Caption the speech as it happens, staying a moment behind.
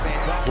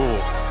ball.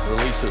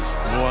 Releases.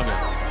 Mwanga.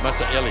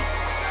 Mataeli.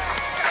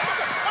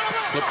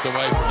 Slips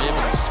away from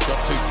Evans. Got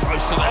too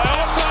close to that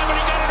top side, but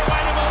he got it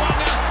away to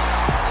Mwanga.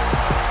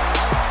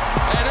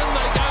 And in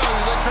they go,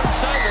 the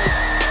Crusaders.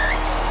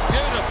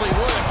 Beautifully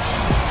worked.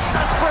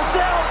 That's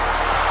Brazil.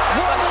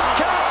 Warden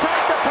can't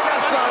take the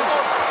pass though.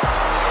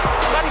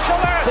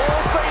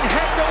 Ball's been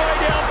hacked away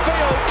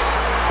downfield.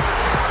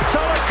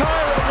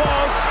 Solakaya it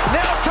was.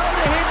 Now towed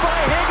ahead by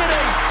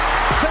Hegarty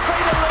to be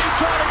the lead,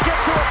 trying to get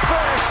to it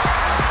first.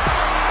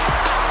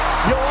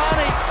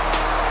 Ioane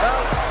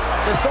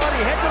decided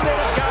he had to let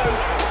it go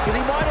because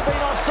he might have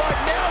been offside.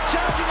 Now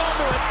charging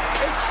onto it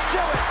is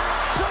Stewart.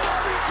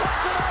 Suwari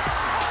puts it up.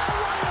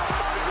 Oh, what an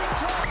amazing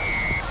try.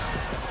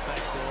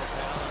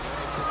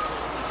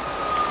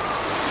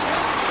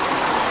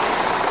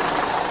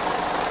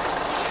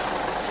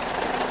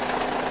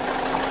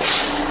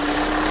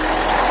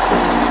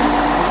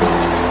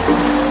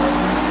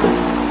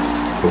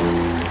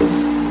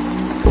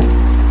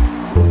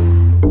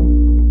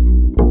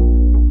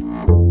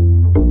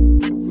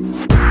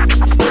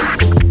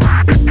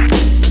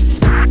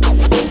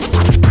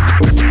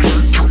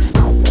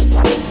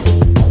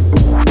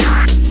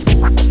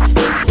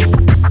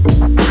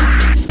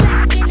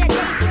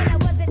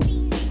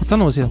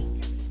 Tunnel was here.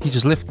 He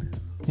just left.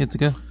 He had to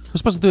go. We're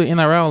supposed to do an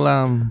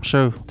NRL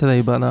show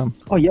today, but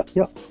Oh, yeah.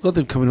 Got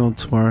them coming on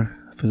tomorrow.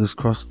 Fingers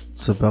crossed.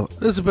 It's a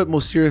bit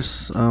more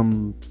serious. It's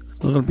not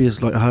going to be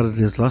as lighthearted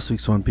as last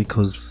week's one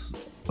because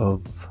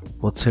of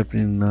what's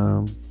happening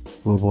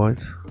worldwide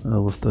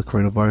with the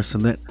coronavirus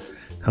and that,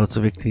 how it's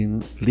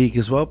affecting league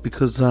as well,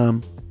 because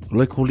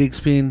local league's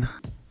been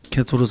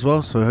cancelled as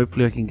well. So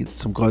hopefully I can get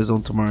some guys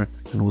on tomorrow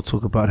and we'll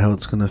talk about how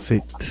it's going to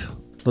affect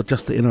not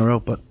just the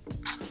NRL, but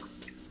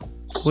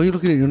what are you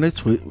looking at your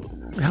notes?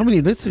 How many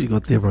notes have you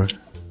got there, bro?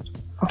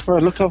 Oh, bro,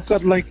 look, I've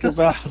got like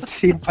about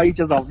 10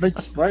 pages of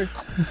notes, bro.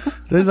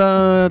 Then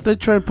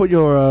don't try and put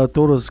your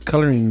daughter's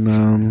colouring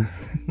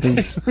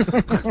things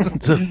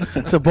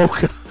to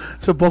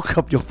bulk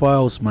up your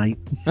files, mate.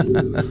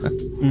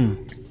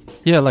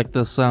 yeah, like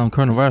this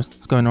coronavirus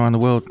that's going around the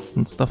world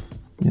and stuff.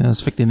 Yeah,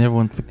 it's affecting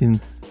everyone, affecting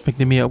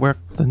me at work.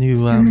 The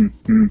new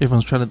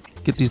everyone's trying to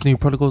get these new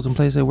protocols in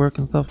place at work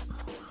and stuff.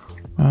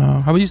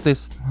 How about you,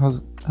 Stace?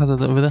 How's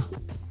it over there?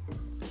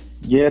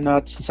 Yeah, no,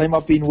 it's the same.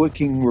 I've been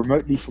working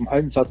remotely from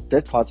home, so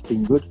that part's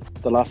been good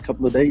the last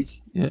couple of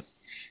days. Yeah.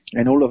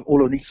 And all of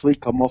next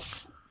week I'm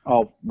off.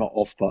 Oh, not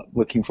off, but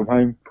working from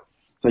home.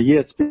 So yeah,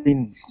 it's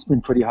been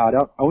pretty hard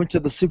out. I went to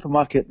the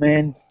supermarket,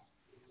 man.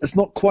 It's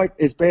not quite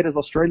as bad as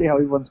Australia, how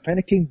everyone's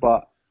panicking,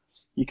 but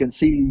you can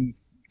see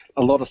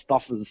a lot of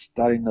stuff is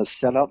starting to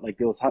sell out. Like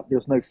there was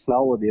no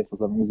flour there for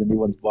some reason.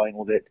 Everyone's buying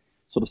all that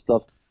sort of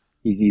stuff.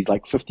 These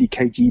like 50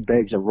 kg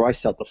bags of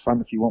rice out the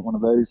front if you want one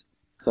of those.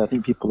 So I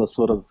think people are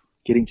sort of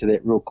getting to that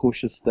real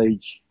cautious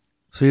stage.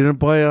 So you didn't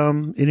buy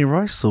any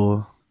rice,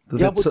 or?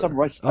 Yeah, I bought some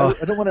rice. Oh.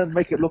 I don't want to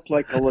make it look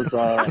like I was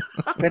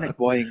panic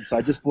buying, so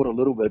I just bought a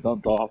little bit,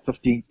 not the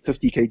 50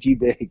 kg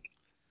bag.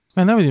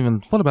 Man, I haven't even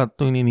thought about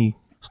doing any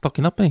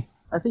stocking up, eh?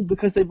 I think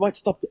because they might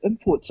stop the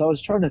imports. I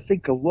was trying to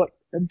think of what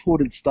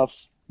imported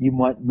stuff you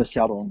might miss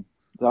out on.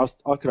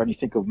 I could only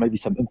think of maybe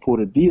some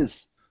imported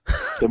beers.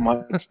 They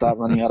might start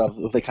running out of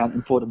if they can't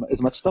import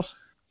as much stuff.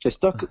 So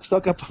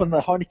stock up on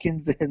the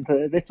Heinekens and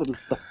that sort of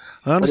stuff.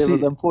 Whatever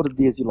the imported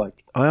beers you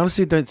like. I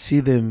honestly don't see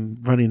them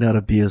running out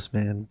of beers,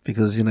 man,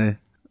 because a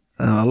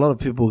lot of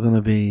people are going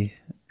to be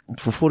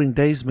for 14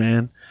 days,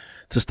 man.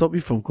 To stop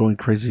you from going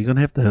crazy, you're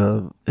going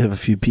to have a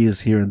few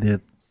beers here and there.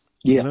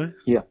 Yeah, you know?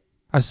 Yeah.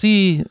 I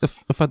see.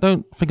 If I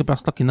don't think about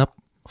stocking up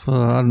for,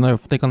 I don't know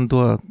if they're going to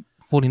do a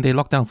 14-day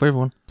lockdown for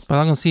everyone, but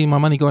I'm going to see my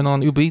money going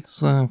on Uber Eats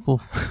for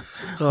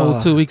all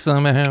 2 weeks.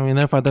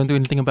 If I don't do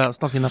anything about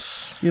stocking up,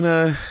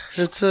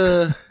 it's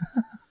a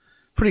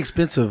pretty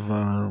expensive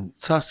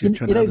task you're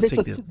trying to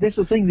undertake. That's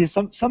the thing. There's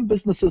some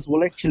businesses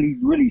will actually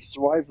really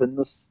thrive in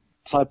this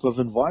type of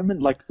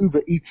environment. Like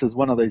Uber Eats is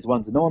one of those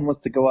ones. No one wants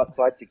to go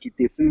outside to get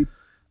their food.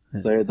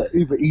 So the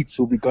Uber Eats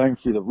will be going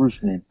through the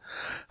roof, man.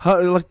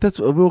 We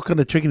were kind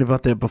of talking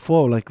about that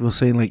before. Like we were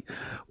saying, like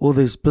all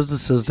these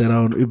businesses that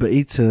are on Uber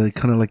Eats are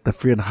kind of like the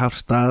 3.5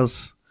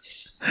 stars.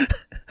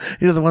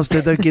 The ones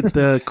that don't get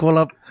the call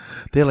up,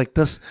 they're like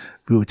this.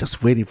 We were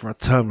just waiting for a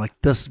time like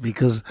this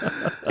because,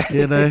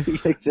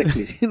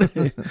 exactly.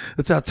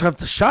 It's our time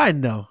to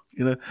shine now.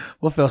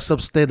 With our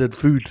substandard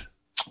food.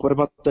 What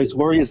about those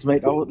Warriors,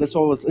 mate? That's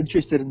why I was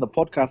interested in the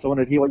podcast. I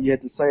wanted to hear what you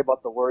had to say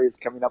about the Warriors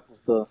coming up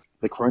with the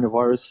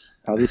coronavirus,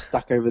 how they're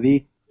stuck over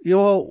there. Yeah,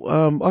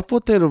 well, I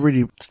thought they'd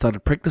already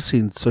started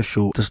practicing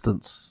social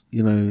distance,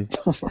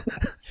 because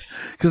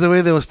the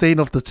way they were staying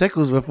off the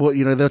tackles, I thought,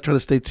 they were trying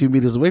to stay 2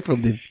 meters away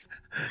from them.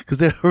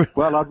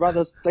 Well, I'd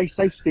rather stay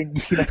safe than,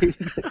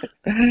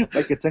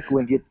 make a tackle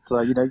and get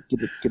a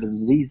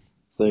disease.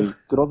 So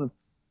good on them.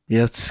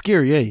 Yeah, it's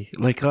scary, eh?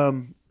 Like,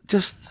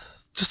 just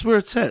where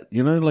it's at,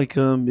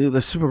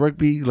 the Super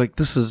Rugby, like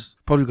this is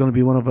probably going to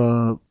be one of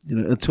our,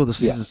 until the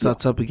season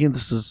starts up again.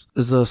 Is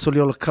the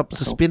Soliola Cup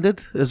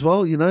suspended as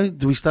well?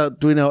 Do we start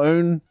doing our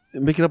own,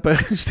 making up our own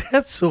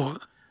stats, or?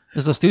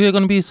 Is the studio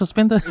going to be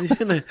suspended?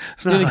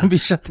 Studio going to be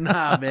shut down?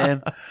 Nah,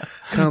 man.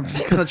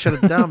 Can't shut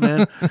it down,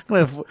 man.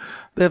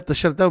 They have to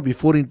shut it down. It'll be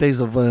 14 days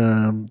of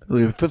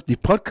 50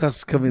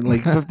 podcasts coming,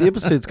 like 50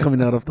 episodes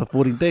coming out after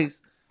 14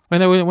 days.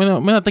 When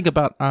I think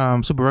about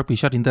Super Rugby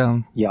shutting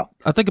down, Yeah.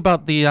 I think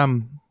about the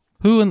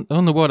who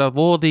in the world, of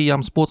all the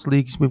sports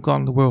leagues we've got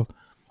in the world,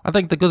 I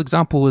think the good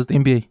example is the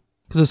NBA.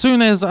 Because as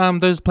soon as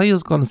those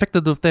players got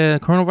infected with their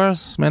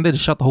coronavirus, man, they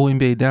just shut the whole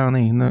NBA down.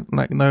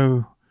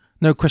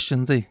 No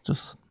questions.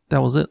 Just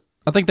that was it.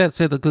 I think that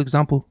set a good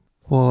example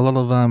for a lot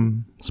of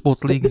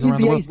sports leagues The around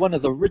the NBA world. is one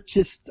of the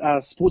richest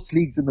sports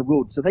leagues in the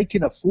world, so they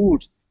can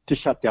afford to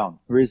shut down.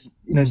 Whereas,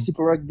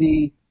 Super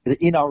Rugby, the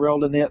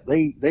NRL and that,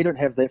 they don't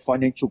have that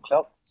financial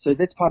clout. So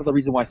that's part of the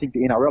reason why I think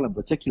the NRL in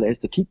particular has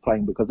to keep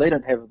playing, because they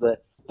don't have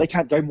they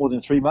can't go more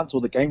than 3 months,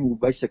 or the game will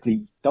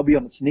they'll be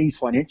on its knees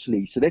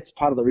financially. So that's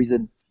part of the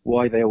reason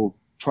why they will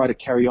try to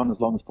carry on as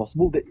long as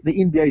possible. The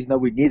NBA is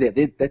nowhere near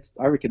that.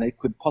 I reckon they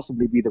could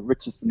possibly be the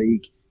richest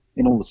league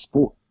in all the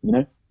sport,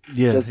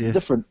 Yeah, There's a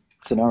different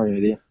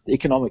scenario there. The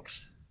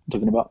economics I'm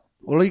talking about.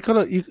 Well, you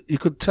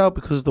could tell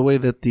because of the way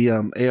that the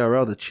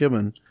ARL, the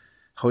chairman,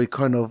 how he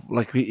kind of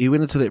like he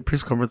went into that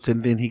press conference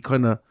and then he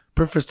kind of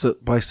prefaced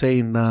it by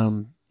saying,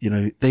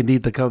 they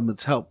need the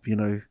government's help.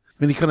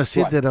 When he kind of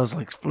said that, I was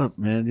like, flip,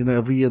 man.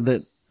 Are we in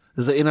that?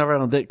 Is the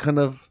NRL that kind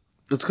of?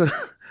 It's kind of.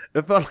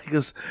 It felt like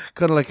it's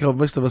kind of like how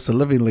most of us are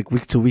living, like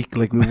week to week,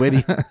 like we're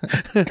waiting.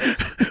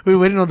 We're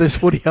waiting on those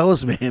 40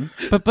 hours, man.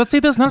 But see,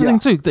 there's another thing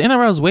too. The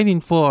NRL is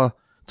waiting to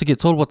get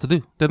told what to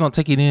do. They're not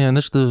taking any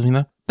initiative,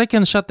 They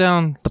can shut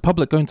down the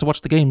public going to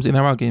watch the games,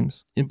 NRL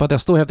games, but they'll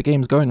still have the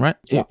games going, right?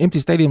 Yeah. Empty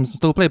stadiums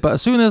still play. But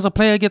as soon as a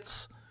player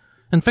gets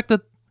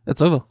infected,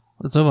 it's over.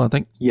 It's over, I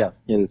think. Yeah,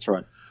 that's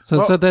right.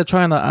 So they're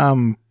trying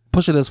to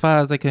push it as far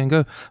as they can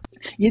go.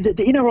 Yeah, the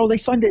NRL, they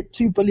signed that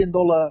 $2 billion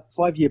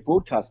 5-year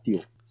broadcast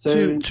deal. So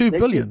 $2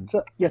 billion?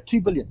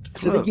 $2 billion.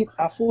 So they get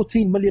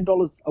 $14 million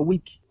a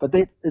week, but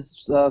that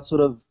is sort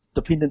of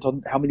dependent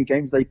on how many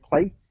games they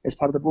play as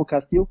part of the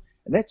broadcast deal.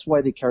 And that's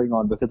why they're carrying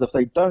on, because if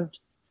they don't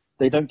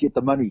get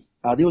the money.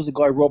 There was a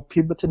guy, Rob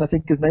Pemberton, I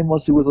think his name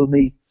was, who was on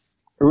the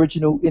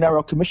original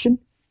NRL commission,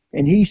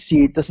 and he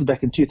said, this is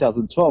back in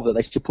 2012, that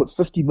they should put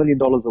 $50 million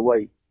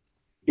away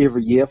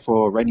every year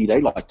for a rainy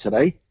day like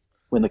today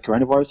when the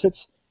coronavirus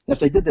hits. And if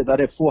they did that,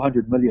 they'd have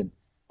 $400 million,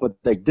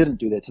 but they didn't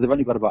do that. So they've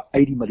only got about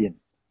 $80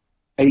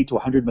 to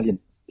 $100 million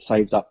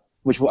saved up,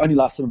 which will only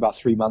last them about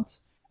 3 months.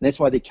 And that's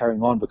why they're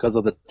carrying on, because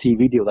of the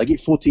TV deal. They get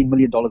 $14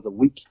 million a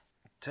week.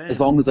 Damn. As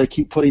long as they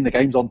keep putting the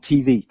games on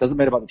TV. Doesn't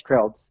matter about the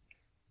crowds.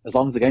 As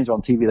long as the games are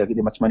on TV, they get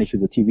that much money through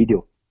the TV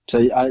deal.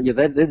 So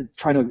they're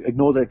trying to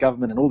ignore the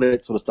government and all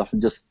that sort of stuff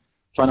and just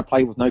trying to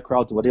play with no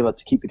crowds or whatever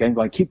to keep the game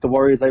going. Keep the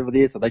Warriors over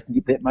there so they can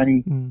get that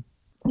money. And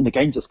the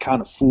game just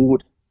can't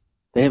afford.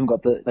 They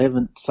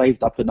haven't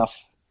saved up enough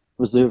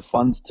reserve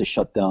funds to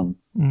shut down,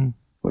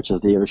 which is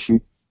their issue.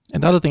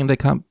 And the other thing, they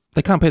can't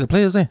pay the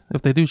players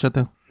if they do shut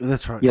down.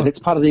 That's right. Yeah, that's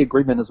part of the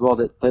agreement as well,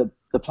 that the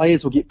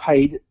players will get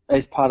paid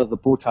as part of the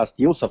broadcast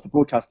deal. So if the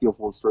broadcast deal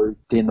falls through,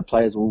 then the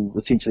players will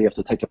essentially have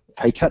to take a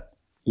pay cut.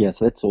 Yeah,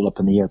 so that's all up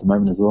in the air at the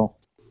moment as well.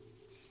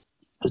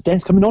 Is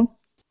Dan's coming on?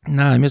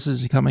 No, he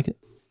messages he can't make it.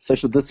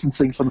 Social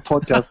distancing for the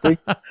podcast, eh?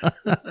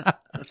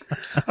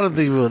 I don't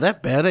think we were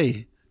that bad,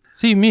 eh?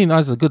 See, me and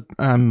us are good.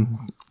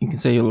 You can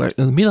say like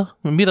a meter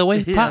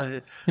away.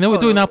 Part. We're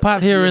doing our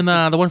part here in the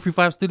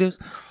 135 studios.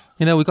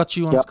 We got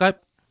you on Skype.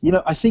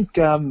 I think,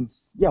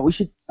 we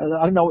should.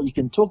 I don't know what you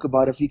can talk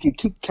about if you can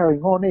keep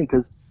carrying on,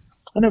 because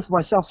I know for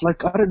myself, I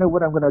don't know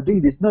what I'm going to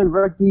do. There's no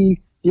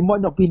rugby. There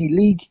might not be any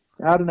league.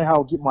 I don't know how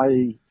I'll get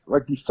my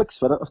rugby fixed.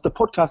 But if the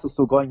podcast is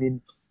still going,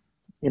 then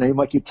you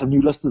might get some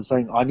new listeners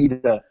saying, I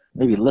need to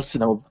maybe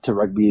listen to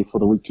rugby for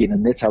the weekend,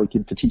 and that's how we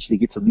can potentially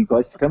get some new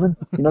guys to come in.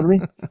 You know what I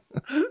mean?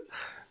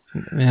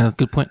 Yeah,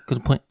 good point.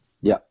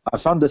 Yeah, I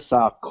found this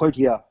quote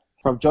here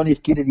from John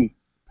F. Kennedy,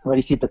 where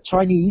he said, the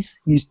Chinese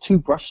use 2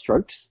 brush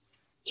strokes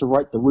to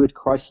write the word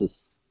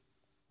crisis.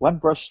 One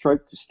brush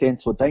stroke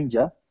stands for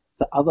danger,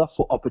 the other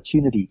for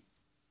opportunity.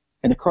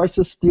 In a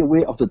crisis, be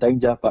aware of the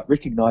danger, but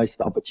recognize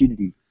the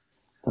opportunity.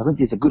 So I think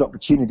there's a good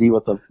opportunity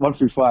with the 1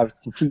 through 5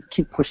 to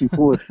keep pushing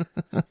forward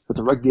with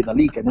the rugby in the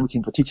league, and then we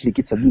can potentially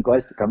get some new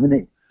guys to come in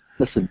there.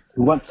 Listen,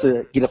 who want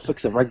to get a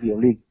fix of rugby or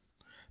league?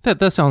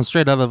 That sounds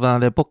straight out of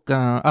their book,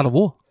 Art of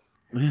War.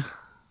 Yeah,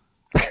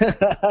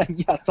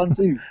 Sun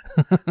Tzu.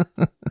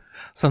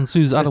 Sun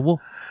Tzu's Art of War.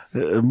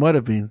 It might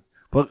have been.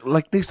 But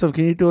next time,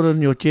 can you do it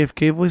in your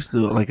JFK voice?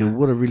 It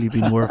would have really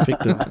been more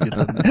effective.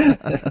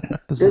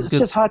 It's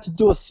just hard to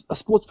do a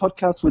sports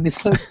podcast when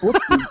there's no sports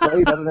being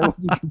played. I don't know what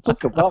you can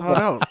talk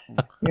about.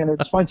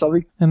 Just find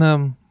something.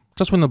 And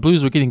just when the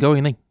Blues were getting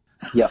going, eh?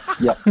 Yeah.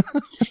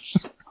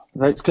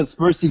 Those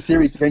conspiracy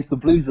theories against the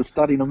Blues are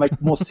starting to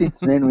make more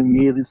sense, man, when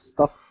you hear this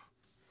stuff.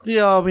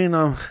 Yeah, I mean,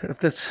 if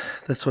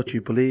that's what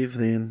you believe,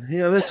 then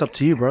that's up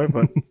to you, bro.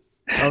 But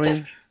I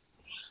mean,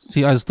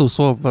 see, I still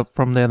saw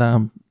from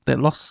that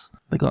loss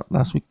they got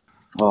last week.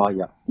 Oh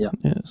yeah.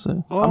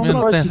 So I'm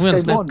surprised you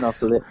came on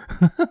after that.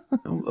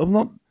 I'm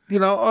not.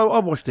 I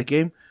watched the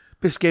game,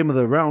 best game of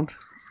the round.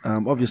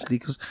 obviously,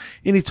 because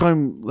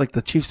anytime like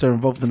the Chiefs are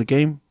involved in the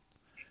game,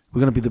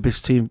 we're going to be the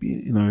best team,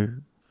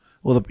 or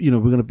we're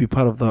going to be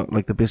part of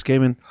the best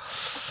game. And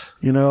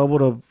I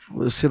would have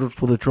settled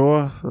for the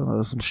draw.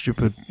 Some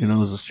stupid, it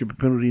was a stupid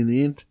penalty in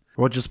the end.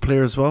 Roger's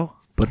player as well.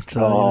 But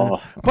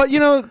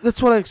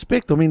that's what I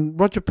expect. I mean,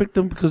 Roger picked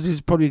him because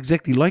he's probably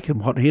exactly like him,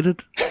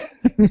 hot-headed.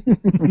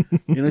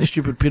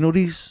 Stupid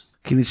penalties,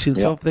 can he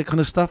sense off that kind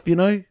of stuff?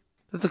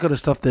 That's the kind of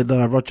stuff that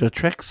Roger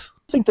attracts.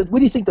 Where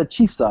do you think the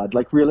Chiefs are?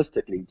 Like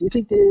realistically, do you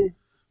think they're?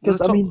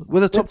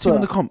 We're the top team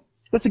in the comp.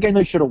 That's the game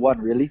they should have won,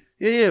 really.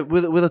 Yeah,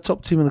 we're the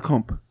top team in the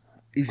comp.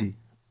 Easy.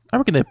 I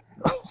reckon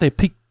they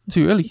peaked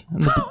too early.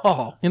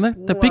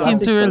 They're peaking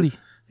too early.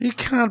 You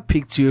can't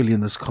peak too early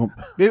in this comp.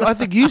 I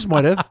think yous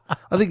might have.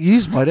 I think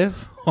yous might have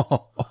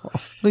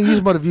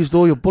used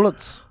all your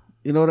bullets.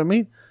 You know what I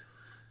mean?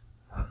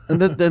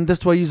 And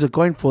that's why yous are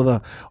going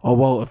for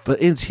if it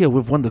ends here,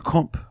 we've won the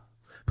comp.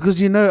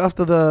 Because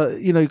after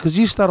because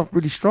you start off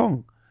really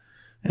strong.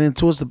 And then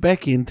towards the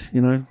back end,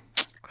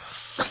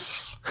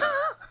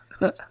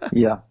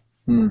 Yeah.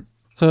 Mm.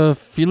 So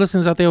if you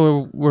listeners out there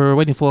were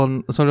waiting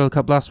for a Solid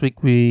Cup last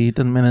week, we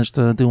didn't manage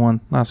to do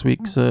one last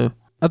week. So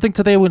I think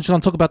today we're going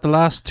to talk about the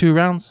last two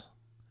rounds.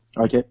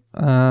 Okay.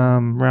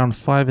 Round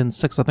 5 and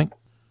 6, I think.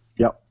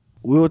 Yeah.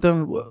 We were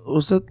done.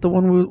 Was that the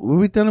one? Were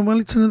we down in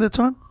Wellington at that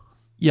time?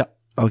 Yeah.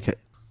 Okay.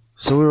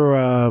 So we were.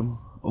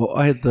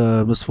 I had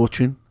the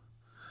misfortune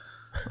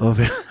of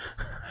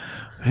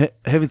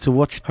having to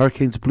watch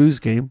Hurricanes Blues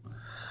game.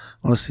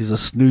 Honestly, it's a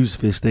snooze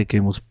fest. That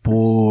game was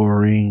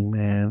boring,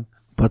 man.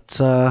 But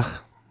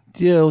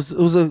it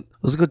was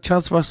a good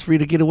chance for us three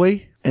to get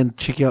away and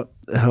check out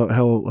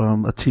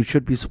how a team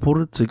should be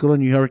supported. So good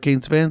on you,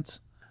 Hurricanes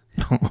fans.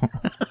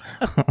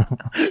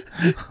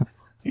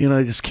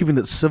 Just keeping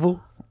it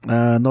civil,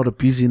 not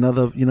abusing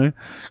other,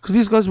 because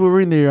these guys were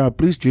wearing their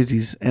Blues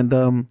jerseys, and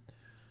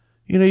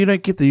you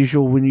don't get the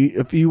usual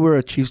if you wear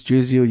a Chiefs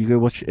jersey or you go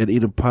watch at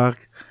Eden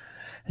Park,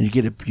 and you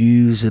get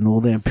abused and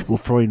all that, and people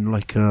throwing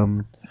like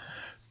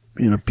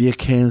beer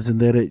cans and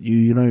that at you.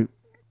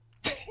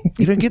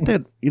 You don't get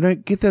that. You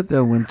don't get that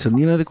down Winton.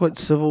 They're quite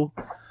civil,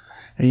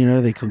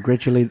 and they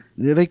congratulate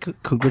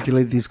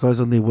these guys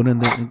on their win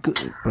and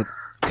that. But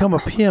come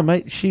up here,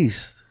 mate.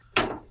 Jeez.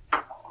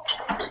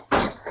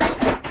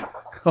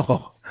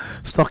 Oh,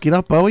 stocking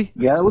up, are we?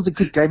 Yeah, it was a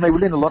good game, mate. We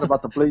learned a lot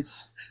about the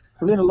Blues.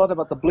 We learned a lot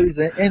about the Blues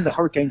and the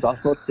Hurricanes, I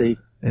thought, too.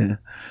 Yeah.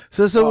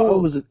 I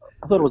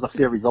thought it was a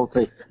fair result,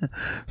 too.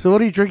 So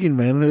what are you drinking,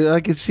 man?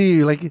 I can see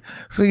you,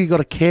 so you got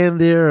a can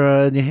there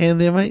in your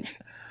hand there, mate?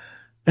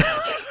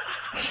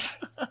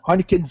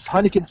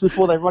 Heineken's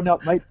before they run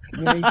out, mate.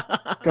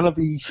 Gonna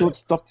be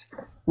short-stocked.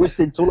 Worse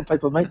than toilet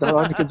paper, mate. The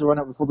Heineken's will run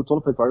out before the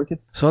toilet paper, I reckon.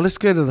 So let's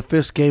go to the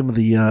first game of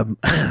the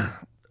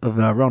of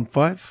round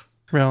 5.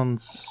 Round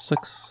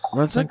 6.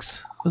 Round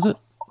 6? Was it?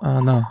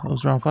 No, it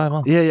was round 5,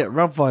 huh? Yeah,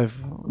 round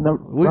 5. No,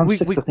 round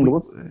 6, I think it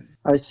was.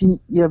 I see.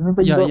 Yeah,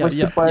 remember you got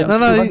wasted by.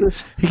 No.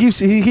 He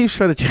keeps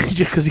trying to change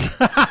it because he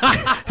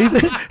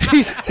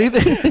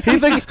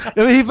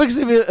thinks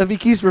if he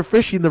keeps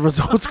refreshing, the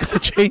result's gonna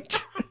change.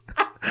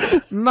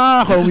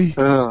 Nah, homie.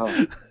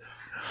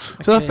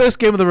 So the first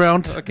game of the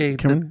round. Okay,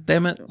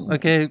 damn it.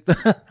 Okay,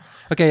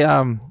 okay.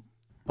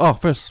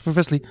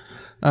 Firstly,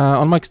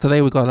 on mics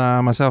today we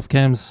got myself,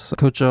 Cam's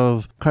coach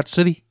of Clutch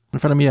City. In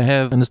front of me,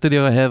 in the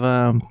studio, I have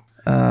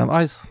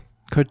Ice,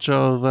 coach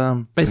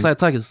of Bayside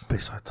Tigers.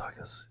 Bayside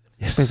Tigers.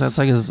 Yes. Bayside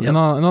Tigers. Yep. And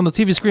on the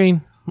TV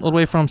screen, all the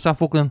way from South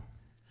Auckland,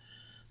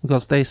 we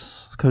got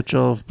Stace, coach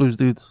of Blues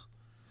Dudes.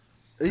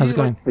 How's it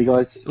going? Hey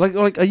guys.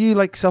 Like, are you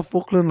like South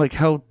Auckland? Like,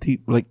 how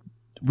deep? Like,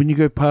 when you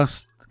go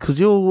past, because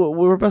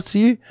we're about to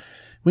you.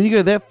 When you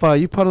go that far, are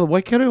you part of the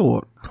Waikato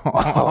or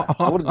what?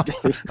 I wouldn't.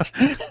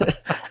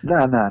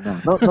 No, not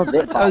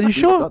that far. Are you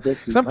sure?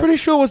 Because I'm pretty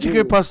sure once you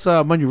go past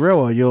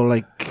Manurewa, you're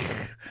like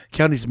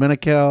counties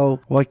Manukau,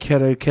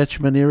 Waikato,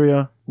 catchment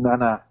area.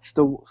 No,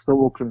 still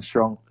Auckland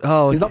strong.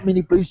 Oh, there's not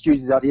many Blues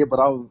jerseys out here, but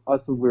I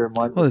still wear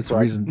mine. Well, there's a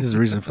reason. There's a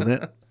reason for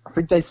that. I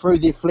think they throw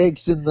their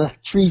flags in the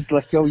trees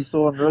like how we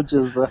saw on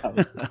Rogers.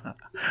 I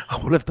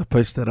will have to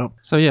post that up.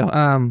 So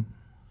yeah,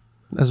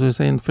 as we were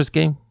saying, first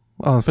game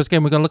we're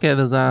gonna look at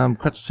is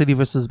Clutch City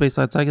versus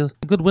Bayside Tigers.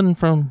 A good win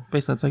from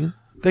Bayside Tigers.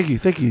 Thank you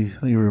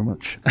very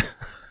much.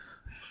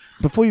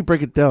 Before you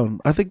break it down,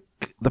 I think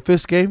the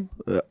first game,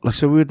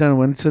 so we were down in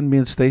Wellington, me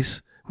and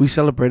Stace, we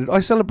celebrated. I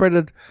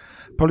celebrated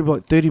probably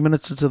about 30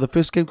 minutes into the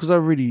first game because I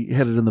already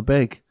had it in the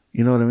bag.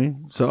 You know what I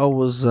mean? So I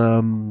was,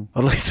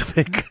 I'd like to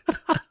thank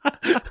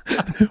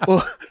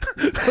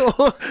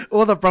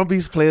all the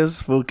Brumbies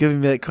players for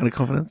giving me that kind of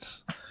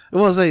confidence.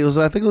 I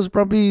think it was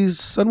Brumbies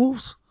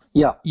Sunwolves.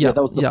 Yeah, that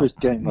was the first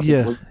game. I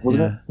think,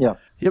 wasn't it? Yeah.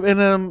 Yep,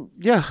 and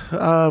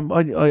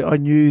I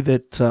knew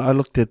that I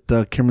looked at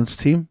Cameron's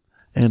team,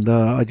 and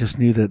I just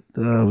knew that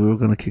we were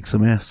going to kick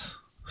some ass.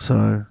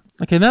 So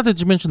okay, now that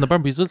you mentioned the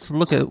Brumbies, let's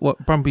look at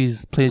what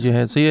Brumbies players you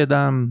had. So you had,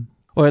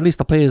 or at least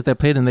the players that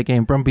played in the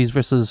game, Brumbies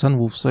versus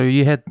Sunwolves. So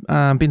you had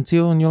Ben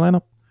Teal in your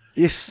lineup.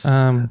 Yes.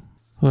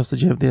 Who else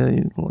did you have there?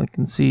 I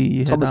can see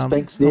you Thomas had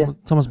Banks there.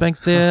 Thomas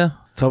Banks there.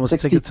 Thomas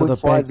Ticket to the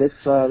 60.5, bank.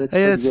 that's Hey,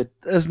 pretty good.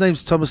 his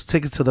name's Thomas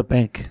Ticket to the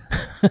bank.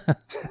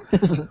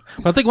 But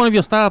I think one of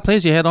your star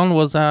players you had on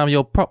was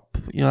your prop,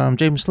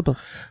 James Slipper.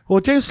 Well,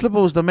 James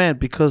Slipper was the man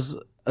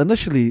because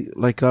initially,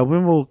 like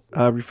when we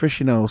were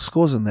refreshing our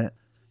scores in that,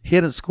 he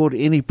hadn't scored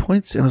any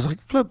points, and I was like,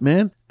 "Flip,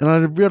 man!" And I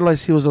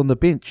realized he was on the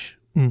bench,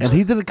 and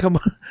he didn't come.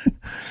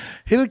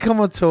 He didn't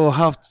come until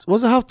half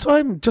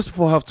time, just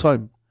before half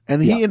time,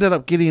 and he ended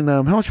up getting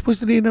how much points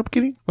did he end up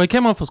getting? Well, he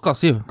came on for Scott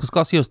Seal because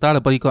Scott Seal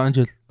started, but he got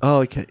injured,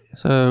 Oh, okay.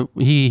 so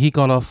he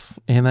got off,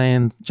 and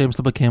then James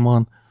Slipper came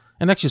on,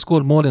 and actually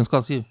scored more than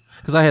Scott Seal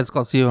because I had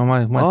Scott Seal on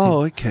my team.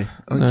 Oh, okay.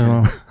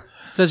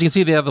 So as you can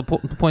see there, the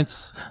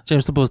points,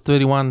 James Slipper was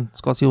 31,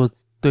 Scott Seal was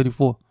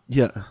 34.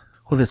 Yeah.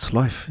 Well, that's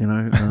life, you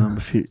know.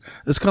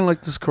 It's kind of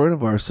like this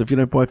coronavirus. If you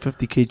don't buy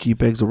 50 kg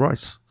bags of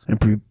rice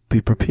and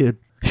be prepared,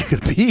 you're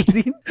going to be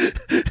eating.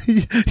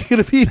 You're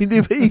going to be eating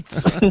Uber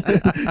Eats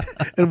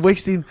and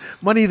wasting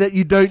money that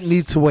you don't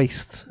need to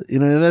waste. You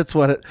know, that's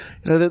what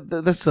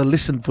that's a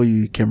lesson for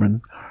you,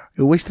 Cameron.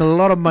 You're wasting a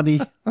lot of money.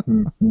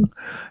 You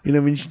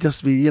know, when you should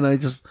just be,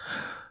 just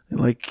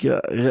like,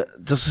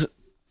 just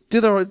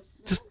do the right,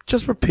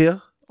 just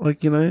prepare,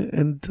 like,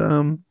 and,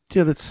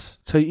 yeah, that's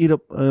how you eat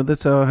up.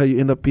 That's how you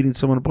end up beating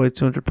someone by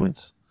 200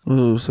 points,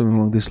 or something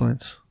along these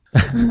lines.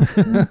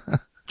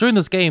 During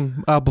this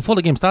game, before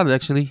the game started,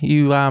 actually,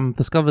 you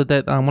discovered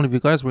that one of you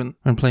guys weren't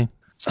playing.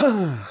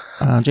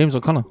 James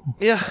O'Connor.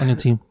 Yeah. On your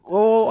team.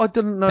 Oh, I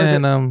didn't know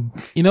and,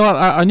 that. You know what?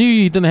 I knew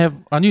you didn't have.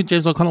 I knew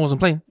James O'Connor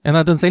wasn't playing, and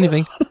I didn't say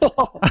anything.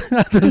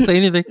 I didn't say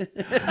anything.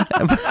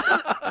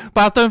 But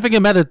I don't think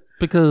it mattered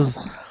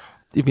because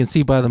you can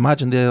see by the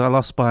margin there, I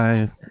lost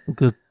by a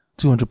good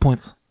 200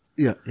 points.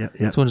 Yeah.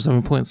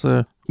 207 points.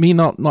 So me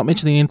not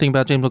mentioning anything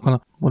about James O'Connor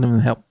wouldn't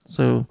even help.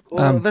 So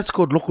that's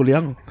called local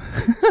young.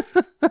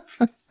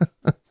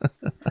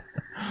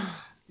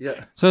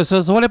 Yeah. So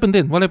what happened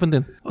then?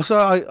 So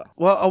I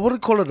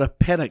wouldn't call it a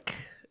panic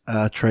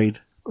trade,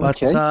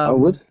 but Okay, I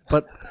would.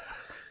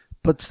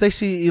 But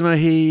Stacey,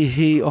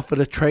 he offered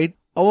a trade.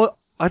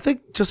 I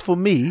think just for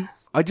me,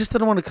 I just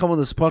didn't want to come on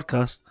this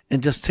podcast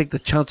and just take the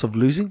chance of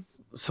losing.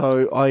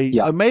 So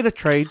I made a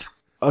trade.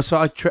 So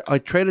I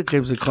traded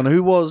James O'Connor,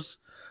 who was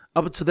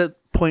up until that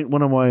point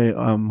one of my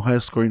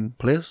highest scoring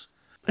players,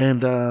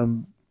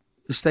 and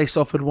Stace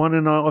offered one,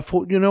 and I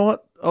thought, you know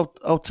what,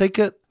 I'll take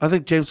it. I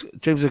think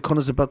James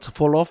O'Connor's about to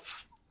fall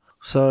off,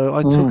 so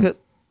I took it.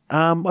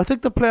 I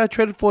think the player I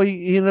traded for,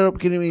 he ended up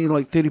getting me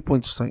like 30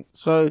 points or something.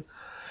 So,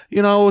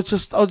 I was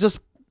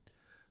just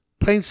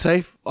playing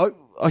safe. I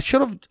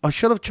should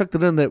have chucked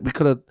it in that we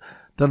could have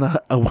done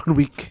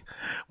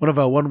one of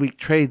our 1 week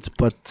trades,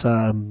 but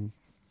I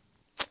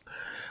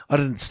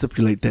didn't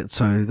stipulate that,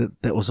 so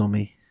that was on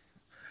me.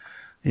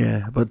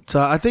 Yeah, but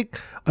I think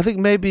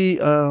maybe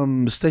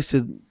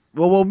Stacey.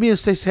 Well, me and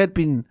Stacey had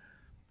been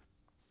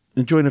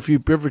enjoying a few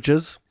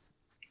beverages.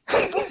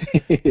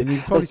 And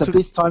it's the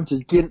best time to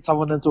get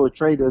someone into a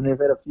trade when they've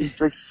had a few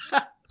drinks.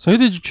 So who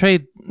did you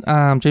trade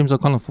James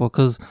O'Connor for?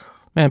 Because,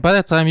 man, by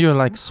that time you were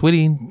like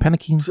sweating,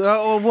 panicking. You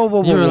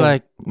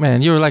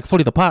were like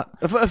fully apart.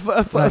 If I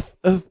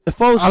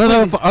was, I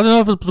don't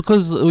know if it's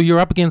because you're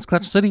up against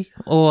Clutch City,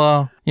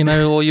 or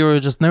or you were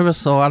just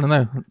nervous, or I don't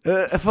know.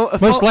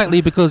 Most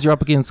likely because you're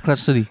up against Clutch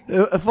City.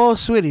 If I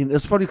was sweating,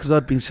 it's probably because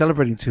I'd been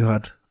celebrating too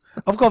hard.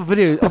 I've got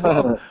video.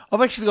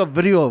 I've actually got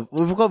video.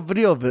 We've got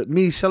video of it.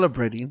 Me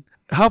celebrating.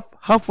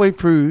 Halfway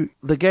through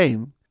the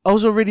game, I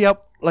was already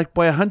up like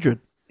by 100.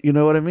 You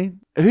know what I mean?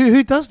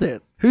 Who does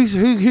that?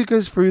 Who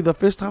goes through the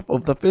first half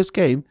of the first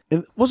game?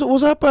 And was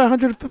it up by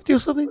 150 or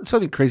something?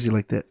 Something crazy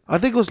like that. I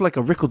think it was like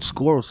a record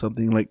score or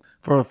something, like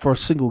for a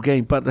single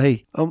game. But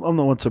hey, I'm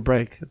not one to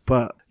brag.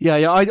 But yeah,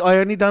 I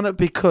only done it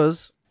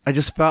because I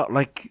just felt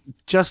like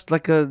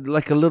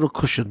a little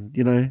cushion,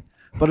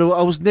 But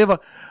I was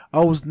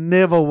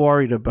never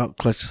worried about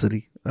Clutch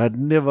City. I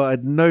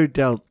had no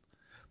doubt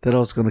that I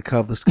was going to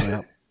carve this guy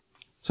up.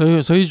 So who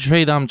did you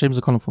trade James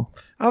O'Connor for?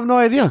 I have no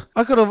idea.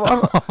 I could have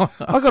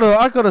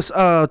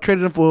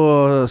traded him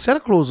for Santa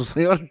Claus or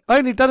something. I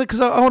only done it because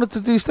I wanted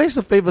to do Stace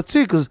a favor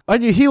too, because I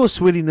knew he was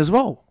sweating as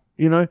well.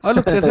 I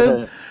looked at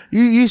him.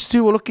 You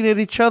two were looking at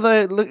each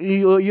other.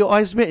 Your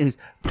eyes met. And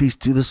please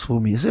do this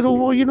for me. I said, "Oh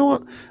well, you know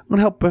what? I'm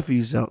gonna help both of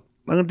you out.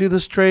 I'm gonna do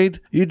this trade.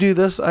 You do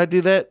this. I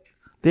do that.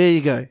 There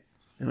you go.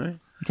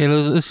 Okay,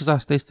 let's just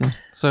ask Stace then.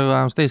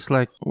 So, Stace,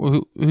 like,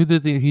 who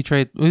did you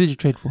trade? Who did you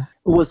trade for?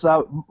 It was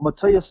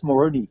Matias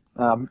Moroni,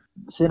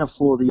 centre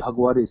for the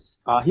Jaguares.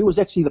 He was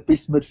actually the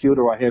best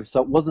midfielder I have,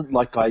 so it wasn't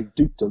like I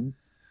duped him.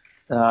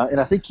 And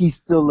I think he's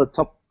still the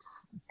top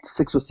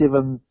 6 or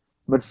 7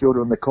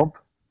 midfielder in the comp.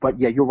 But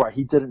yeah, you're right,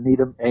 he didn't need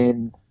him,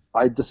 and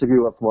I disagree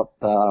with what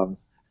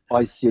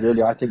I said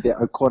earlier. I think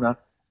that O'Connor,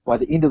 by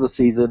the end of the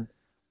season,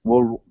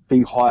 will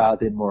be higher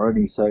than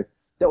Moroni. So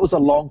that was a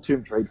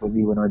long-term trade for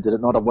me when I did it,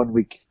 not a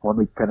one-week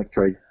panic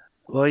trade.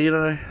 Well,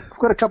 I've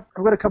got a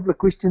couple of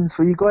questions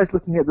for you guys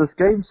looking at this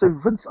game. So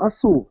Vince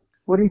Ussel,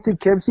 what do you think,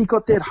 Cams? He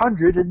got that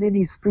 100, and then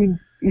he's been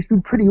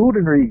pretty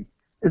ordinary.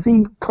 Is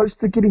he close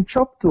to getting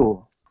chopped,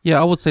 or? Yeah,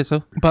 I would say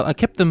so. But I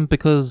kept him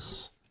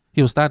because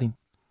he was starting.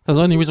 That's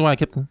the only reason why I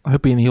kept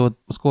hoping he would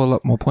score a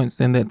lot more points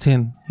than that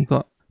 10 he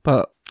got.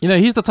 But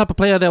he's the type of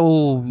player that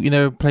will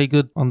play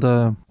good on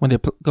the when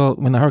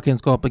the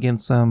Hurricanes go up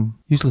against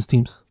useless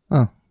teams.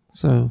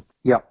 So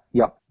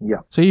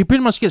Yeah. So he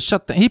pretty much gets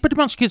shut down.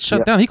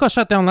 He got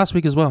shut down last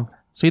week as well.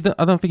 So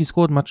I don't think he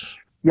scored much.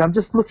 Yeah, I'm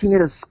just looking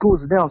at his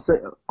scores now.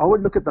 So I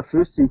would look at the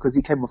first two because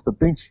he came off the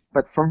bench.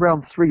 But from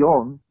round 3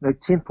 on,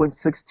 10.6,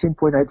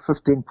 10.8,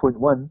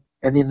 15.1,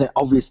 and then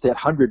obviously that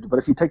 100. But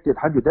if you take that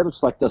 100, that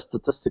looks like the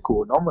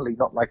statistical anomaly,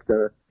 not like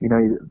the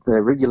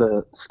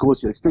regular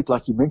scores you expect.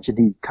 Like you mentioned,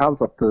 he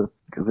carves up the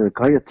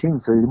Gaia team,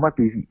 so there might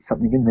be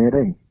something in there,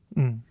 eh?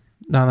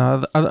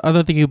 No, I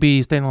don't think he'll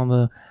be staying on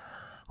the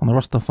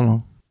roster for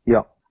long.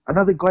 Yeah.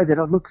 Another guy that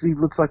looks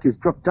like he's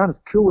dropped down is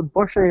Kilwin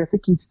Bosch. I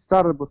think he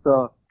started with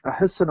a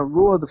hiss and a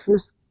roar at the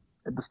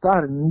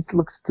start, and he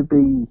looks to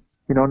be,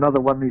 another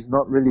one who's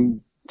not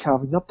really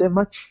carving up that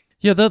much.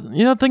 Yeah,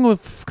 the thing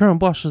with Kieran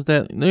Bosch is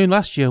that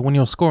last year when he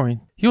was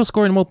scoring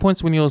more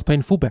points when he was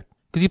playing fullback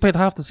because he played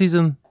half the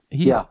season.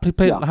 He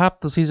played half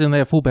the season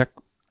there fullback,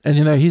 and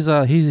he's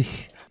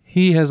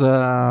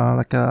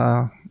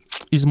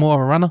more of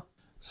a runner.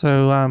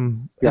 So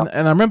and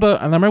I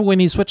remember when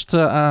he switched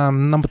to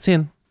number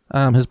 10,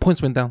 his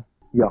points went down.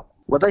 Yeah.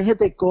 Well, they had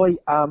that guy,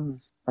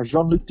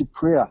 Jean-Luc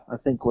Dupré, I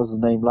think was his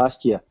name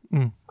last year.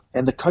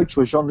 And the coach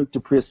was Jean-Luc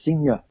Dupré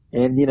Senior.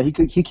 And, he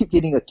kept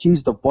getting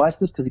accused of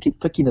biasness because he kept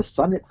picking his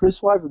son at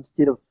first 5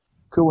 instead of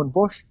Kilwin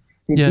Bosch.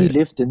 Then he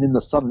left, and then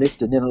the son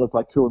left, and then it looked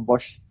like Kilwin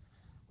Bosch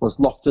was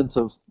locked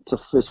into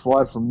first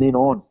 5 from then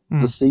on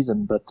this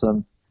season. But,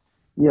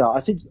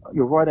 I think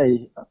you're right.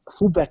 A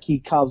fullback, he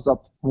carves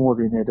up more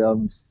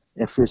than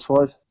at first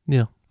 5.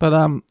 Yeah. But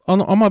on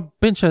my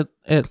bench at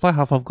fly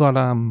half, I've got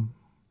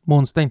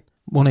Morne Steyn,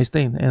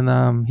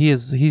 and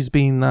he's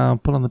been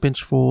put on the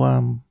bench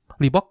for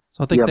Lee Bock.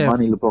 So I think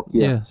Manny Lee Bock.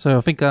 Yeah. So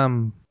I think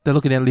they're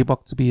looking at Lee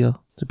Bock to be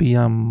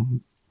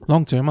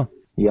long term. Huh?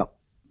 Yeah.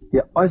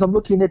 As I'm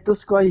looking at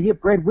this guy here,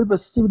 Brad Weber,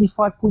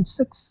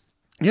 75.6.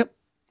 Yep.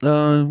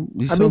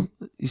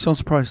 You sound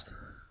surprised.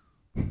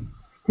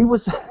 He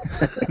was.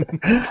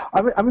 I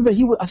remember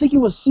I think he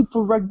was Super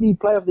Rugby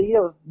Player of the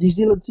Year, New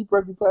Zealand Super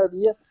Rugby Player of the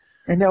Year,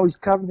 and now he's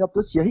carving up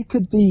this year. He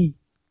could be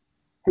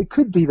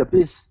the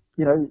best,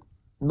 9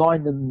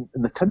 in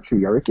the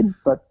country, I reckon.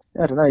 But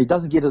I don't know. He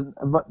doesn't get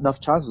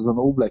enough chances on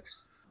the All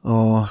Blacks.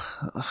 Oh,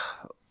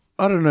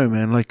 I don't know,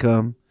 man. Like,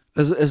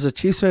 as a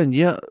Chiefs fan,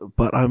 yeah.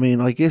 But I mean,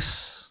 I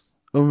guess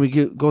when we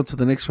go on to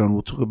the next round,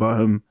 we'll talk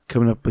about him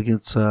coming up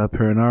against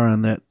Perenara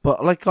and that.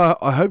 But like,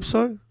 I hope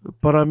so.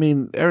 But I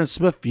mean, Aaron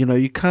Smith,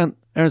 you can't.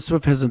 Aaron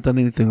Smith hasn't done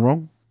anything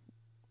wrong.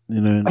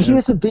 He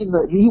hasn't been.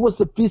 He was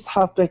the best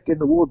halfback in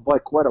the world by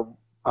quite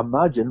a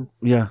margin.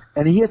 Yeah.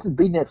 And he hasn't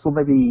been that for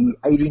maybe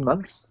 18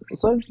 months or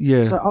so.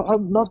 Yeah. So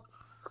I'm not.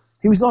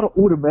 He was not an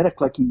automatic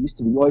like he used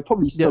to be. Well, he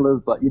probably still is,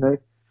 but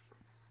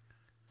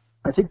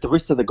I think the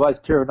rest of the guys,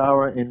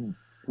 Perenara and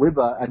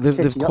Weber,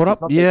 they've caught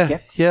up.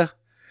 Yeah.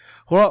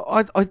 Well,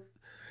 I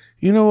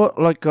you know what?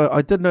 Like,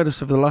 I did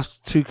notice over the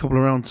last couple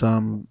of rounds,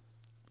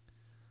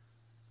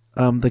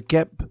 the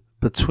gap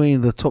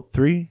between the top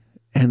 3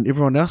 and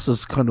everyone else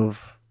is kind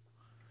of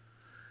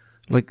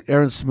like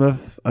Aaron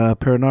Smith,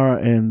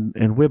 Perenara,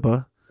 and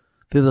Weber.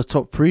 They're the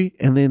top 3,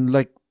 and then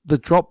like the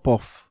drop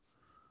off.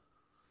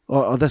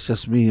 Oh, that's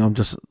just me. I'm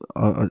just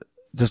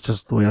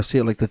just the way I see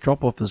it. Like the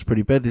drop off is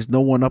pretty bad. There's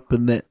no one up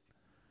in that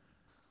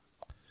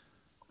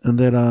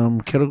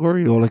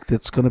category, or like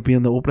that's going to be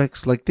in the All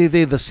Blacks. Like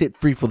they're the set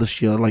free for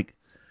this year. Like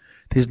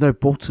there's no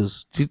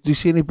bolters. Do you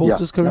see any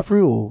bolters coming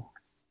through?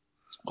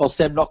 Or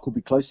Sam Nock will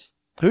be close.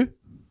 Who?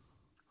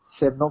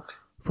 Sam Nock.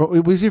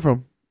 Where's he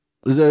from?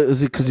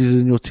 Is it because he's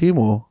in your team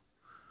or?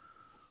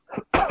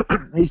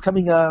 He's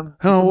coming.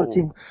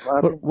 Team.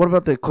 What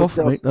about that cough,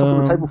 mate? Top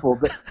of the table for a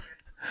bit.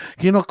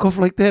 Can you not cough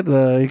like that?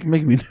 You can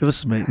make me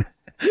nervous, mate.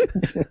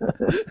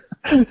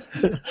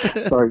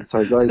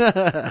 sorry, guys.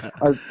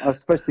 I was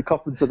supposed to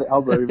cough into the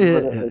elbow.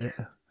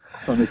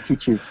 Trying to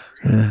teach you.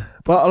 Yeah.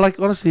 But like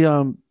honestly,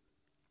 as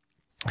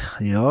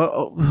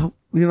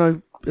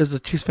a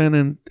Chiefs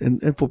fan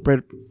and for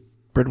Brad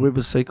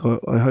Weber's sake,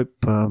 I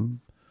hope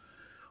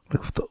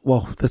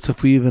that's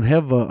if we even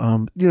have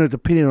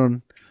depending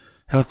on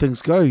how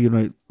things go,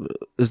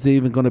 is there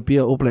even going to be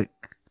an All Black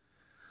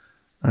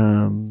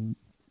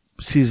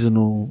season,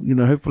 or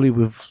hopefully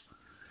with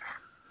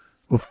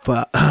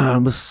Jacinda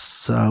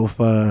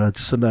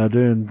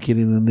Ardern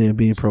getting in there and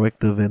being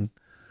proactive, and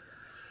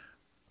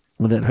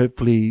that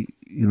hopefully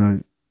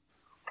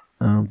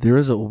there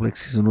is an All Black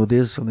season, or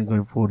there's something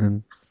going forward.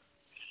 And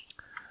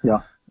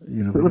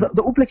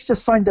the All Blacks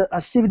just signed a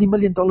 $70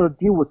 million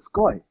deal with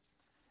Sky,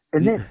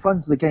 and that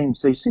funds the game.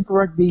 So Super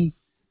Rugby,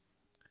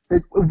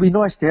 it would be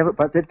nice to have it,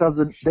 but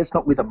that's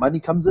not where the money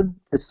comes in.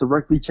 It's the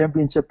Rugby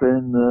Championship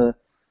and the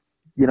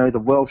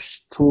Welsh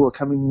Tour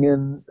coming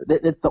in.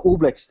 That's the All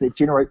Blacks that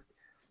generate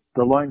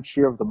the lion's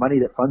share of the money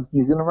that funds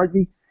New Zealand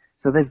Rugby.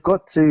 So they've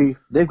got to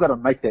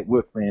make that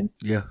work, man.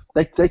 Yeah.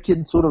 They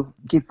can sort of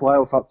get by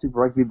without Super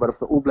Rugby, but if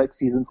the All Black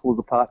season falls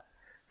apart,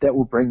 that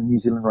will bring New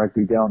Zealand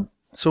Rugby down.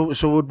 So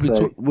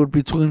would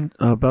be talking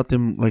about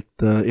them like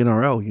the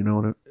NRL, you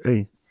know what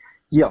hey.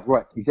 Yeah,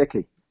 right,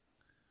 exactly.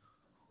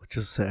 Which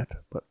is sad,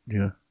 but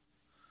yeah.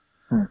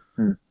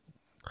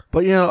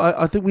 But yeah,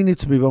 I think we need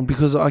to move on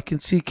because I can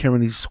see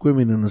Cameron, he's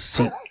swimming in the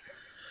seat.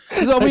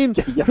 'Cause, I mean,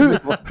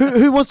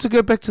 who wants to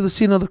go back to the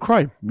scene of the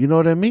crime? You know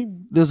what I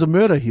mean? There's a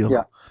murder here.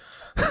 Yeah.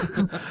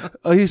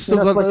 I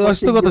still got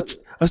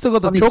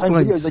the chalk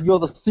lines. And you're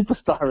the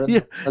superstar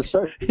in the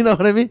show. You know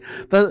what I mean?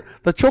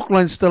 The chalk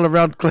line's still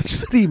around Clutch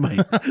City,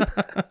 mate.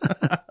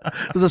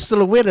 There's a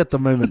silhouette at the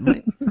moment,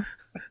 mate.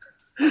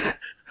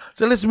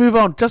 So let's move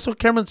on. Just what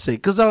Cameron said,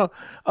 because I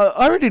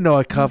already know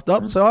I carved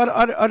up, so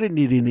I didn't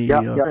need any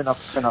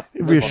enough.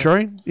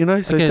 reassuring. You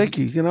know, so Okay. thank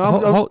you. You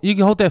know, you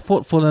can hold that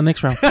fort for the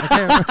next round.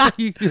 Okay?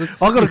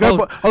 I'm gonna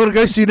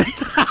go soon.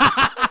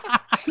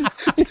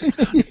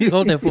 You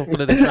hold that fort for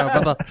the next round,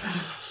 brother.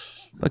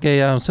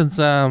 Okay, since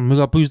we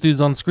got Booze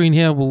Dudes on screen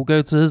here, we'll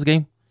go to his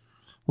game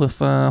with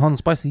Hot and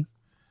Spicy.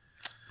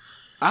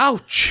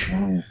 Ouch.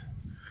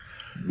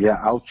 Yeah,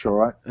 ouch. All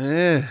right.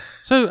 Yeah.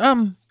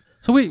 So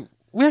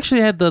we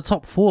actually had the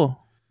top 4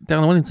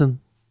 down in Wellington.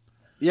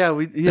 Yeah,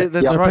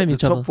 that's right. playing The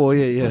each top other. 4,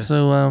 yeah.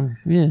 So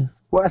yeah.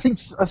 Well, I think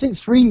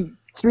three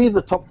of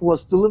the top 4 are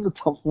still in the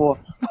top 4.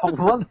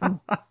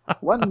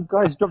 One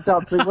guy's dropped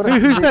out. So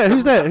Who's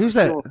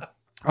that?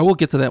 I will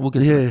get to that. We'll get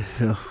to that.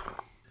 Yeah.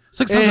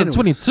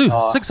 622.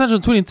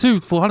 622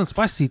 for Hot and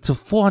Spicy to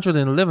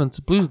 411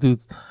 to Blues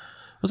Dudes.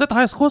 Was that the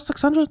highest score?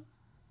 600?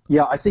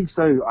 Yeah, I think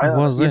so. I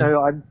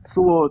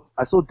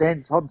saw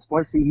Dan's Hot and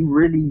Spicy.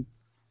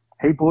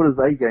 He brought his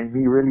A game.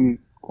 He really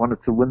wanted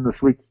to win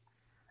this week.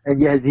 And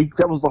yeah,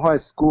 that was the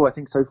highest score, I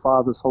think, so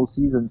far this whole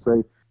season.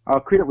 So I'll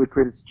credit where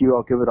credit's due.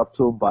 I'll give it up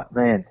to him. But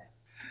man,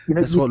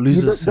 that's what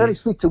losers don't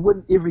expect to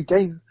win every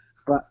game.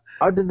 But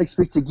I didn't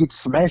expect to get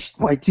smashed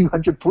by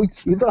 200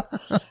 points either.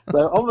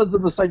 So I was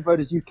in the same boat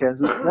as you, Cam.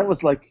 That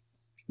was like,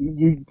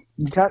 you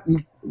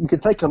can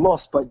take a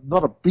loss, but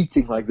not a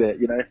beating like that,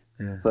 you know?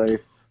 Yeah.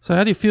 So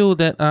how do you feel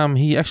that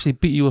he actually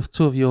beat you with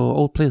 2 of your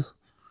old players?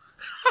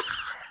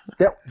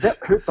 That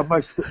hurt the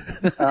most.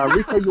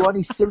 Rico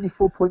Ioane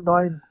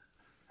 74.9,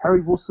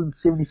 Harry Wilson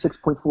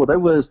 76.4. They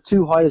were his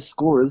 2 highest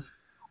scorers.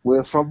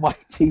 Were from my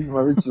team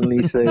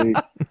originally, so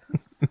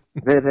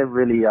that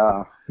really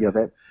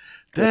that.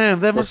 Damn,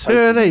 that must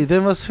hurt, eh?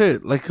 That must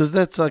hurt, like, because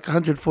that's like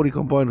 140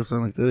 combined or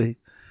something like that. Eh?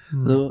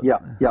 So, yeah.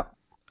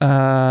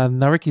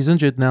 Nariki's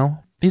injured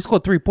now. He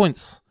scored 3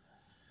 points,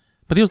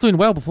 but he was doing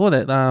well before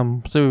that.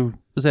 So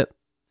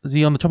is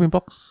he on the chopping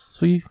box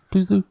for you?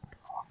 Please do.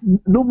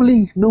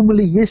 Normally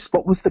yes,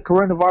 but with the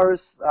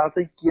coronavirus, I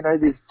think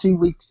there's 2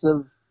 weeks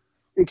of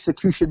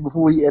execution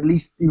before we at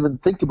least even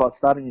think about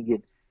starting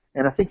again,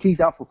 and I think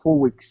he's out for 4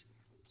 weeks.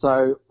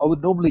 So I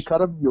would normally cut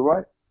him. You're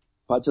right,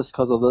 but just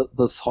because of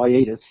this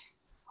hiatus,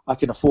 I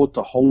can afford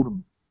to hold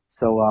him.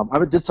 So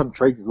I did some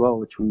trades as well,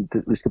 which we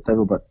skipped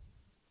over, but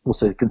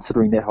also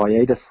considering that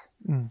hiatus.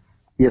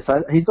 Yes,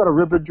 he's got a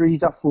rib injury.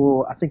 He's out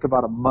for I think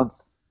about a month.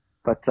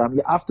 But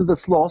after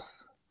this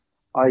loss,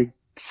 I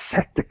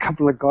sacked a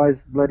couple of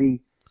guys.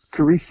 Bloody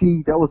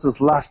Karifi, that was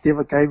his last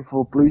ever game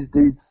for Blues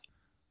Dudes.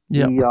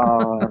 Yeah.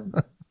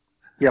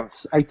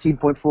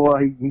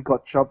 18.4. He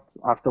got chopped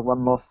after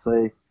one loss.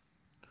 So.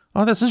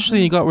 Oh, that's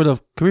interesting. You got rid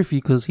of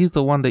Karifi because he's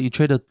the one that you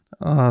traded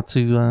to Hot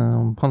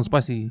and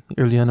Spicy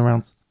earlier in the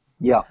rounds.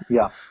 Yeah.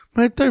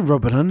 Mate, don't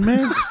rub it in,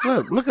 man.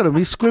 Look at him.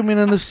 He's squirming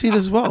in the seat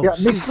as well. Yeah,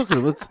 jeez, look at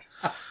him.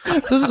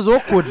 This is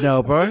awkward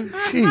now, bro.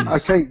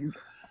 Jeez. Okay.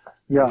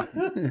 Yeah.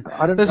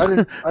 I don't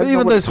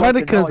even those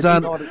Heinekens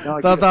aren't.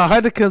 The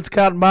Heinekens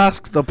can't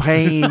mask the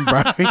pain,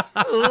 bro.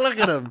 Look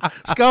at him.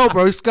 Skull,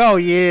 bro. Skull.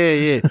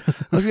 Yeah.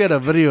 I wish we had a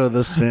video of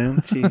this, man.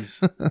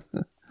 Jeez.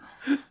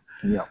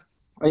 Yeah.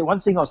 Hey,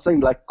 one thing I'll say,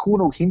 like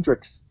Cornel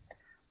Hendricks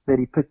that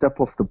he picked up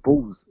off the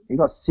Bulls, he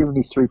got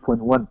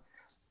 73.1.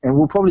 And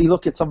we'll probably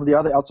look at some of the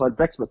other outside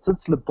backs, but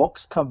since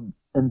LeBox come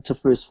into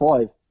first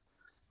 5,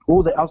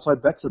 all the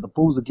outside backs of the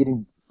Bulls are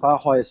getting far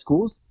higher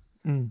scores.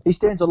 He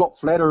stands a lot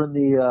flatter in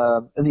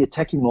the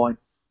attacking line.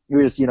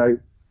 Whereas,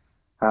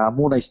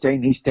 Mornay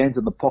Stain, he stands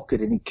in the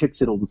pocket and he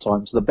kicks it all the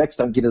time. So the backs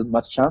don't get as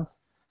much chance.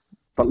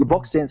 But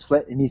LeBox stands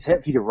flat and he's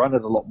happy to run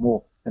it a lot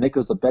more. And that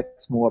gives the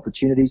backs more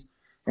opportunities.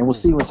 And we'll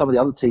see when some of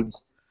the other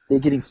teams, they're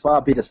getting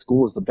far better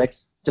scores, the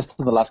backs, just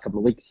in the last couple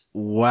of weeks.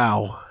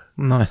 Wow.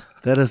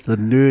 Nice. That is the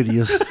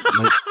nerdiest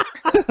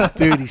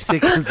 30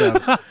 seconds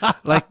of.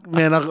 Like,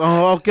 man,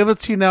 I'll give it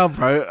to you now,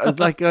 bro.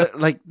 Like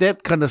that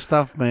kind of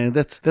stuff, man.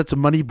 That's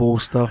Moneyball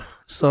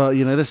stuff. So,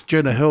 that's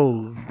Jonah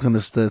Hill kind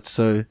of stuff.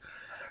 So,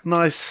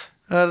 nice.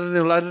 I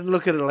didn't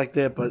look at it like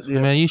that, but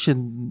yeah. Man, you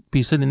should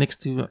be sitting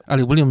next to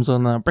Ali Williams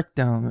on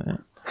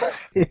Breakdown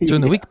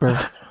during the week, bro.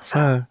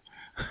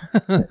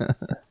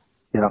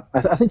 Yeah,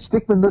 I think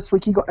Speckman this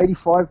week, he got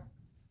 85.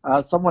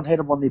 Someone had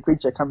him on their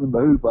bench, I can't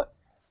remember who, but,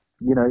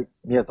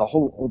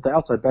 the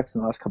outside backs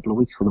in the last couple of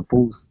weeks for the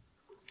Bulls.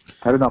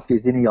 I don't know if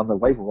there's any on the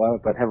waiver wire,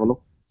 but have a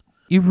look.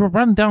 You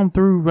run down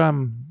through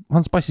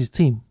Hot Spicy's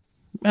team.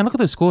 Man, look at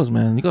those scores,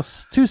 man. You got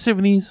 2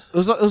 70s.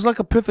 It was like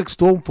a perfect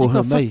storm for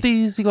him, You got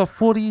 50s, you got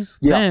 40s.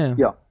 Yeah, Damn.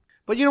 yeah.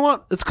 But you know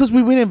what? It's because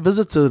we went and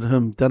visited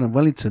him down in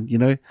Wellington, you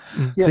know.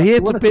 Yeah, So he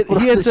had wanted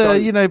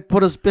to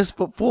put his best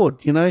foot forward,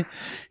 you know.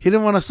 He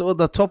didn't want us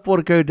the top four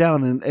to go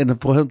down and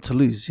for him to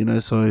lose, you know.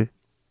 So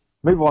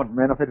Move on,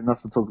 man. I've had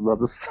enough to talk about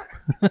this.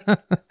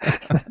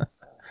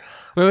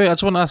 Wait, I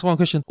just want to ask one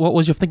question. What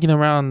was your thinking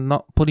around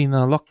not putting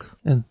a lock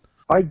in?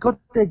 I got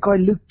that guy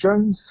Luke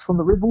Jones from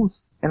the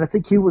Rebels, and I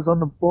think he was on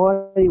the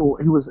bye or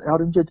he was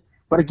out injured.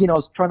 But again, I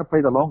was trying to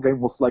play the long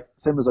game with like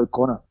same as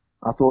O'Connor.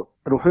 I thought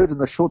it'll hurt in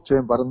the short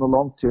term, but in the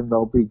long term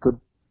they'll be good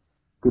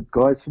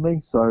guys for me.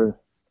 So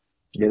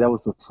yeah, that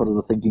was the sort of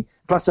the thinking.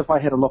 Plus, if I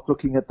had a lock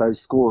looking at those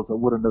scores, it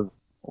wouldn't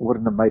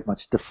have made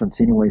much difference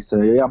anyway.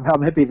 So yeah,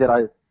 I'm happy that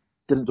I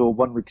didn't do a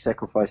 1 week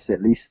sacrifice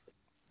at least.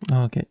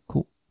 Oh, okay,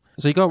 cool.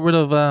 So you got rid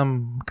of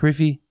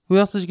Karifi. Who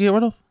else did you get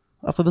rid of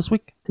after this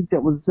week? I think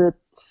that was it.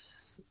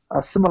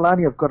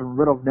 Similani I've gotten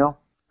rid of now.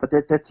 But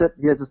that's it.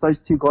 Yeah, just those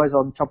two guys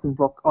on chopping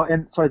block. Oh,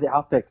 and sorry, the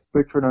outback,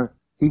 Bertrano,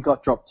 he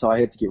got dropped, so I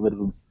had to get rid of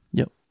him.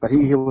 Yep. But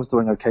he was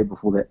doing okay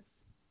before that.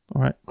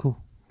 All right, cool.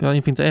 Got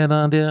anything to add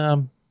on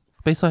there,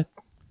 Bayside?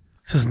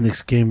 it's just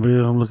next game, bro.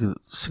 I'm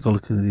sick of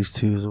looking at these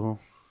two as well.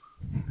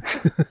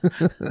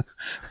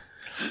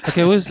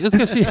 Okay, let's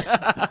go see.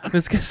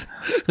 Let's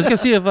go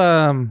see if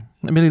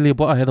Emilio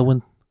Boa had a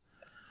win.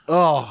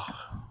 Oh,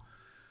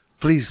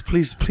 please.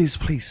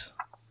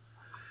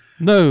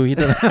 No, he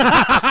didn't.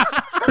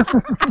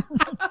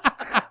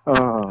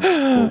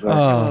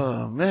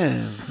 Oh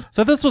man.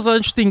 So this was an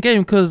interesting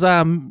game because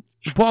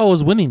Boa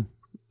was winning.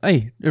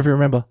 Hey, if you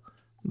remember,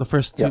 the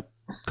first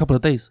couple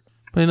of days.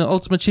 But in the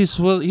Ultimate Chiefs,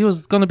 he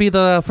was going to be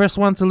the first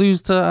one to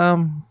lose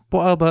to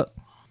Boa, but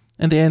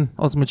in the end,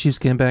 Ultimate Chiefs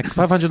came back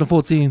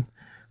 514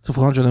 to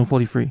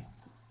 443.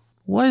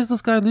 Why is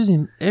this guy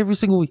losing every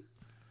single week?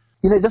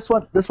 You know, this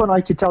one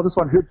I could tell this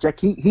one hurt Jack.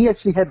 He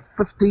actually had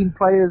 15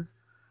 players.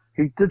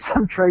 He did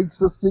some trades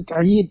this week.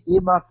 He had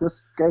earmarked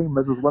this game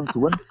as his one to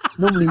win.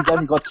 Normally he's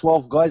only got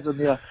 12 guys in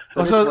there.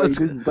 So it's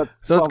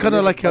kind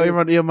of like how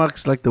everyone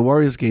earmarks like the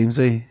Warriors games,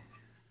 eh?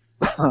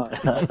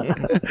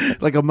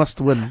 Like a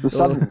must win. The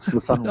Sun.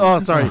 Oh,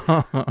 sorry.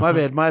 My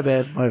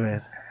bad.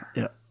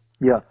 Yeah.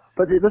 Yeah.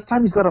 But this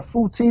time he's got a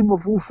full team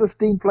of all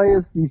 15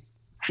 players. He's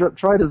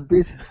tried his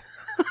best.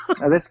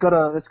 And that's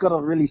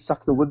gotta really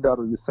suck the wind out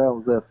of your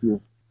sails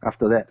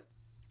after that.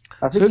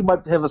 I think he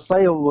might have a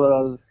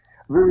sale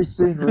very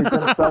soon where he's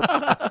going to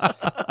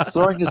start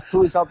throwing his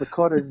toys out the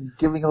cot and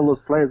giving all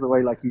those players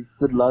away like he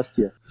did last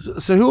year.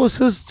 So who was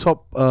his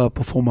top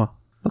performer?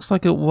 Looks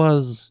like it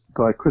was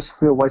Guy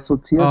Christopher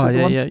Waisotia. Oh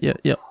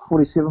yeah.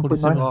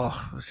 47.9.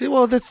 Oh, see,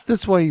 well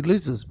that's why he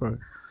loses, bro.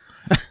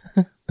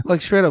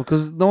 Like straight up,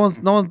 because no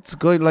one's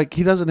going like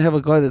he doesn't have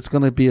a guy that's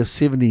going to be a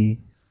 70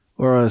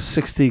 or a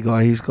 60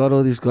 guy. He's got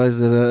all these guys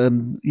that are,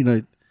 and you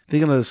know,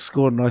 they're going to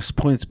score nice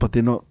points, but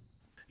they're not.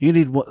 You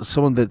need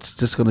someone that's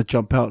just going to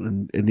jump out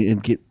and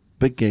get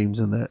big games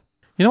in that.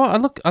 You know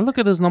what? I look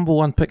at his number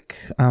one pick,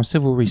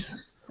 Civil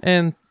Reese,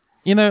 and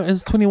you know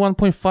his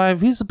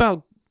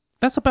 21.5.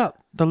 That's about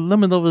the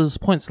limit of his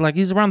points. Like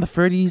he's around the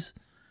 30s.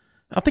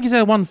 I think he's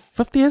at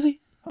 150. Has he?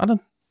 I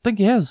don't think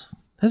he has.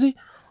 Has he?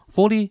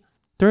 40,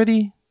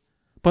 30,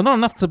 but not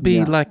enough to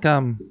be like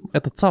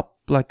at the top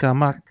like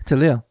Mark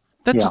Telea.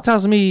 That just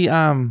tells me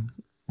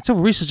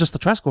Civil Reese is just a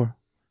try scorer.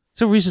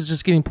 Civil Reese is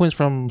just getting points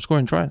from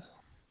scoring tries.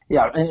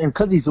 Yeah, and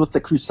because he's with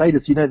the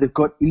Crusaders, you know, they've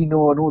got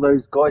Eno and all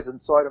those guys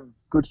inside him,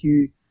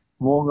 Goodhue,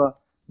 Moonga.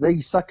 They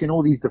suck in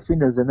all these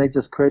defenders and they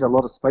just create a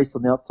lot of space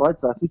on the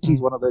outside. So I think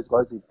he's one of those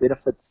guys who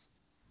benefits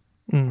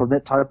from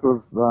that type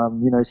of,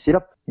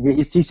 setup. And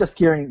he's just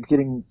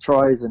getting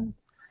tries and,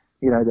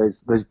 you know,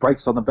 those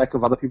breaks on the back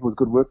of other people's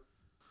good work.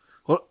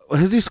 Well,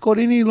 has he scored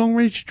any long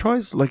range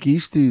tries like he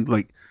used to?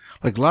 Like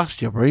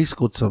last year, bro, he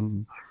scored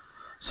some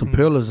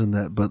pearlers in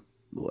that. But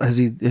has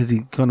he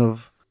kind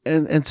of?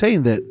 And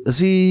saying that, is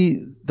he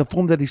the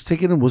form that he's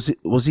taken in?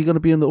 Was he going to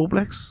be in the All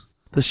Blacks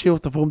this year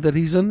with the form that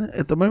he's in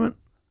at the moment?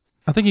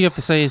 I think you have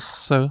to say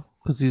so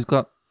because he's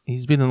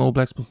been in All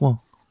Blacks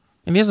before,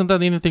 and he hasn't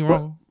done anything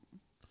wrong.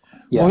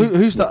 Yeah. Well,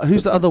 who's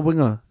the other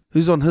winger?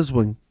 Who's on his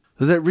wing?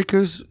 Is that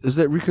Rico's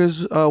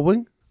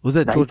wing? Was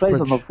that George he plays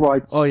Bridge? on the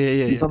right. Oh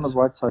yeah. He's on the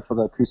right side for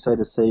the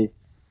Crusaders. So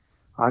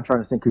I'm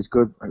trying to think who's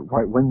good at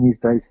right wing these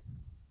days.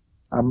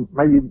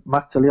 Maybe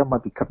Mark Telea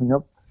might be coming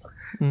up.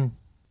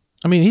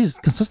 I mean, he's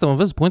consistent with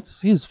his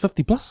points. He's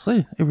 50 plus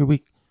every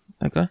week.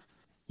 That guy.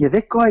 Yeah,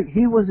 that guy.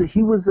 He was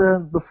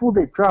before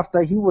that draft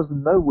day. He was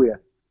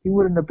nowhere. He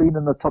wouldn't have been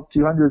in the top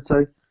 200.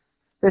 So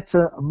that's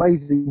an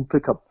amazing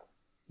pickup.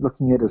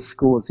 Looking at his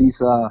scores,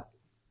 he's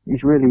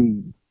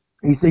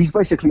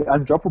basically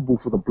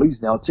undroppable for the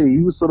Blues now too.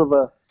 He was sort of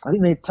I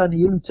think they had Tony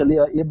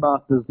Telea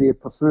earmarked as their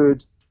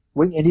preferred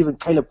wing, and even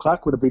Caleb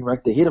Clark would have been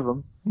ranked ahead of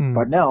him.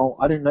 But now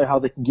I don't know how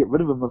they can get rid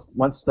of him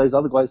once those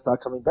other guys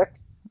start coming back.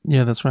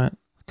 Yeah, that's right.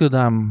 It's good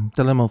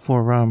dilemma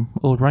for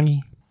old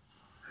Rangi.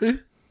 Who?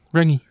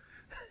 Rangi.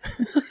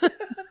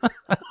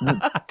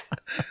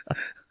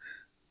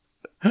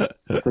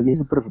 So he's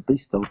a bit of a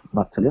beast, though,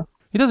 Mark Telea.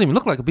 He doesn't even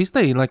look like a beast,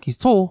 eh? Like he's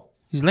tall,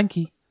 he's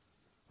lanky,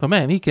 but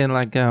man, he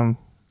can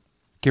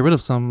get rid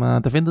of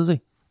some defenders, eh?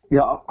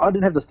 Yeah, I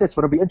didn't have the stats,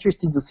 but it'll be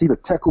interesting to see the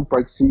tackle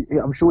breaks.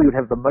 I'm sure he would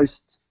have the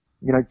most,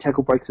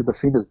 tackle breaks the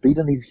defenders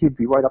beaten. He'd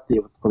be right up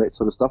there for that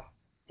sort of stuff.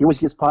 He always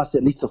gets past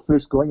at least the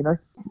first guy,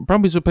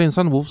 Brumbies were playing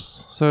Sunwolves,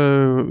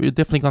 so you're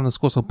definitely going to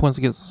score some points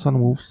against the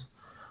Sunwolves.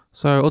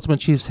 So Ultimate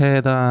Chiefs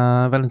had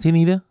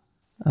Valentini there.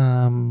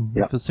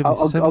 For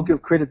 77. I'll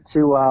give credit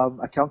to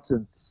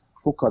accountant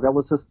Fuka. That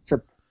was his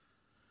tip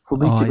for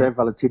me to grab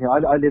Valentini. I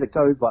let it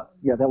go, but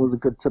yeah, that was a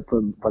good tip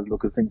by the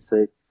look of things.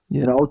 So,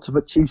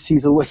 Ultimate Chiefs,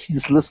 he's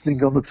always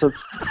listening on the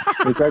tips.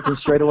 We grabbed him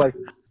straight away. I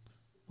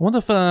wonder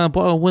if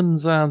Boyle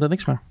wins the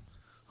next round.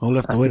 I'll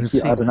have to wait and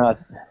see. I don't know.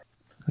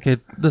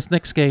 Okay, this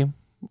next game,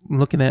 I'm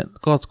looking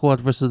at God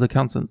Squad versus the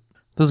Accountant.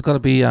 This has got to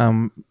be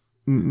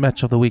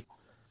match of the week.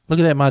 Look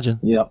at that margin.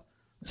 Yeah.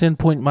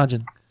 10-point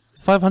margin.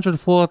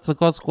 504 to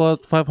God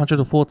Squad,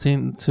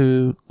 514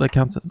 to the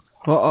Accountant.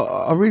 Well,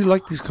 I really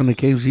like these kind of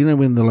games.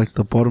 When they're like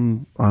the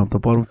bottom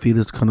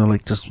feeders kind of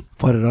like just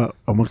fight it out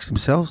amongst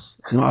themselves.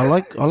 I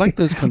like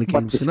those kind of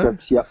games.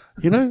 Scripts, yeah.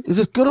 Is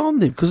it good on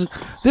them because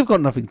they've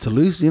got nothing to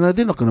lose. They're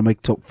not going to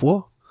make top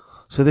 4,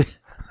 so they.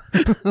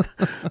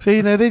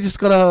 They just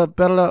got to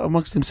battle out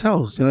amongst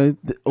themselves. The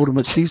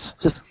Ultimate Chiefs,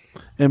 just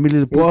Emily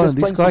the Boy, and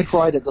these guys.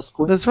 Pride at this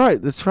point. That's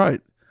right.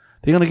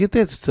 They're going to get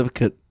that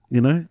certificate.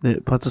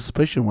 The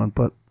participation one,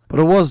 but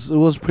it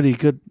was pretty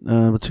good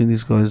between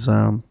these guys.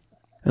 And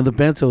the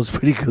banter was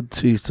pretty good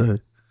too. So,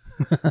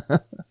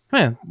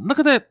 man, look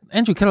at that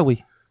Andrew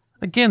Callaway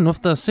again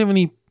with the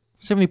 70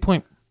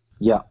 point.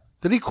 Yeah.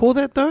 Did he call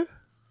that though?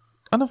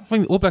 I don't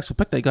think the All Blacks would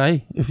pick that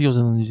guy if he was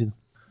in New Zealand.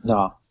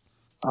 No.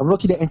 I'm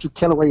looking at Andrew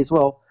Callaway as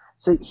well.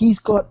 So he's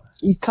got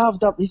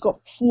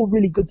 4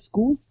 really good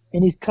schools,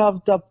 and he's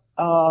carved up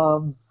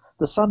the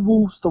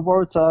Sunwolves, the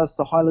Waratahs,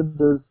 the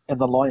Highlanders, and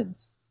the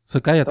Lions. So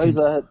Gaia teams.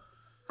 Those are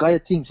Gaia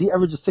teams. He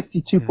averages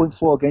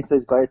 62.4 against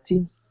those Gaia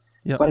teams.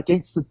 Yep. But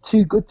against the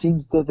 2 good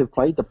teams that they've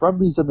played, the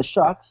Brumbies and the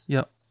Sharks,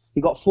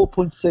 he got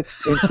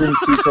 4.6 and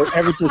 22, so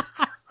averages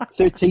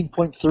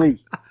 13.3.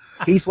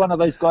 He's one of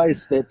those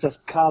guys that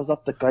just carves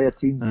up the Gaia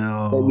teams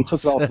that we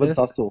took off Vince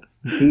Hustle.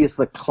 He is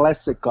the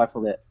classic guy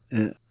for that.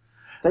 Yeah.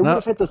 They would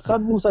have had the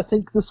Sunwolves, I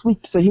think, this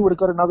week, so he would have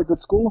got another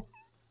good score.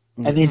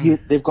 And then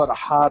they've got a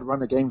hard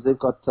run of games. They've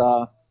got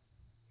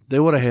they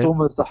would have had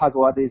Stormers, the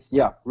Jaguares,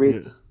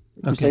 Reds,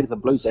 Crusaders,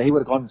 and Blues. So he would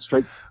have gone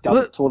straight down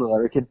the toilet, I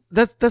reckon.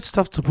 That's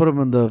tough to put him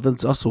in the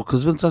Vince Hustle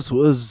because Vince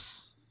Hustle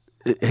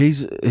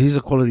he's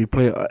a quality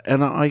player,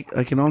 and I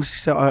can honestly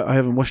say I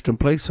haven't watched him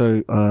play,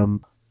 so I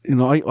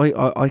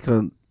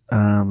can't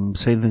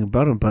say anything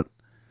about him, but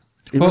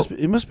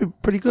it must be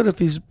pretty good if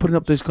he's putting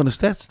up those kind of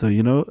stats,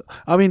 though.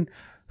 I mean,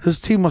 his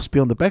team must be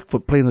on the back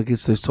foot playing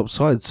against those top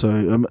sides. So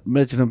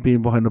imagine him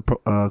being behind a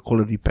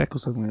quality pack or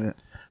something like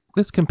that.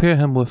 Let's compare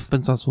him with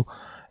Vince Hustle.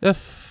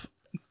 If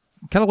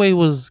Callaway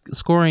was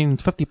scoring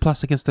 50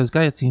 plus against those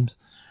Gaia teams,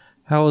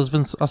 how is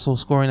Vince Hustle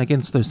scoring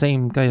against those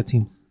same Gaia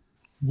teams?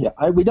 Yeah,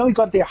 we know he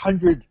got their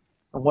 100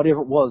 and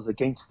whatever it was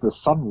against the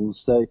Sunwolves.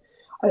 So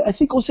I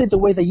think also the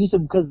way they use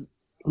him, because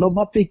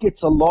Lomape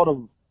gets a lot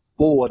of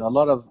ball and a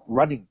lot of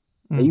running.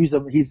 They use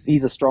him.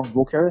 He's a strong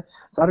ball carrier.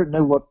 So I don't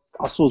know what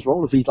Hustle's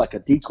role, if he's like a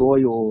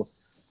decoy or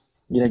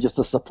just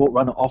a support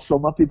runner off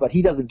Lomape, but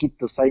he doesn't get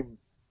the same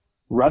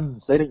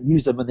runs. They don't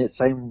use him in that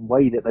same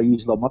way that they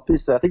use Lomape.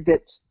 So I think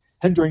that's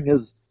hindering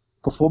his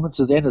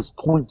performances and his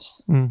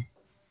points.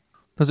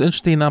 That's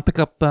interesting. I'll pick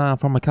up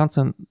from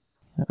accountant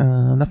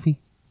Nafi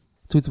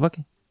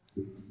Tuitavake.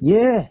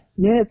 Yeah,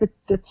 but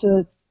that's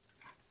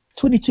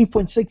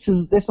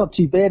 22.6 that's not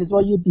too bad as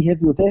well. You'd be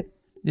happy with that.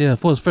 Yeah,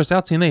 for his first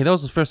outing, that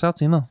was his first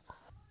outing, no?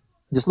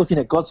 Just looking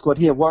at God Squad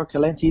here, Warwick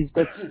Galantes,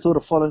 that's sort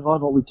of following on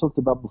what we talked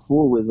about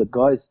before with the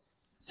guys.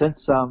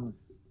 Since the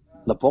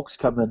box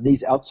come in,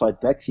 these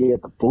outside backs here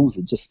at the Bulls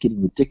are just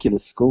getting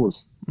ridiculous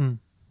scores. I'm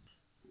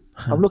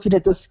looking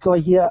at this guy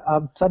here,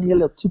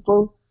 Taniela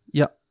Tupou.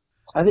 Yeah.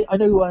 I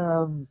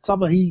know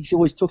Tama, he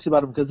always talks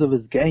about him because of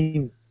his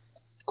game.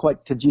 It's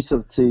quite should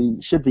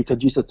be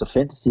conducive to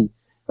fantasy.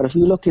 But if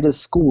you look at his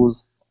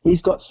scores,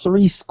 he's got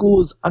 3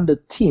 scores under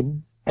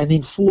 10 and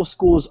then 4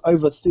 scores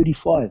over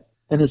 35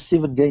 in his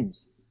 7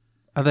 games.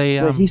 Are they?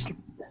 So he's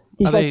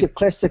like your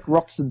classic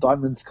rocks and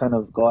diamonds kind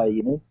of guy,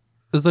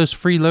 Is those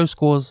 3 low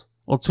scores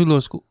or 2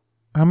 low scores?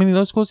 How many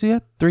low scores he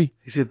had? 3.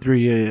 He said 3.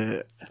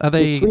 Yeah. Are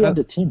they 3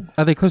 under 10?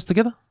 Are they close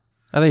together?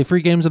 Are they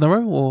 3 games in a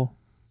row or?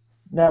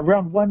 Now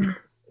round 1,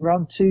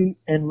 round 2,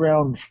 and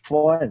round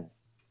 5,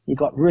 he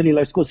got really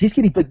low scores. He's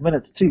getting big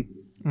minutes too.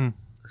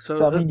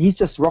 So I mean, he's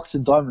just rocks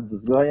and diamonds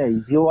as well. Yeah,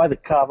 he'll either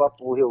carve up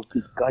or he'll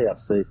beat Gaia.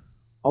 So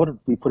I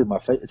wouldn't be putting my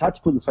faith. It's hard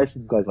to put your faith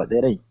in guys like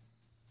that,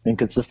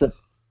 Inconsistent.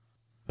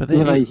 But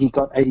he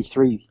got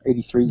 83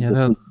 this week.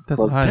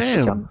 That's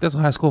a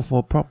high score for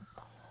a prop.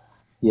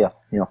 Yeah.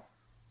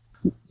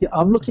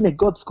 I'm looking at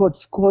God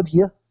squad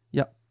here.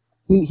 Yeah.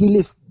 He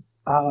left.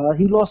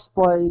 He lost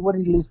by what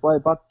did he lose by?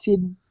 About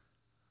 10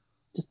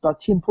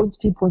 points,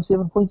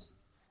 10.7 points,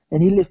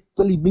 and he left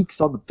Billy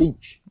Meeks on the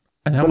bench.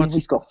 And how Billy much?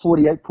 Meeks got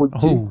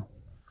 48.2.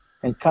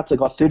 and Cutter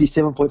got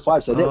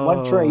 37.5. So that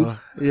one trade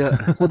Yeah.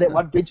 for that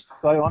one bench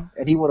guy on,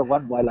 and he would have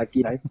won by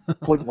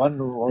 0.1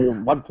 or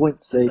 1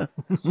 point. So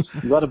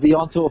you got to be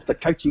onto it with the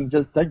coaching.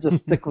 Don't just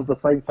stick with the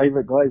same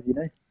favourite guys.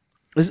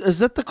 Is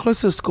that the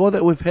closest score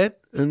that we've had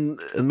in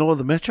all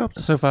the matchups?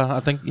 So far, I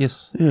think,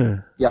 yes.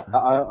 Yeah. Yeah,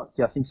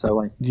 I think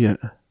so. Yeah.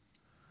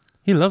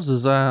 He loves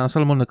his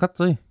Solomon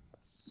Nakatsu.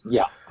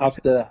 Yeah,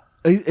 after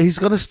He's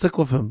gonna stick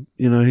with him.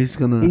 He's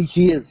gonna.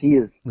 he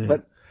is. Yeah.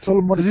 But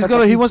Solomon,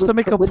 'Cause he wants to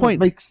make a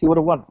point. He would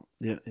have won.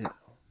 Yeah.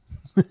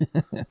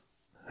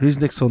 Who's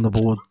next on the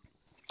board?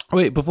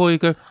 Wait, before you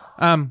go,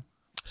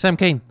 Sam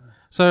Cane.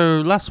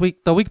 So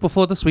the week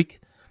before this week,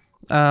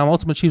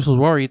 Ultimate Chiefs was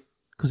worried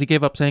because he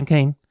gave up Sam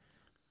Cane,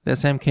 that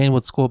Sam Cane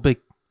would score big.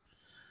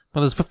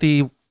 But his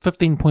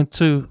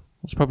 15.2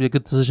 was probably a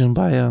good decision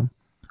by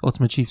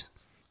Ultimate Chiefs.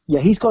 Yeah,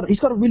 he's got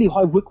a really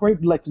high work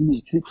rate, like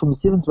from the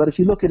sevens. But if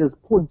you look at his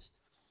points,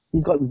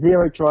 he's got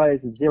 0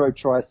 tries and 0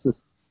 try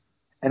assists,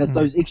 and it's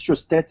those extra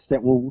stats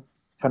that will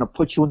kind of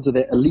put you into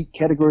that elite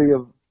category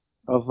of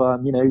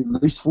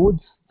loose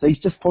forwards. So he's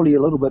just probably a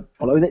little bit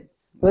below that.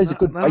 Those are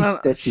good base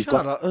stats he's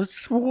got. Up.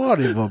 It's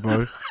whatever,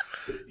 bro.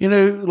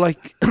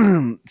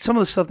 Some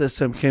of the stuff that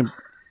Sam Cane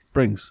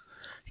brings,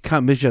 you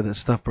can't measure that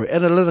stuff, bro.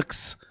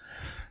 Analytics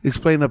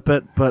explain a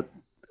bit, but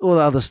all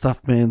the other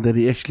stuff, man, that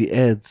he actually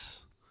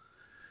adds,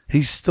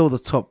 he's still the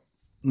top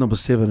number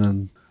 7.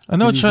 And I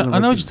know what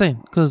you're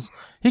saying, because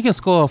he can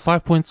score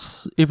 5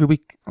 points every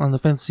week on the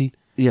fantasy.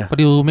 Yeah, but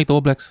he'll make the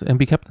All Blacks and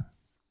be captain.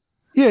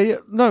 Yeah,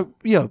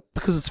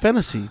 because it's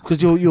fantasy.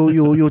 Because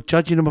you're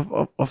judging him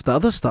off the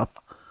other stuff,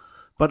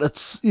 but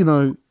it's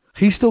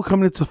he's still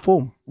coming into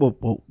form.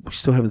 Well, we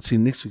still haven't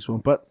seen next week's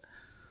one, but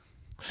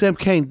Sam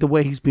Cane, the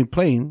way he's been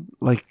playing,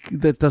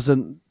 that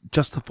doesn't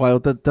justify or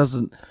that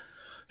doesn't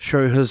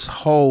show his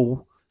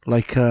whole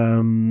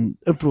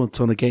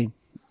influence on the game.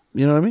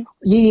 You know what I mean?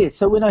 Yeah.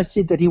 So when I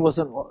said that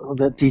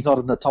he's not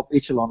in the top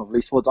echelon of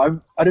loose forwards,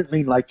 I didn't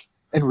mean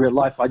in real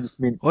life. I just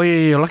meant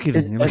lucky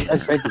then. In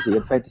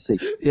fantasy.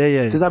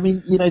 Yeah. Because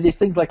there's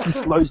things like he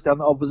slows down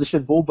the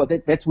opposition ball,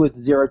 but that's worth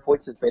 0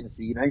 points in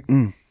fantasy.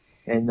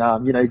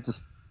 And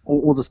just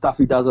all the stuff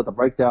he does at the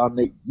breakdown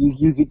that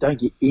you don't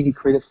get any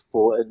credit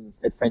for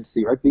at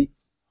fantasy rugby.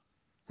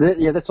 So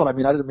that's what I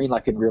mean. I didn't mean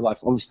in real life.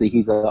 Obviously,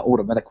 he's an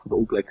automatic for the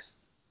All Blacks.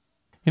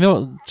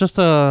 Just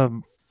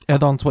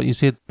add on to what you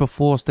said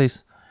before,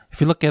 Stace. If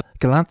you look at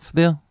Gallant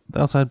there,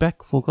 the outside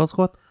back for Gold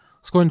Squad,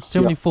 scoring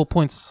 74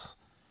 points.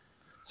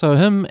 So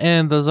him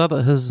and his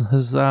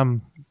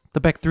the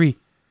back three,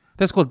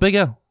 they scored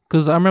bigger.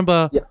 Because I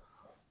remember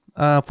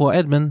for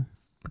Edmund,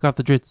 the guy with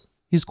the dreads,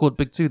 he scored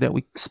big too that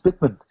week.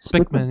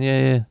 Spickman,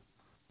 yeah.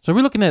 So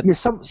we're looking at... Yeah,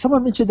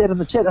 someone mentioned that in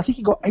the chat. I think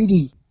he got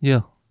 80.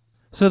 Yeah.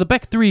 So the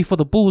back three for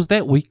the Bulls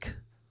that week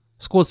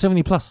scored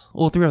 70 plus,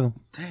 all three of them.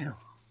 Damn.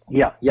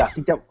 Yeah.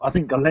 I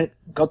think Gallant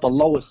got the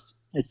lowest.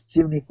 It's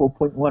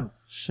 74.1.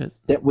 Shit.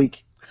 That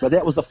week. But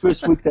that was the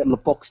first week that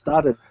LeBoc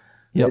started.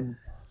 Yep. And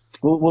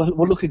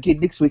we'll look again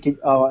next week at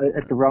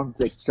the round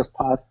that just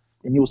passed,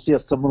 and you'll see a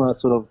similar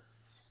sort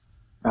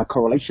of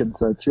correlation.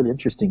 So it's really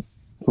interesting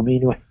for me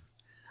anyway.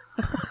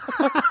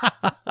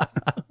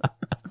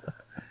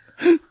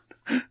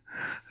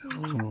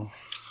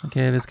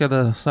 Okay, let's go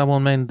to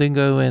Samoan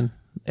Mandingo and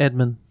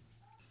Edmund.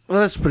 Well,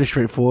 that's pretty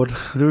straightforward.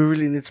 Do we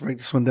really need to break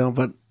this one down?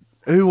 But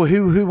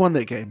who won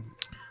that game?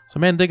 So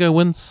Mandingo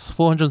wins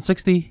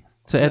 460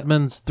 to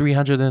Edmund's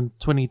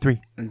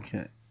 323.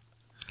 Okay.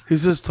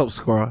 Who's his top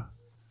scorer?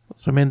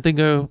 So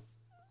Mandingo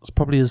is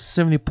probably his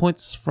 70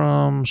 points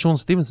from Sean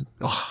Stevenson.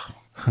 Let's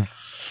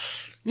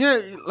be You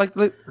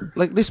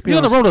gotta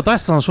honest. roll the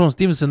dice on Sean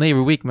Stevenson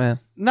every week, man.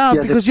 No,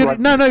 Yeah, because that's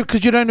right.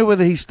 because you don't know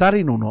whether he's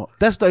starting or not.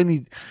 That's the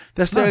only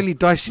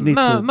dice you need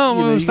to. You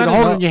got to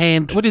hold it in your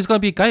hand. Whether he's gonna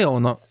be gay or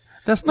not.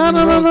 That's No.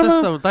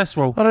 That's the dice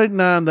roll. I don't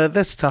know. No,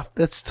 that's tough.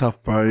 That's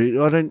tough,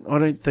 bro. I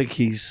don't think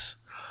he's.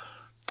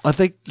 I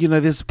think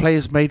there's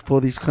players made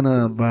for these kind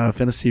of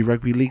fantasy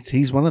rugby leagues.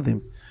 He's one of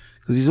them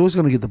because he's always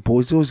going to get the ball.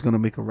 He's always going to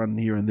make a run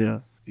here and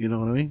there. You know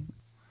what I mean?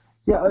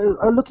 Yeah,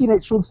 looking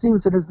at Sean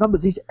Stevenson, his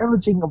numbers, he's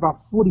averaging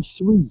about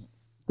 43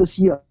 this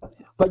year.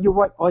 But you're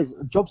right, guys,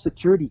 job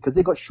security, because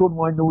they've got Sean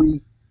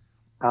Wainui,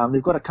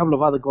 they've got a couple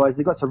of other guys,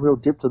 they've got some real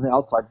depth in the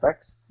outside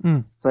backs.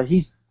 So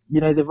he's,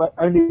 they've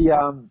only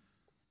Ale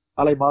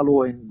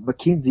Malo and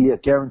McKenzie are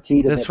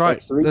guaranteed in That's that right.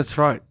 back three. That's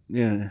right.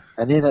 Yeah.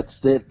 And then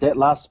it's that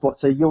last spot.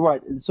 So you're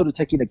right, it's sort of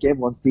taking a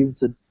gamble on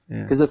Stevenson.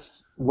 Yeah. Because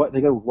if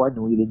they go with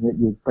Wainui, then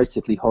you're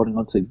basically holding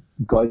on to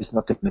guys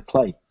not going to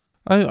play.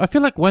 I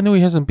feel like Wainui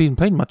hasn't been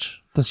playing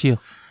much this year.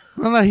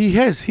 No, he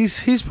has.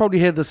 He's probably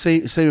had the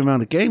same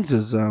amount of games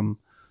as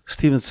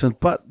Stevenson,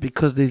 but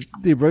because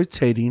they're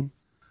rotating,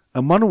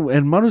 and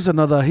Manu's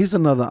another. He's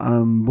another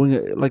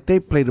winger. Like they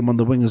played him on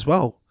the wing as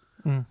well.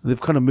 They've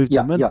kind of moved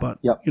him in, but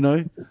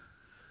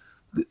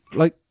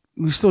like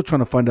we're still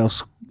trying to find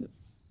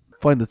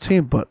the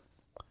team. But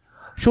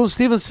Sean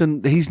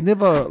Stevenson, he's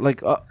never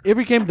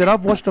every game that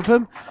I've watched of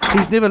him,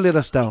 he's never let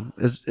us down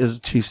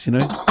as Chiefs.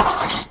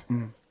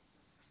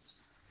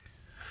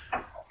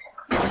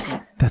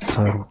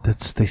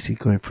 That's Stacey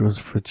going through his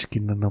fridge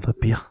getting another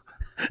beer.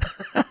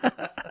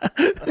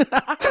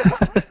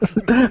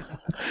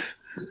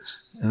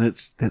 And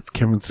that's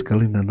Cameron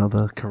sculling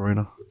another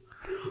Corona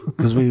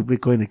because we're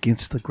going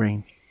against the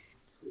grain.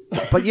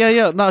 But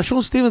yeah. No,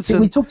 Sean Stevenson.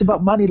 We talked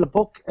about Marty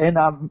LeBoc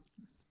and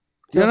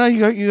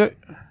you go.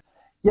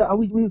 Yeah,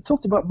 we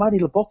talked about Marty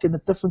LeBoc and the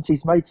difference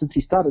he's made since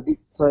he started it.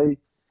 So,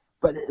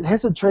 but it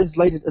hasn't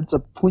translated into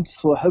points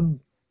for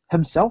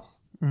himself.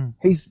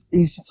 He's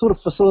sort of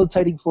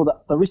facilitating for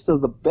the rest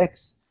of the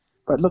backs.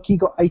 But look, he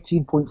got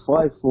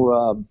 18.5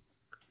 for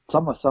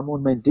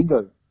someone Mandingo.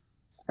 And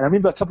I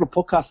remember a couple of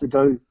podcasts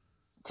ago,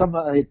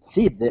 someone had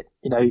said that,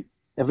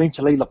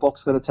 eventually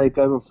LeBoc's going to take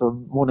over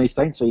from Mornay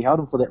Stein, so he held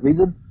him for that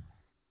reason.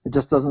 It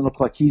just doesn't look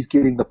like he's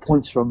getting the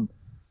points from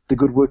the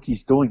good work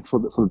he's doing for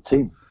the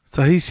team.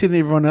 So he's setting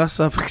everyone else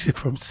up except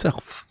for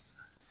himself.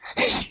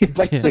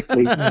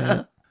 Basically.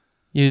 Yeah.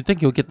 You'd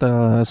think you'll get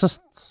the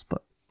assists,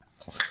 but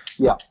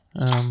Yeah.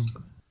 um,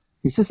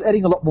 He's just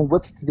adding a lot more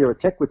width to their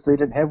attack, which they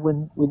didn't have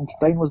when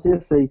Stein was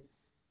there. So,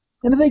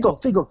 they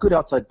got good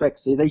outside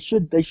backs. So they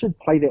should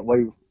play that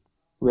way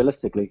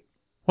realistically.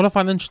 what I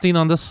find interesting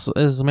on this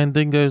is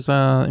Mandingo's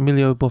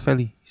Emilio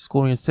Boffelli. He's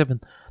scoring a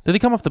 7. Did he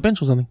come off the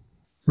bench or something?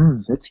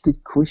 That's a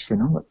good question.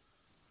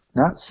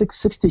 No,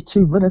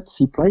 62 minutes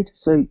he played.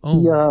 So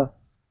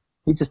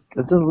he just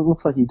it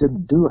looks like he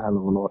didn't do a hell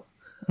of a lot.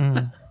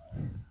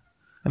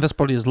 And that's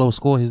probably his lowest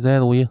score. He's there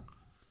all year.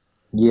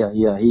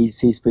 Yeah,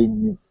 he's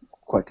been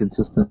quite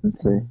consistent.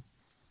 So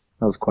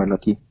I was quite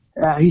lucky.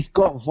 He's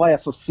got Vaya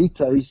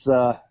Fafita, who's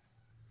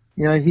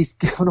he's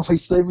given away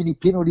so many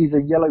penalties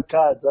and yellow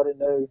cards. I don't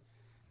know.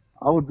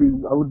 I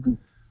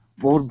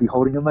would be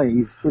holding him.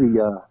 He's pretty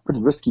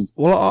risky.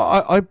 Well,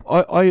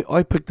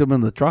 I picked him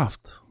in the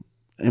draft,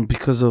 and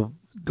because of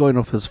going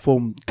off his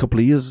form a couple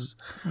of years,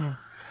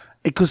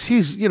 because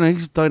he's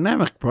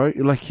dynamic, bro.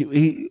 Like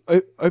he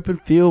open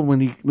field when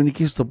he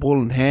gets the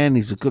ball in hand,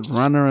 he's a good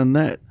runner and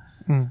that.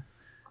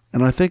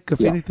 And I think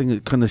if anything,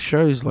 it kind of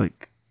shows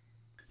like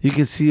you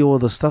can see all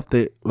the stuff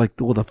that like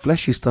all the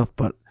flashy stuff,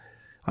 but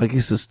I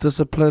guess it's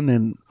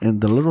discipline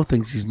and the little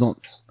things he's not.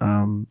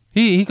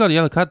 He got a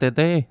yellow card that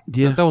day.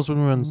 Yeah. That was when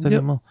we were in the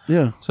stadium.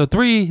 Yeah. So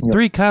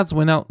three cards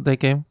went out that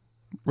game.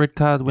 Red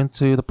card went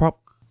to the prop.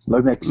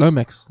 Lomax.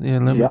 Yeah,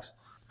 Lomax.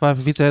 Vaya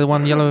Fafita had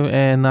one yellow,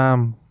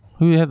 and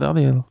who had the other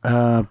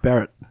yellow?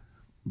 Barrett.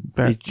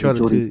 He tried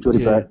to do,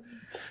 Jordy Barrett.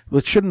 Well,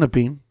 it shouldn't have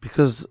been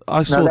because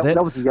I saw that.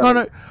 That was a yellow.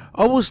 No,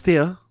 I was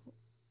there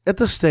at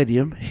the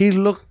stadium. He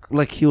looked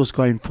like he was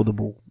going for the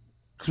ball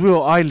because we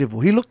were eye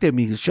level. He looked at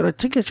me. He said, "Should I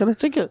take it?"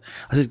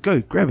 I said,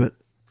 "Go, grab it,"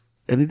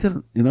 and he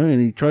didn't.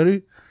 And he tried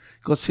to.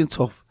 Got sent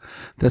off.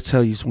 That's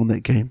how he's won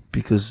that game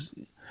because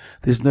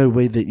there's no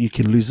way that you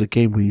can lose a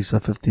game where he's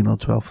 15 or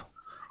 12.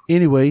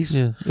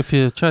 Anyways, Yeah, if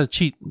you try to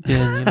cheat,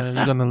 then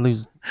you're gonna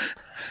lose.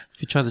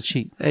 If you try to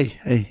cheat,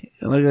 hey,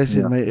 like I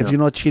said, mate, if you're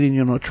not cheating,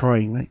 you're not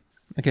trying, mate.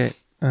 okay.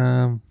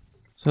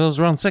 So that was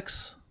round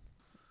 6.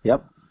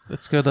 Yep.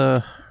 Let's go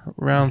to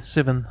round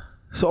 7.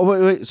 So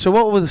wait. So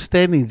what were the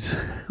standings?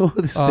 What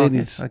were the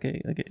standings?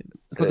 Okay.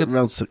 Let's look at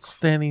round 6.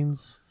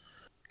 standings.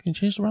 Can you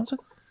change to round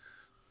 6?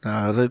 No,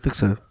 I don't think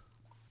so.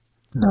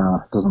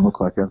 No, it doesn't look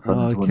like it.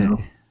 Okay.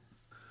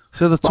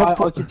 So the top.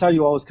 I can tell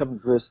you I was coming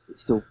first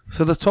still.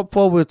 So the top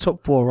 4 were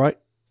top 4, right?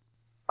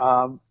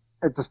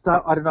 At the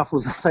start, I don't know if it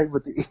was the same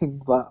at the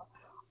end, but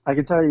I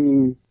can tell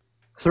you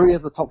 3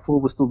 of the top 4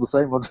 were still the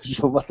same. I'm not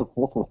sure about the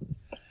 4th one.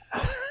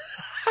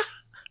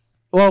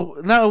 Well,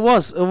 no, it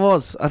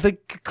was. I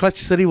think Clutch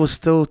City was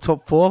still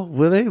top 4.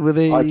 Were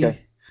they?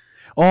 Okay.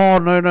 Oh,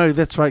 no,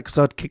 that's right, because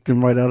I'd kicked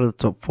them right out of the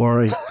top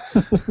 4,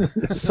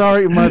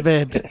 Sorry, my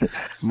bad.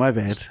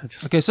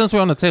 Okay, since we're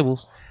on the table,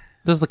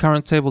 this is the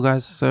current table,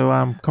 guys. So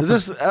Is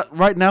this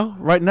right now?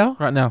 Right now?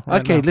 right now?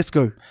 Okay, now. let's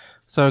go.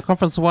 So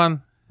conference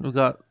 1, we've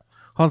got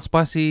Hon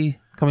Spicy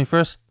coming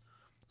first,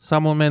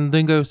 Samuel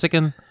Mandingo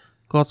second,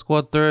 God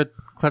Squad third,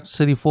 Clutch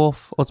City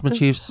fourth, Ultimate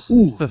Chiefs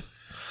fifth.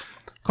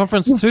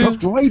 Conference 2.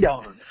 Dropped way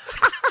down.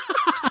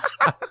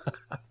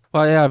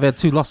 Well, yeah, I've had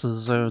 2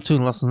 losses, so 2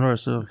 losses in a row.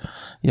 So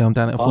yeah, I'm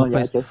down at 4th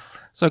place. Okay.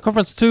 So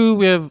conference 2,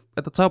 we have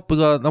at the top we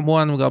got number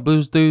 1, we got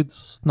Blues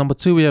Dudes. Number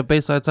 2, we have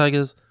Bayside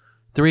Tigers.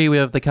 3, we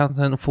have the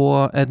Accountant.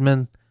 4,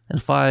 Edmund,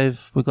 and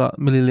 5, we got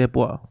Millie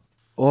Lebois.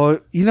 Or,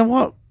 you know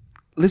what?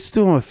 Let's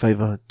do him a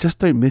favor. Just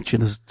don't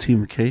mention his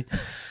team, okay?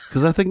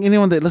 Because I think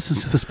anyone that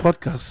listens to this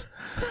podcast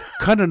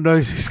kind of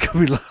knows who's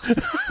coming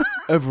last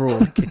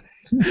overall, okay?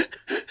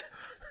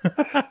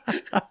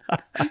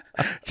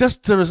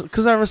 Just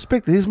because I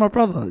respect it. He's my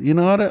brother.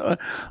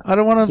 I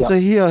don't want him to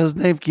hear his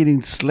name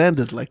getting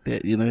slandered like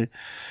that,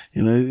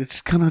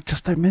 It's kind of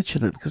just don't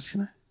mention it because,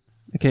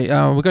 Okay,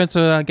 we're going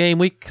to game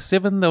week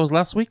 7. That was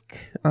last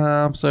week.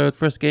 So the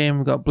first game,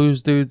 we got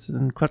Blues Dudes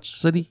and Clutch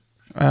City.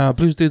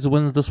 Blues Dudes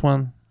wins this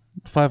one,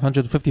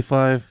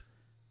 555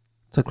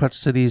 to Clutch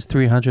City's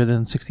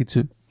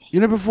 362.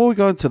 Before we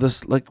go into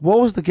this, like, what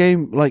was the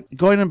game, like,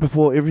 going in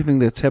before everything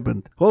that's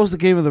happened? What was the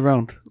game of the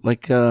round?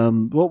 Like,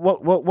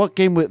 what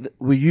game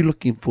were you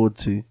looking forward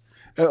to?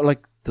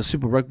 Like, the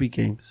Super Rugby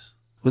games.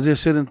 Was there a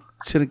certain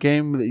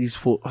game that you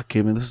thought,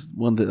 okay, man, this is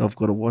one that I've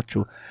got to watch,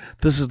 or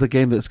this is the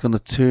game that's going to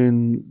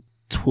turn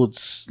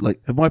towards, like,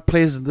 if my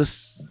players in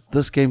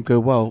this game go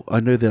well, I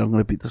know that I'm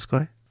going to beat this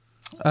guy?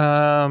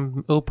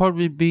 It'll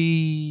probably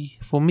be,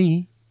 for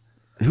me,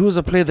 Who was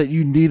a player that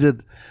you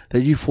needed,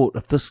 that you thought,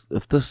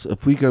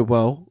 if we go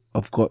well,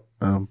 I've got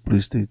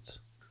Blues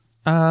dudes?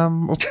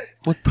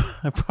 would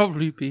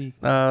probably be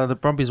the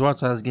Brumbies White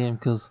Sox game,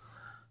 because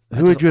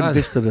Who had you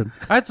invested in?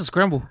 I had to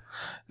scramble.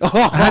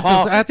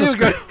 I had to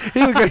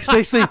here we go,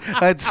 Stacey.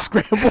 I had to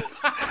scramble.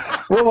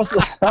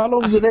 How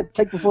long did that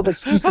take before the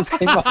excuses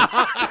came up?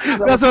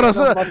 That's what I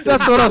said.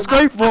 That's what I was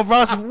going for, bro.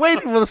 I was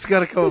waiting for this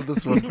guy to come up with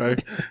this one, bro.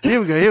 Here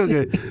we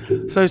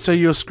go. So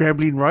you're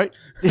scrambling, right?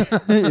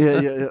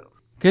 Yeah.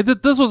 Okay,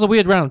 this was a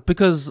weird round,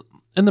 because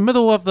in the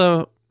middle of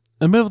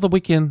the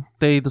weekend,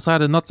 they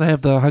decided not to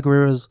have the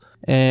Higueras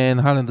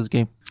and Highlanders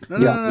game. No.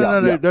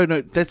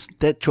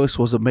 That choice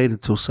wasn't made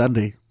until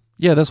Sunday.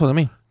 Yeah, that's what I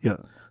mean. Yeah.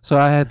 So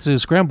I had to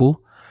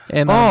scramble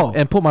and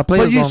put my But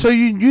players on. So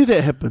you knew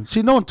that happened.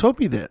 See, no one told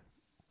me that.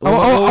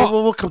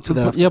 We'll come to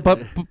that. Yeah,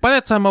 but by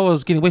that time I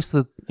was getting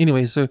wasted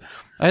anyway, so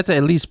I had to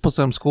at least put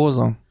some scores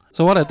on.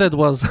 So what I did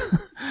was,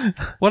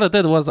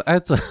 I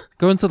had to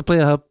go into the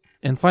player hub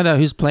and find out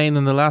who's playing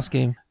in the last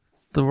game,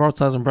 the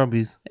Rothschilds and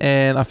Brumbies,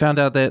 and I found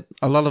out that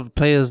a lot of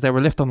players that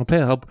were left on the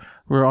player hub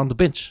were on the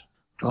bench.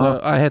 So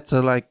I had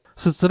to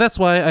so that's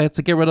why I had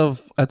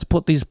to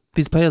put these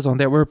players on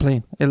that were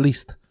playing at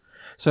least.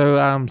 So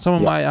some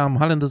of my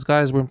Highlanders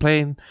guys weren't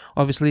playing,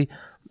 obviously,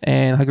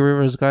 and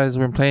Higueras guys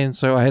weren't playing,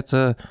 so I had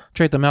to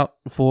trade them out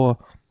for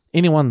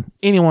anyone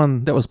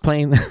that was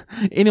playing,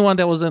 anyone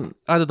that was in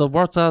either the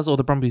Rothschilds or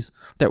the Brumbies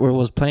that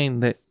was playing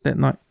that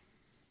night.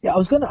 Yeah, I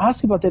was going to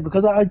ask about that,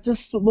 because I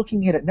just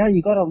looking at it now,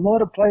 you got a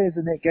lot of players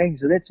in that game,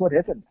 so that's what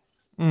happened.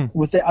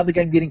 With that other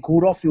game getting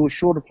called off, you were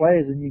short of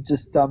players, and you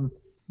just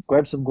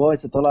grabbed some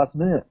guys at the last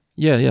minute.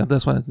 Yeah,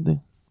 that's what I had to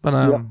do. But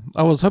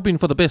I was hoping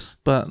for the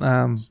best, but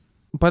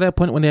by that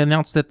point when they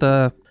announced that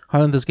the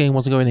Highlanders game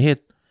wasn't going ahead,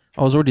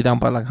 I was already down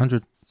by like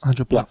 100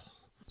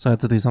 plus. So I had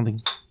to do something.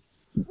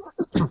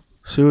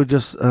 So you were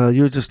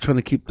just trying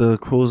to keep the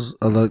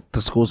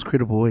scores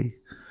credible, eh?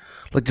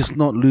 Like, just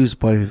not lose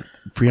by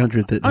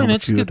 300 that how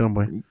much you were done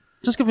by.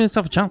 Just giving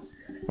yourself a chance.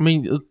 I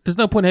mean, there's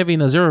no point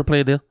having a zero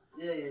player there.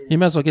 You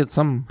might as well get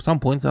some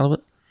points out of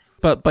it.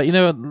 But you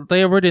know,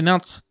 they already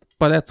announced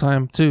by that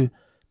time too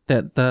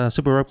that the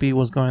Super Rugby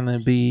was going to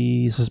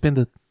be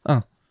suspended.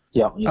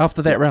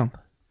 After that round.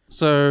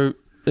 So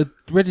it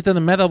really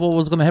didn't matter what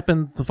was going to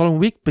happen the following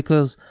week,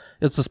 because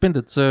it's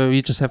suspended. So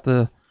you just have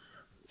to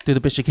do the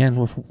best you can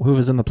with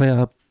whoever's in the player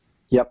hub.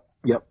 Yep.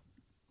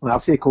 Well,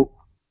 fair cool.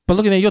 But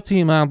looking at your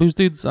team, Blues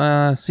dudes,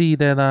 see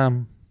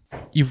that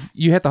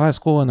you had the highest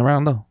score in the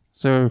round though.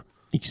 So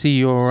you can see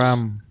you're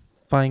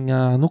fighting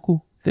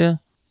Nuku there.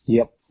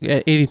 Yep.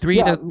 83.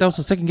 Yeah. That was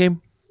the second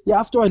game. Yeah,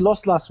 after I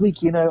lost last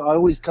week, I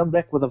always come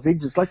back with a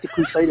vengeance, like the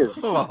Crusaders.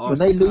 When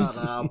they lose,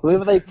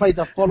 whoever they play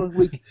the following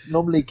week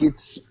normally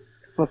gets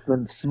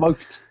flipping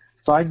smoked.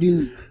 So I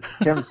knew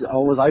I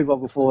was over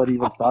before it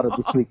even started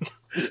this week.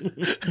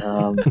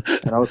 And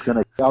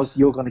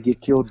you're gonna get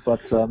killed.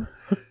 But fighting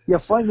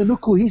the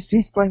Nuku,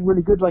 he's playing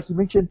really good, like you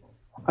mentioned.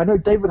 I know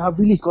David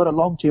Havili's got a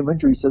long-term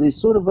injury, so there's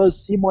sort of a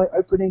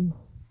semi-opening,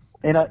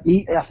 and I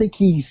think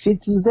he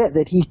senses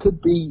that he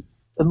could be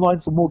in line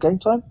for more game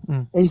time.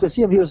 And you can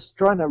see him, he was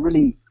trying to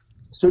really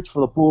search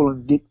for the ball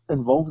and get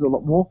involved a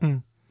lot more.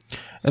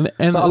 And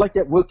so I like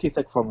that work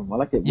ethic from him. I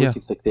like that work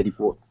ethic that he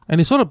brought. And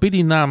he's sort of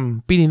beating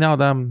out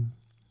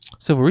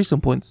Silver Reese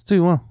on points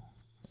too, huh?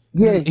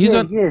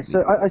 Yeah.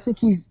 So I think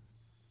he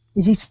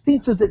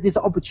senses that there's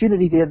an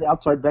opportunity there in the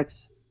outside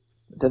backs,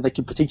 that they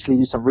can potentially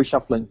do some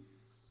reshuffling,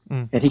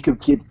 and he could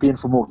be in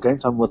for more game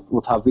time with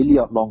Havili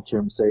out long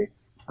term. So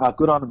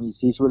good on him.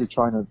 He's really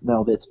trying to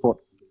nail that spot.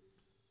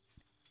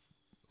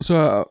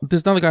 So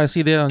there's another guy I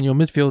see there on your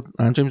midfield,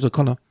 James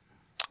O'Connor,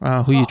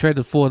 who you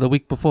traded for the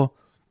week before.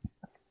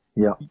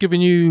 Yeah.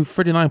 Giving you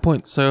 39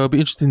 points. So it'll be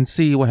interesting to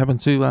see what happened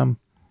to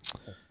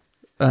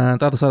the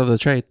other side of the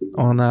trade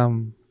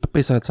on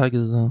Bayside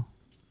Tigers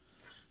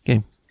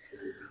game.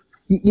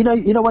 You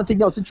know one thing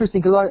that was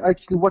interesting, because I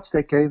actually watched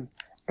that game,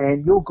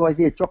 and your guy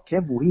there, Jock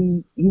Campbell,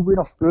 he went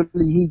off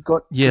early. He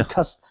got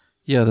concussed.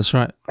 Yeah, that's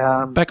right.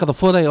 Back of the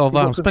foot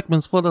of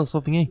Speckman's foot or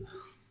something, eh?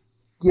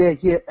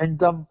 Yeah.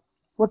 And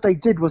what they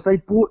did was they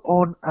brought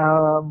on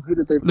who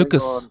did they bring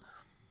Lucas. on?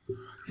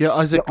 Yeah,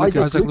 Isaac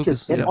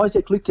Lucas. And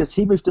Isaac Lucas,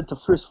 he moved into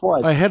first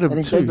five. I had him and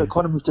then too. James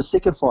O'Connor moved to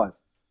second five.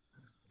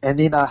 And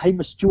then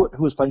Hamish Stewart,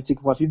 who was playing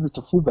second five, he moved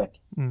to fullback.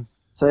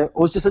 So it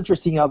was just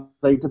interesting how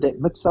they did that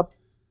mix-up.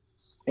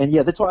 And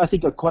yeah, that's why I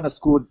think O'Connor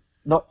scored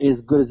not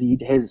as good as he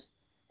has.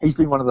 He's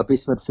been one of the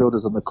best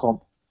midfielders in the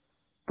comp.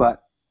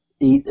 But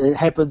it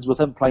happens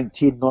with him playing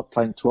 10, not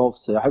playing 12.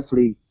 So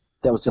hopefully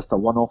that was just a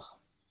one-off.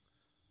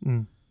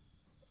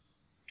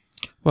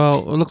 Well,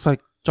 it looks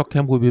like Jock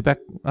Campbell will be back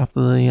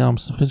after the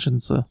suspension,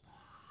 so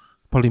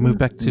probably move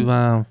back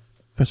to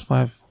first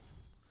five.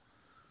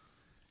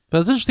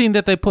 But it's interesting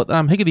that they put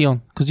Higgity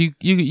on, because you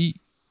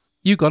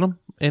got him,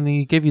 and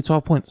he gave you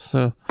 12 points.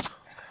 So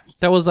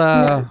that was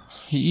that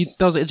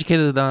was an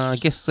educated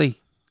guess, say,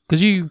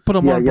 because you put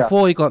him on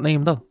before he got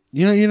named up.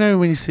 You know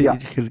when you say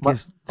educated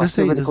guess, just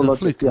say it's a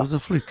fluke. It was a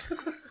fluke.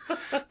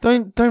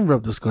 Don't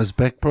rub this guy's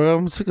back, bro.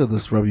 I'm sick of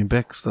this rubbing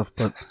back stuff.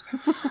 But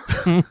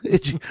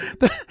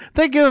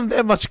don't give him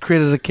that much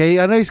credit, okay?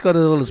 I know he's got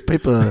all his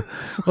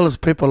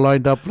paper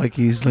lined up like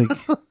he's like.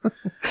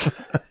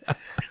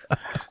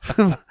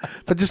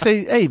 But just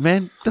say, hey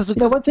man, that's a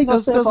one thing I'll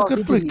say about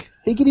good flick.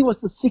 Higgidy was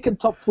the second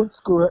top point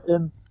scorer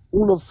in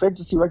all of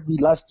fantasy rugby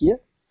last year.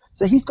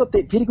 So he's got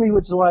that pedigree,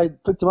 which is why I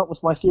picked him up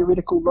with my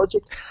theoretical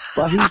logic.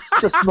 But he's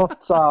just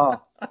not.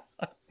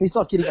 He's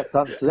not getting it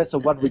done. So that's a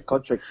 1 week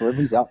contract for him.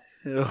 He's out.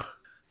 Yeah.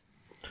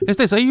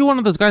 Are you one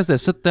of those guys that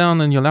sit down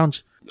in your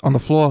lounge on the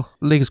floor,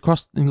 legs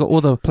crossed, and you got all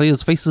the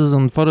players' faces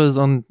and photos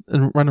right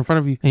in front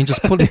of you, and you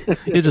just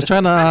you're just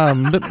trying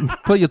to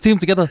put your team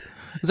together?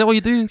 Is that what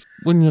you do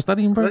when you're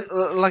studying, bro?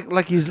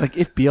 Like he's like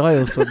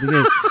FBI or something,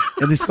 yeah.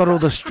 And he's got all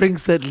the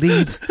strings that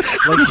lead.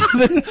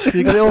 Like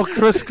you got it all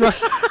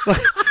crisscross,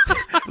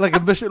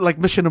 like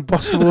Mission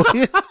Impossible.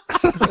 Yeah.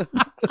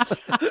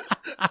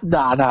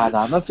 Nah,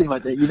 nothing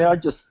like that. You know, I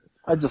just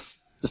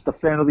a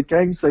fan of the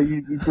game. So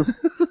you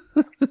just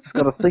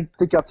got to think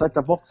outside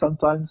the box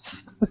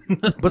sometimes.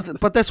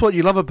 But that's what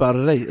you love about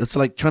it, eh? It's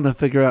like trying to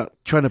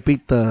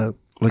beat the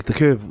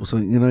curve or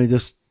something. You know,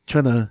 just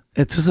trying to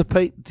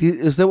anticipate.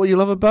 Is that what you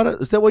love about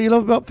it? Is that what you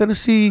love about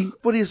fantasy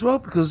footy as well?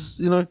 Because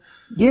you know.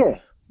 Yeah.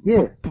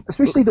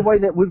 Especially the way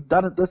that we've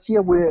done it this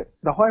year, where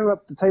the higher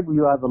up the table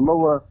you are, the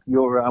lower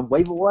your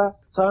waiver wire.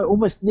 So I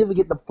almost never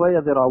get the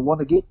player that I want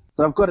to get.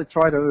 So I've got to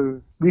try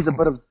to use a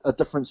bit of a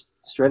different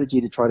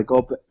strategy to try to go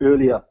a bit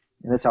earlier.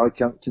 And that's how I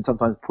can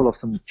sometimes pull off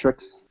some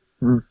tricks.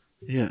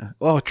 Yeah.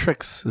 Oh,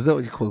 tricks. Is that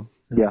what you call them?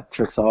 Yeah,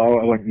 tricks. I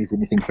won't use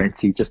anything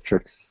fancy, just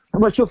tricks.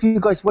 I'm not sure if you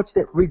guys watched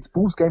that Reds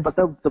Bulls game, but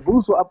the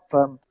Bulls were up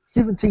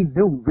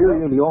 17-0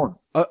 very early on.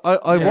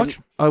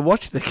 I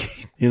watched the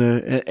game, you know,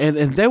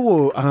 and they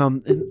were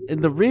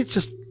in the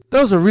Reds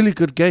that was a really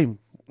good game.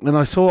 And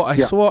I saw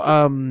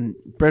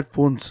Brad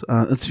Vaughan's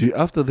interview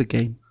after the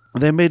game.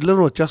 They made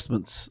little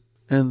adjustments,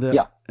 and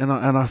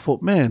I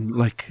thought, man,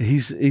 like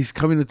he's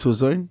coming into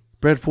his own.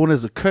 Brad Vaughan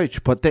as a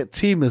coach, but that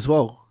team as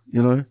well.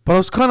 You know, but I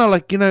was kind of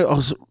like, you know, I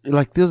was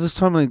like, there was this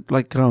time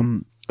like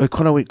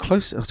O'Connor went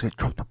close. I was like,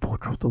 drop the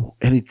ball,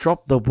 and he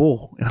dropped the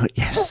ball, and I went,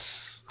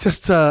 yes,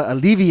 just to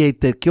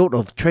alleviate the guilt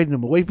of trading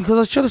him away, because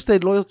I should have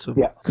stayed loyal to him.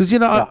 Yeah, because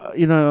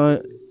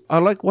I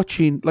like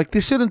watching, like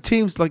there's certain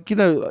teams, like, you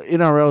know,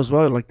 NRL as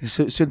well, like there's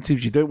certain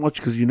teams you don't watch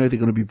because you know they're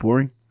going to be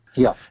boring.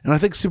 Yeah, and I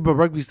think Super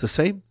Rugby's the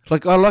same.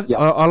 Like I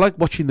like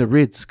watching the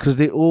Reds because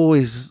they're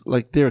always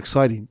like they're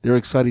exciting. They're an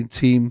exciting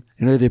team.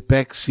 You know, their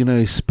backs, you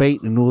know,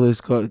 Spate and all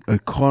those guys,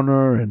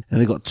 O'Connor and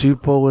they got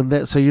Tupou and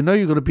that. So you know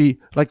you're gonna be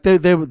like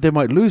they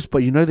might lose, but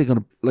you know they're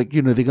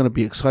gonna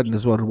be exciting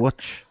as well to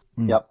watch.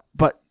 Yep.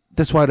 But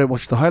that's why I don't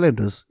watch the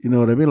Highlanders. You know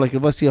what I mean? Like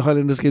if I see a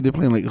Highlanders game, they're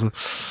playing like, don't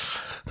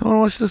want to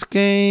watch this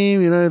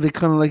game. You know, they're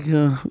kind of like,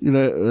 you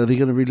know, are they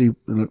gonna really, you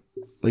know,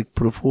 like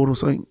put it forward or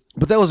something?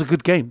 But that was a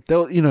good game. They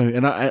were, you know,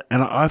 and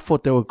I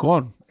thought they were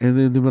gone. And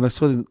then when I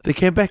saw them, they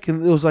came back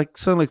and it was like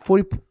something like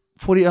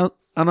 40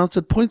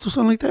 unanswered points or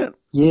something like that.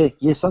 Yeah,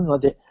 something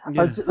like that.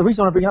 Yeah. The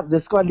reason I bring up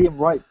this guy, Liam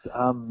Wright,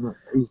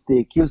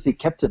 he was their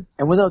captain.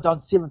 And when they were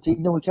down 17,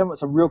 he came up with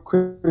some real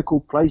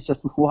critical plays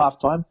just before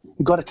half time.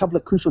 He got a couple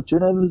of crucial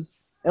turnovers.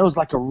 And it was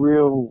like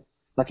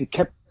a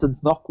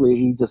captain's knock where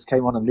he just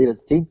came on and led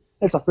his team.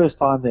 That's the first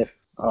time that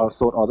I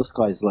thought, oh, this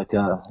guy's like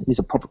he's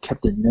a proper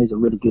captain. You know, he's a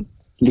really good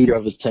leader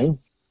of his team.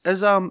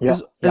 As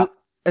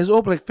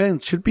All Black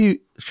fans, should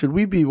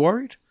we be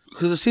worried?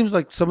 Because it seems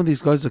like some of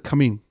these guys they're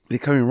coming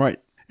right,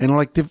 and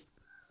like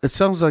it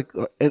sounds like,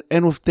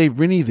 and with Dave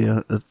Rennie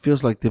there, it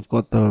feels like they've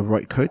got the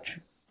right coach.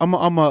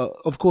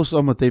 Of course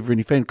I'm a Dave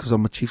Rennie fan because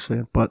I'm a Chiefs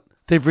fan, but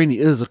Dave Rennie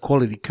is a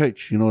quality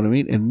coach. You know what I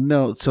mean? And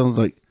now it sounds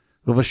like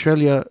with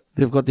Australia,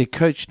 they've got their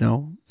coach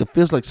now. It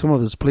feels like some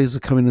of his players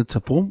are coming into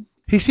form.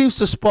 He seems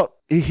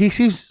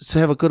to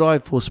have a good eye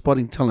for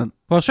spotting talent.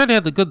 Well, Australia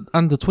had the good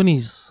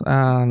under-20s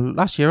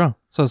last year, huh?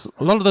 So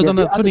a lot of those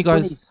under-20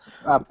 guys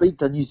beat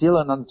the New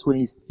Zealand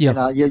under-20s.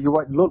 Yeah. And, you're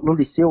right.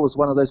 Lully Seal was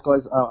one of those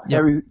guys.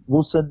 Harry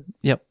Wilson.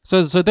 Yep.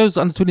 So those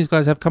under-20s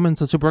guys have come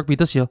into Super Rugby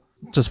this year,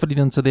 just fitting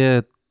into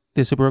their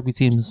Super Rugby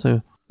teams.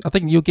 So I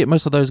think you'll get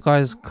most of those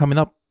guys coming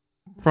up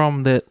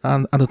from the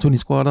under-20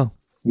 squad. Huh?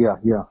 Yeah,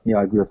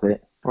 I agree with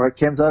that. All right,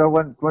 Cam Toto,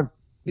 one.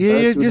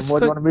 Yeah, just do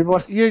you want to move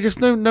on? Yeah, just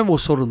no more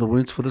salt on the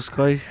wounds for this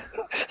guy.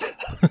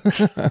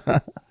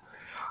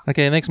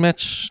 Okay, next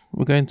match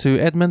we're going to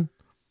Edmund.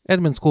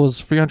 Edmund scores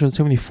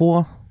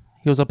 374.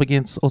 He was up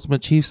against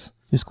Ultimate Chiefs,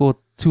 who scored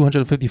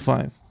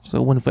 255. So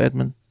a win for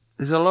Edmund.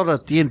 There's a lot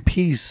of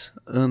DNPs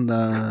in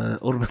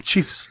Ultimate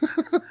Chiefs.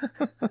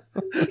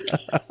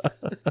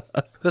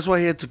 That's why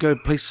he had to go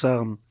place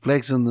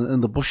flags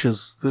in the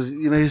bushes, because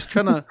you know he's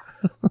trying to.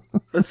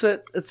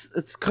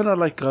 It's kind of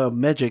like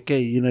magic, eh?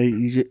 You know,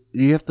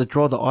 you have to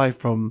draw the eye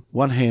from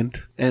one hand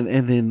and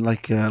then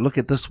like look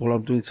at this while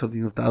I'm doing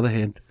something with the other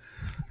hand.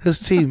 His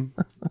team,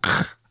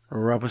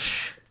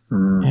 rubbish.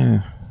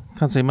 Yeah.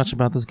 Can't say much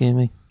about this game,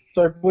 eh?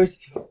 Sorry, boys,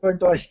 phone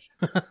died.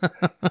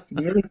 Can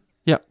you hear me?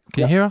 Yeah.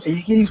 Can you hear us? Are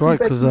you getting It's right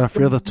feedback because from- I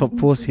feel the top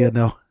four's here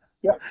now.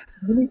 Yeah,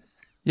 can you hear me?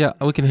 Yeah,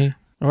 we can hear you.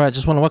 All right,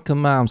 just want to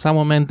welcome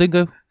Samuel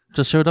Mandingo.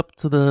 Just showed up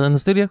in the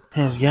studio.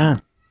 How's it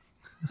going?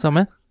 What's up,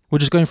 man? We're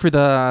just going through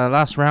the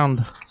last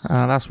round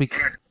last week,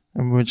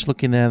 and we're just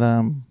looking at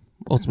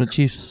Ultimate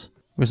Chiefs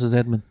versus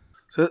Edmund.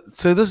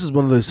 So this is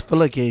one of those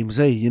filler games,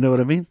 eh? You know what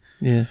I mean?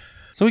 Yeah.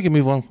 So we can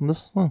move on from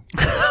this. Oh.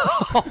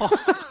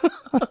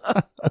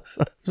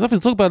 There's nothing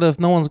to talk about if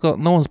no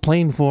one's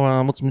playing for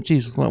Ultimate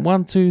Chiefs. It's like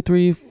 1, 2,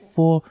 3,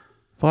 4,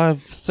 5,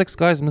 6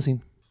 guys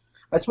missing.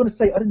 I just want to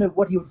say, I don't know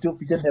what he would do if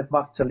he didn't have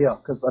Mark Talia,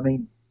 because, I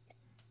mean,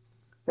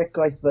 that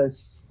guy's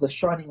the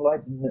shining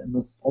light in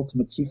this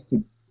Ultimate Chiefs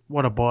team.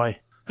 What a buy.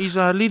 He's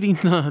leading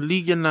the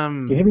league in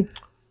Can you hear me?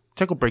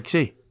 tackle breaks,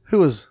 eh? Who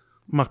was?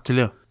 Mark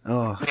Talia.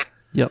 Oh,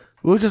 Yep.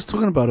 we were just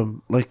talking about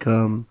him. Like,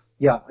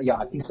 Yeah,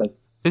 I think so.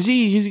 Has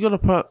he got a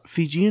part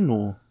Fijian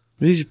or?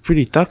 He's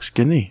pretty dark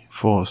skinny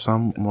for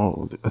some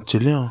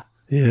Talia.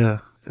 yeah,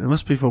 it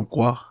must be from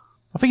Gua.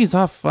 I think he's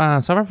half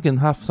South African,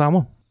 half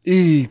Samoan.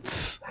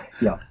 Eats.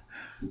 Yeah.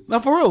 Now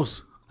for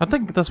reals, I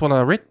think that's what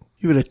I read.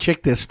 you better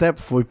check that stat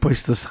before we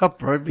post this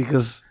up, right?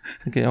 Because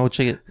Okay, I'll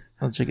check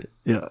it.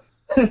 yeah,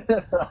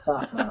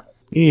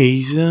 Yeah,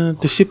 he's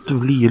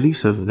deceptively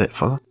elusive, that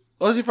fella.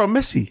 oh, is he from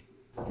Messi?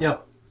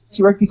 Yep.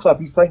 See Rugby Club,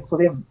 he's playing for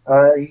them.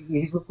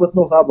 He's with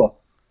North Harbour.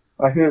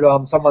 I heard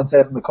someone say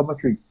it in the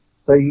commentary.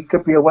 So he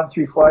could be a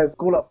 135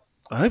 call up.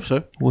 I hope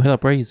so. We'll hit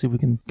up Ray, see if we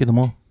can get them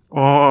on.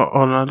 Oh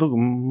no,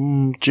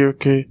 look,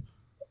 Jericho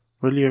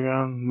really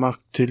around Mark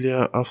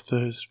Talia after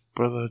his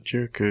brother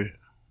Jericho.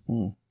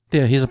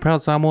 Yeah, he's a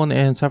proud Samoan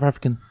and South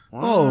African.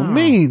 Oh,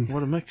 mean.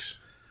 What a mix.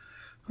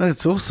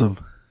 That's awesome.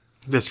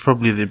 That's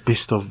probably the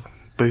best of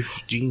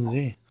both genes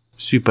there.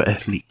 Super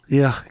athlete.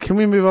 Yeah, can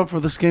we move on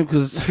from this game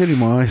because it's hurting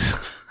my eyes?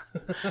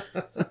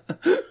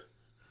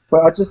 But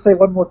I'll just say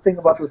one more thing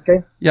about this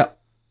game. Yeah.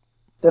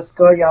 This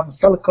guy,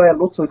 Salakaya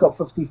Loto, he got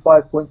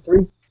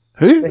 55.3.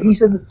 Who? But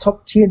he's in the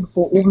top 10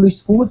 for all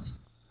loose forwards.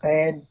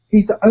 And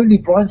he's the only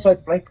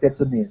blindside flank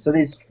that's in there. So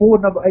there's 4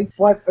 number 8,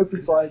 5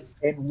 open sides,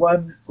 and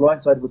 1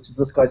 blindside, which is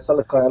this guy,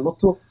 Salakaya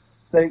Loto.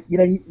 So,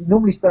 you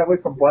normally stay away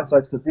from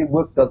blindsides because their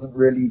work doesn't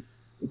really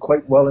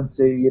equate well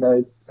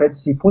into,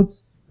 fantasy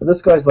points. But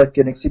this guy's like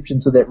an exception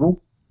to that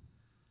rule.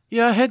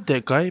 Yeah, I had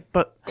that guy,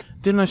 but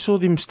then I saw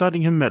them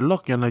starting him at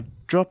lock and I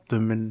dropped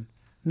him, and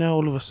now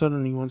all of a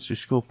sudden he wants to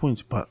score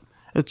points, but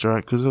it's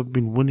alright because I've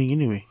been winning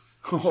anyway.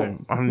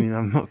 So, I mean,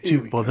 I'm not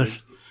too bothered.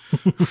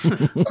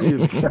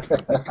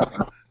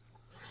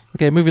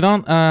 Okay, moving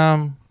on.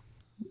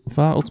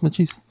 For Ultimate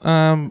Chiefs.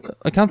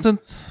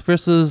 Accountant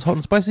versus Hot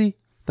and Spicy.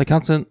 The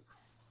Accountant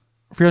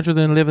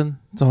 311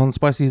 to Hot and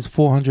Spicy's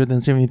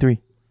 473.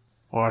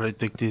 Oh, I don't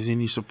think there's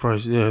any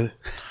surprise there.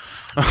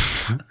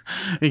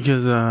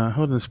 Because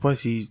Hot and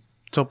Spicy's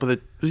top of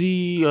the... Was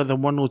he either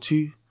 1 or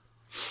 2?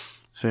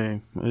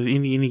 So,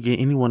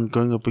 anyone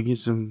going up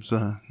against him's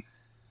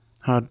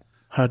hard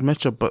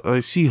matchup. But I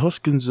see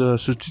Hoskins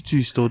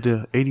Sututu still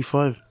there,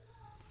 85.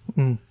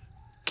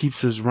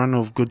 Keeps his run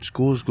of good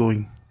scores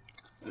going.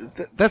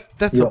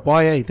 That's a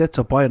buy, eh? That's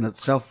a buy in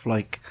itself.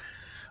 Like,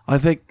 I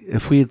think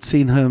if we had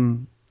seen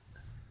him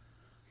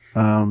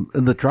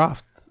in the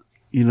draft,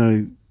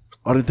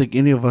 I don't think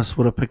any of us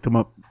would have picked him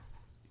up.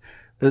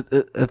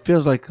 It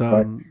feels like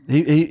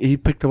he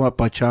picked him up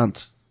by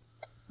chance.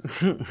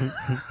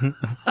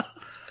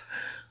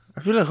 I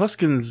feel like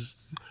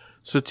Hoskins,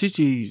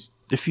 Sututu,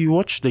 if you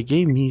watch the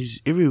game,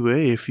 he's everywhere.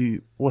 If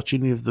you watch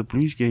any of the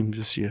Blues games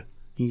this year,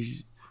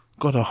 he's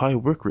got a high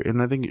work rate,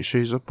 and I think it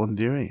shows up on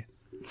there. Eh?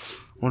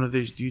 One of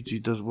those dudes who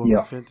does well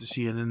in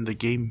fantasy and in the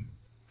game,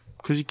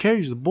 because he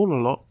carries the ball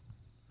a lot,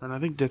 and I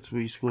think that's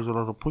where he scores a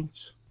lot of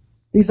points.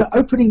 There's an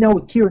opening now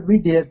with Kieran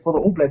Reid there for the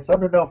All Blacks. I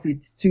don't know if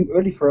it's too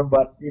early for him,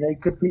 but he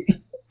could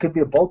be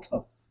a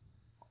bolter.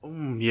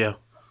 Yeah,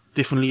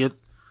 definitely.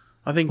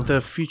 I think the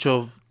future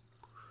of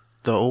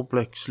the All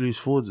Blacks loose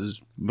forwards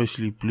is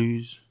mostly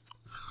Blues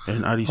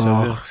and Adi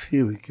Saville. Oh,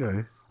 here we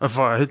go. If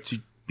I had to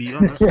be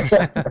honest,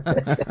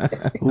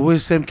 Well,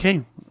 where's Sam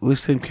Cane? Where's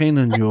Sam Cane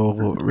in your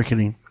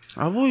reckoning?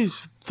 I've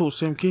always thought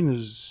Sam Cane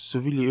is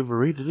severely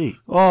overrated. Eh?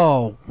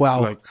 Oh,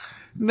 wow. Like,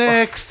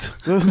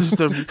 Next. this is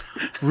the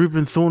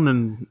Ruben Thorne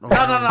and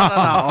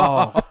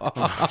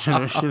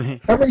generation. Eh?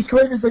 How many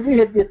corners have you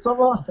had yet,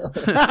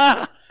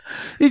 Tama?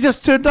 He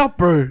just turned up,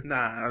 bro.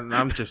 Nah,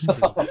 I'm just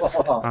kidding.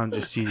 I'm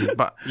just teasing.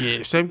 But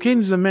yeah, Sam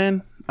Cane's the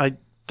man. I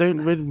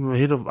don't rate him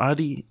ahead of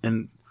Adi,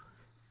 and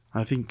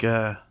I think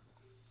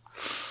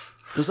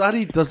Does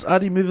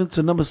Adi move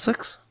into number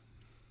 6?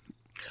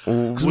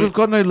 Because we- we've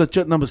got no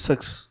legit number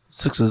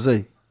 6s,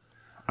 eh?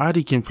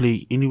 Adi can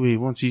play anywhere he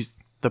wants. He's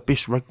the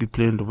best rugby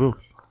player in the world.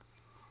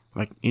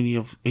 Like any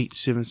of 8,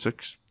 7,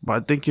 6. But I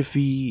think if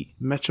he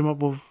match him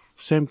up with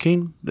Sam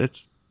Cane,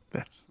 that's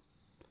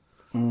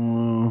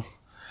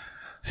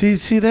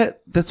See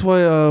that? That's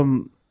why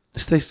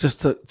Stace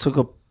just took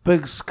a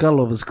big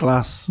skull of his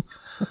glass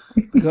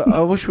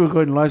I wish we were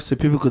going live so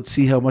people could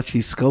see how much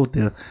he scolded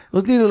there. It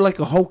was nearly like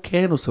a whole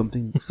can or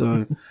something.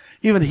 So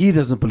even he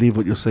doesn't believe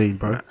what you're saying,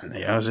 bro.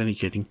 Yeah, I was only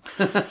kidding.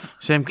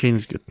 Sam Cane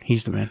is good.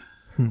 He's the man.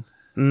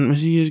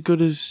 Is he as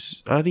good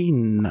as Adi?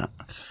 Nah.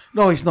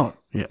 No, he's not.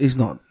 Yeah. He's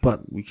not.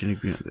 But We can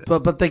agree on that.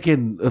 but they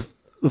can if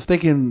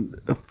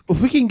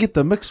we can get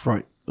the mix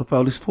right of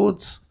our list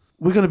forwards,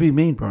 we're gonna be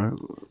mean, bro.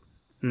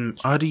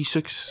 Adi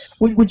 6?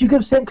 Would you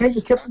give Sam Cane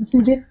the captaincy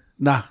then?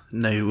 Nah,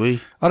 No way.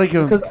 I don't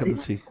give him the Because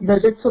captaincy. you know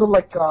that's sort of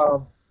like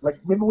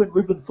remember when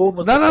Ruben Thorne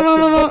was No, the captain,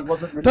 but he no.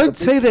 wasn't really Don't the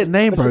say best that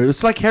name, bro. official?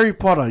 It's like Harry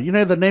Potter. You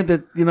know the name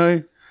that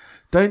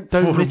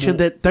Don't mention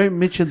that. Don't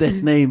mention that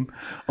name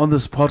on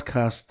this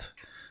podcast.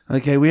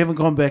 Okay, we haven't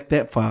gone back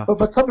that far.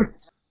 But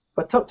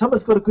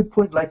Thomas got a good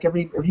point. Like, I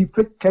mean, if you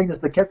pick Kane as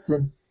the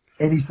captain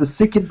and he's the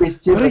second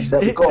best seven But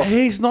that we got,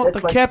 he's not that's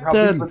the like how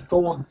captain. Ruben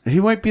Thorne, He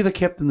won't be the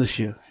captain this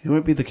year.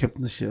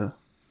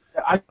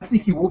 I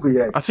think he will be.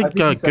 Yeah. I think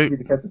he's going to be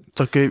the captain.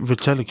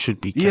 Vitalik should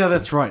be captain. Yeah,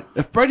 that's right.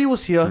 If Brady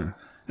was here,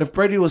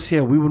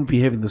 we wouldn't be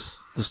having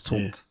this talk.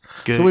 Yeah.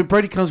 Go. So when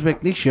Brady comes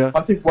back next year,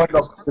 I think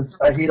Whitelock is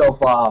ahead of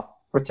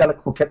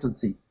Vitalik for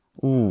captaincy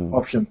Ooh.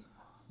 options.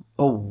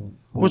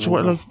 Which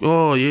one? Like,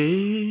 oh,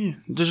 yeah.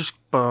 Just,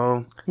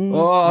 I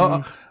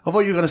thought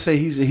you were going to say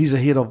he's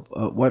ahead of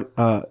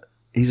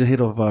he's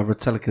ahead of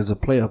Retallick as a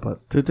player, but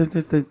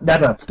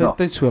No.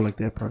 don't swear like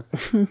that, bro.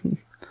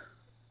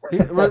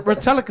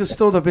 Retallick is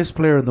still the best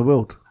player in the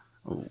world.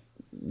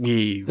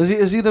 yeah.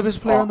 Is he the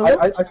best player in the world?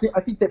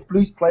 I think that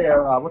Blues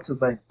player, what's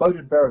his name?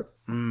 Bowden Barrett.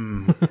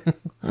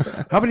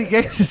 How many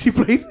games has he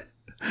played?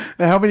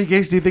 And how many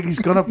games do you think he's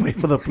going to play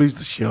for the Blues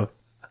this year?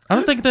 I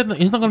don't think that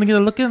he's not going to get a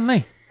look in,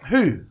 eh?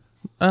 Who?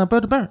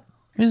 Bode Barrett.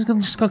 He's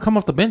just going to come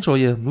off the bench all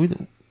year. We're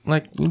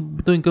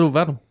doing good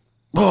without him.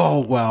 Oh,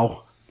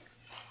 wow.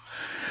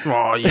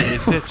 Oh, yeah,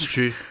 that's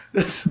true.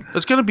 It's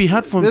going to be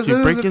hard for him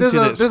to break into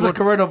that There's a squad.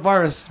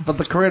 coronavirus, but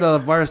the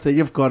coronavirus that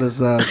you've got is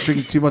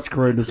drinking too much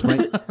Coronas,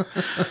 mate.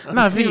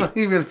 No, if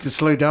You better to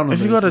slow down on you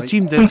those, got a mate.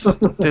 team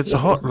that's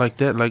hot like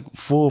that, like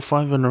 4 or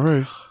 5 in a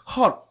row,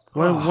 Hot.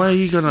 why are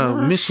you going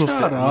to mess with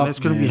shut that? up, That's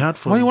going to be man. hard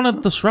for Why you him. want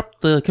to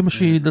disrupt the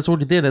chemistry that's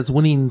already there, that's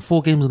winning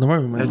 4 games in a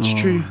row, man? That's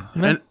true.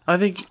 And I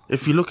think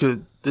if you look at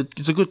it,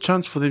 it's a good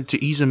chance for them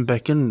to ease him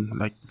back in,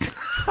 like,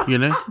 you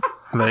know?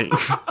 Like,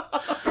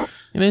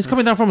 He's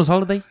coming down from his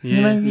holiday.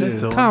 Yeah, You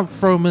that's all. can't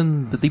throw him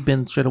in the deep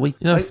end straight away.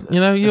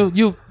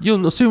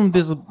 You'll assume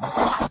there's a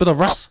bit of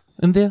rust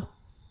in there.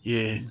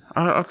 yeah.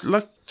 I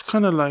like, it's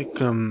kind of like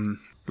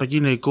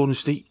Golden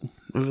State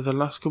over the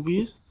last couple of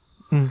years.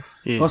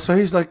 Yeah. Oh, so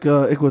he's like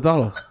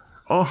Iguodala.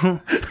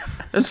 Oh,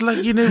 it's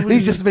like, when,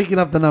 He's just making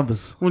up the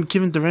numbers. when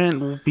Kevin Durant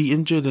will be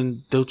injured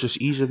and they'll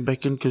just ease him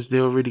back in because they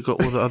already got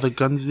all the other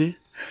guns there.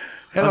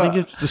 I think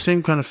it's the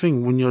same kind of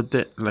thing when you're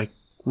that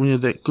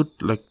good.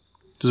 Like,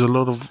 there's a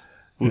lot of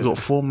we got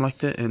form like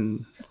that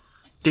and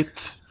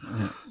depth.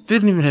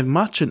 Didn't even have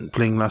Marchant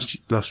playing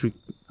last week.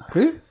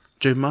 Who?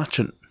 Joe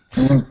Marchant.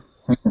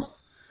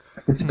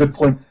 It's a good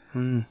point.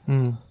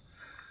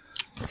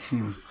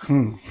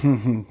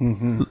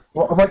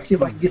 Well, I might see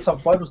if I can get some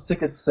finals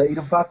tickets at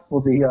Eden Park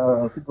for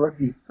the Super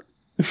Rugby.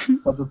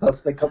 Once it starts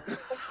back up.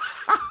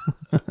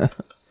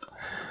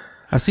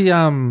 I see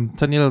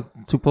Daniel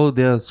Tupou,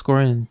 they're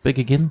scoring big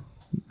again.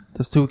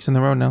 That's 2 weeks in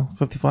a row now.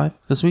 55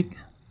 this week.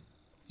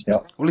 Yeah.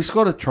 Well, he's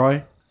got to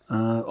try.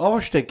 I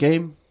watched that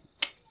game.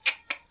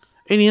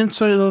 Any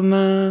insight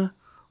on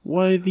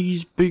why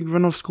these big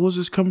run-off scores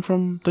has come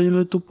from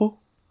Daniel Tupou?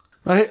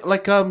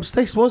 Like,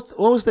 Stace, what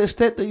was that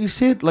stat that you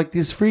said? Like,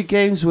 there's 3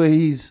 games where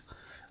he's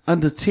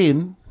under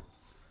 10.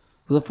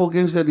 Was it 4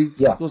 games that he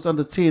scores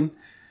under 10?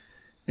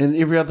 And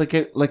every other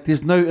game, like,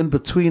 there's no in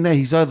between there.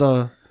 He's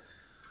either...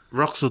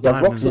 Rocks or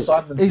Yeah, Rocks Diamonds.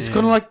 or Diamonds. He's kind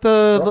of like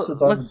Rocks or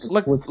Diamonds.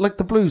 like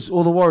the Blues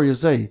or the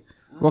Warriors, eh?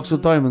 Rocks or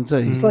Diamonds,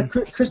 eh? He's like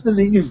Chris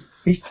Nalinu.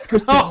 He's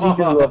Chris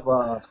Nalinu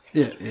of...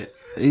 Yeah.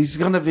 He's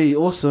gonna be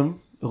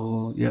awesome.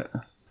 Oh, yeah.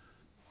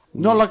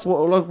 Not like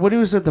when he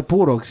was at the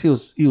Bulldogs, he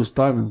was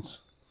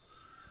Diamonds.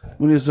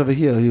 When he was over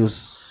here, he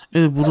was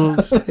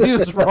Bulldogs. he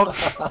was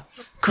Rocks.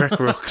 Crack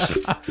Rocks.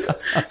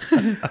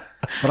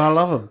 But I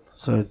love him,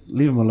 so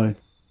leave him alone.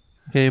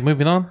 Okay,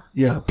 moving on.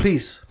 Yeah,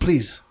 please.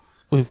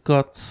 We've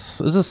got...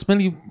 Is this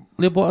Smelly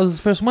Leopold's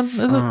first one?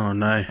 Is it? Oh,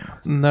 no.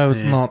 No,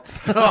 it's not.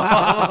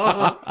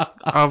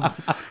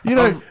 You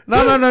know,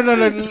 no.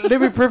 Let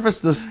me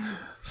preface this.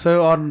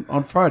 So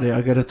on Friday,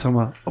 I go to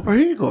Tama. Oh, bro, who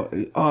you got?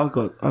 Oh,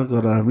 I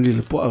got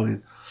Lili Poto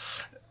in.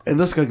 And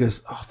this guy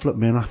goes, "Oh, flip,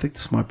 man, I think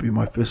this might be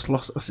my first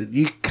loss." I said,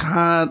 "You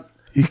can't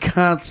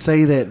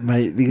say that,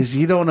 mate, because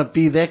you don't want to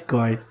be that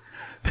guy."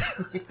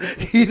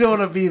 You don't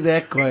want to be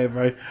that guy,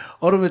 bro.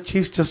 Ultimate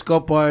Chiefs just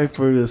got by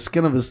through the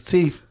skin of his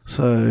teeth.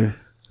 So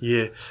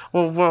Yeah.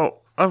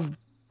 Well,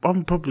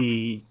 I'm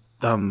probably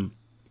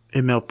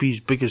MLP's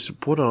biggest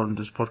supporter on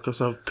this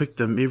podcast. I've picked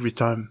them every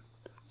time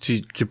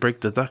to break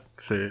the duck.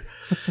 So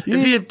if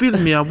he had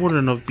beaten me, I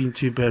wouldn't have been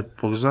too bad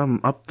because I'm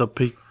up the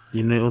peak,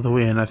 all the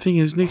way. And I think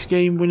his next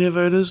game,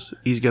 whenever it is,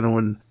 he's gonna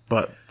win.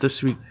 But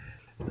this week,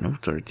 No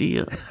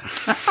tortilla.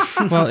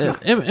 Well,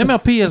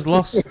 MLP has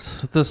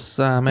lost this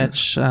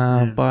match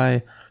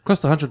by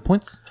close to 100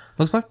 points,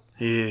 looks like.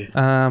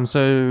 Yeah.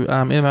 So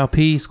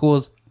MLP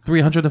scores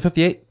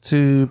 358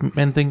 to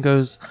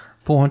Mandingo's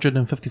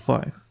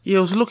 455. Yeah,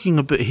 it was looking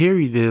a bit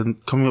hairy there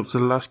coming up to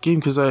the last game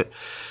because I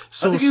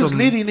saw I think he was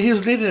leading. He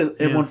was leading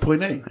at one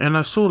point, eh? And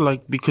I saw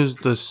like because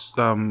this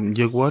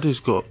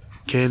Jaguares got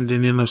canned,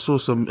 and then I saw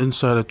some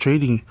insider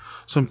trading,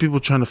 some people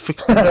trying to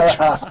fix the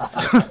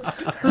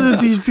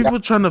match. These people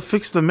trying to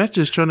fix the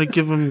matches, trying to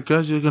give them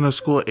guys who are gonna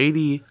score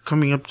 80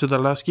 coming up to the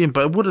last game,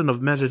 but it wouldn't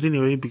have mattered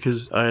anyway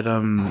because I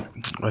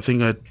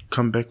think I'd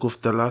come back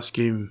with the last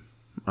game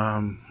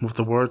with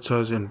the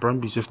Waratahs and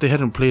Brumbies. If they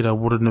hadn't played, I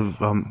wouldn't have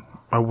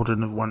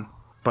won.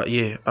 But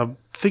yeah, I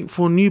think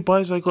for new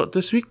buys I got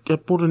this week, I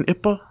bought an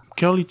Ipa,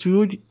 Kelly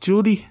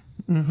Tuodi.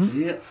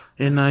 Yeah.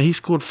 And he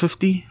scored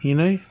 50,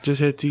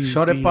 just had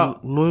to be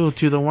loyal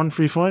to the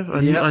 135.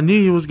 I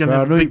knew he was going to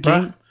have a big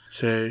game,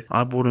 so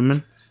I bought him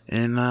in.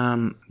 And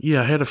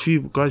I had a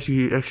few guys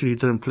who actually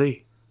didn't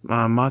play.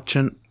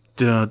 Marchant,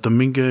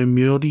 Domingo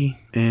Miodi,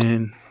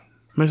 and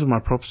most of my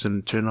props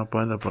didn't turn up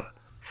either, but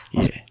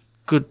yeah,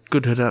 good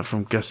hit out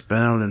from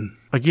Gaspar. And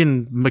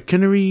again,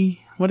 McKinnery,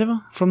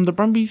 whatever, from the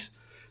Brumbies,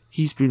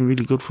 he's been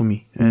really good for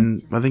me.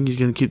 And I think he's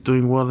going to keep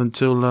doing well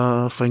until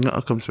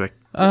Whainga'a comes back.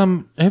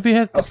 Have you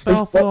had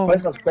Gaspar for...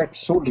 Whainga's back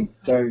shortly,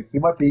 so he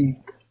might be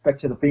back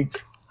to the bench.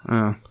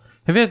 Have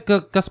you had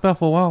Gaspar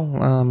for a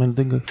while,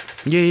 Mandingo?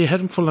 Yeah, had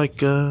him for like,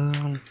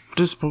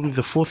 this is probably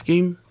the fourth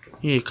game.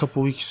 Yeah, a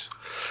couple of weeks.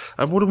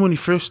 I bought him when he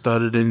first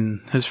started,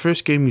 and his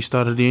first game he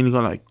started, he only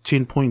got like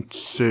 10 points.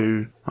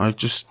 So I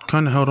just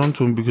kind of held on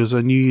to him because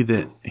I knew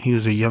that he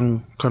was a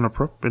young kind of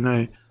prop, and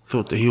I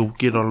thought that he'll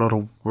get a lot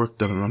of work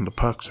done around the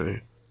park. So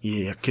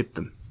yeah, I kept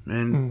him.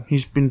 And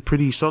he's been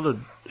pretty solid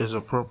as a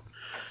prop.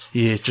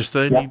 Yeah, just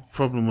the only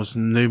problem was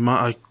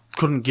I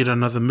couldn't get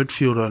another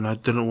midfielder, and I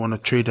didn't want to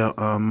trade out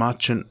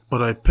Marchant,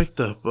 but I picked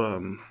up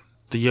the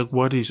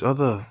Jaguares'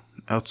 other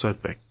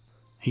outside back.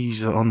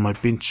 He's on my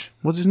bench.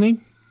 What's his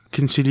name?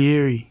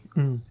 Concilieri.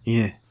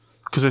 Yeah,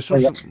 because I saw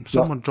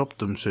someone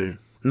dropped him, so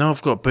now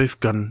I've got both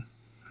gun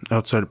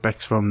outside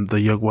backs from the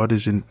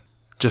Jaguares, and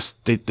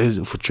just there's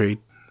it for trade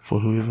for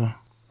whoever.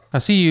 I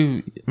see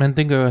you,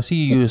 Mandingo. I see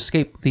you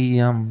escaped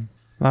the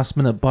last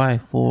minute buy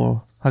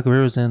for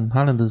Hagareros and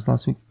Highlanders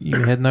last week.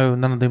 You had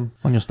none of them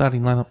on your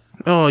starting lineup.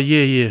 Oh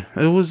yeah.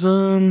 It was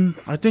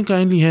I think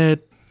I only had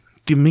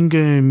Domingo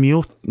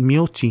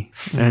Miotti,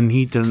 and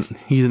he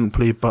didn't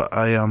play. But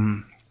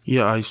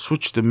I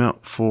switched them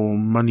out for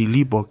Manny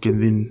Liebach,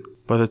 and then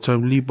by the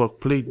time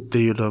Liebach played,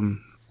 they had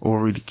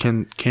already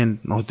canned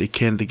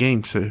the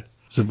game, so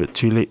it's a bit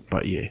too late.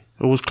 But yeah,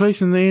 it was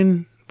close in the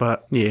end.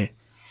 But yeah,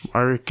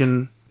 I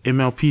reckon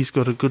MLP's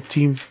got a good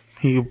team.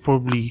 He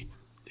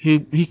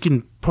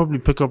can probably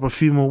pick up a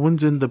few more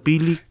wins in the B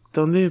League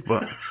down there,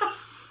 but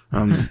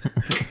in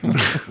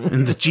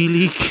the G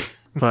League.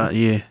 But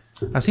yeah,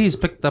 I see he's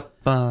picked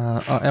up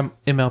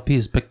MLP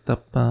has picked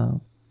up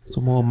some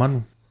more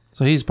Manu.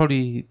 So he's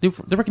probably. Do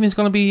you reckon he's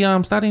gonna be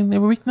starting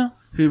every week now?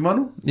 Who,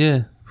 Manu?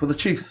 Yeah, for the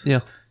Chiefs.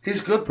 Yeah,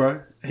 he's good,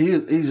 bro.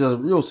 He's a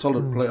real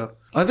solid player.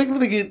 I think if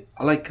they get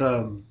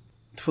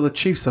for the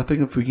Chiefs, I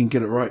think if we can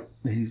get it right,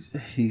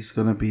 he's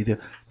gonna be there.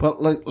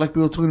 But like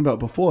we were talking about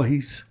before,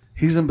 he's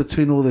in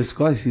between all those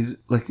guys. He's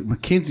like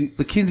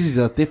Mackenzie's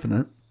a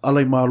definite.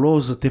 Ale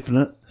Maro's a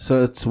definite.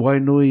 So it's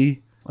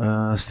Wainui,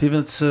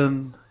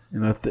 Stevenson.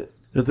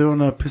 If they're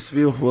on a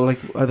persevere for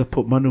either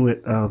put Manu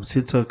at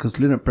centre, because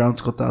Leonard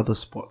Brown's got the other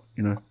spot.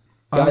 Yeah,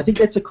 I think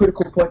that's a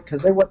critical point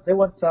because they want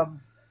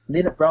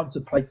Leonard Brown to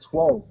play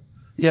 12.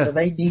 Yeah. So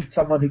they need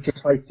someone who can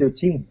play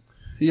 13.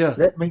 Yeah.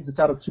 So that means it's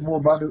out of Tumor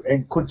Manu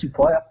and Kuntu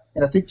Paia.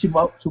 And I think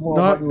Tumor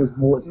Manu is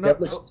more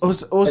established.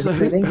 Also,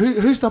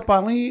 who's the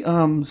Bali?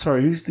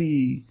 Sorry, who's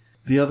the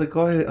other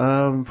guy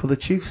for the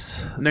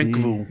Chiefs?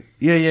 Nankivell.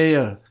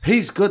 Yeah.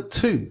 He's good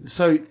too.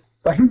 So,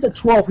 but he's a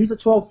 12. He's a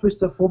 12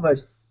 first and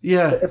foremost.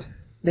 Yeah. So if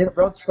Leonard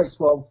Brown's play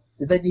 12,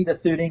 then they need a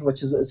 13,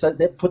 so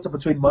that puts it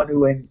between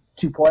Manu and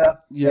Tupaia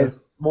as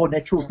more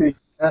natural 13.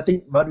 And I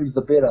think Manu's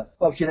the better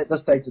option at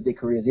this stage of their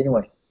careers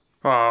anyway.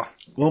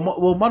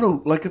 Well,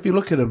 Manu, if you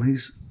look at him,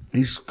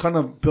 he's kind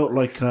of built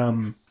like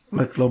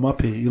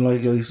Lomapi.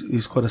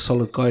 He's quite a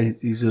solid guy.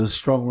 He's a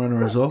strong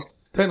runner as well.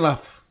 Don't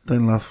laugh,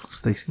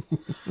 Stacey.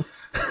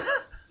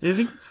 You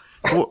think?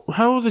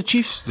 How are the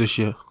Chiefs this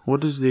year?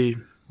 What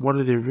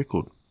are their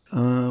record?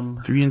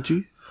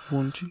 3-2,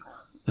 4-2.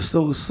 It's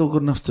still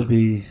good enough to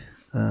be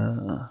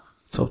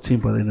top team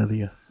by the end of the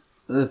year.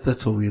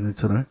 That's all we need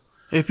to know.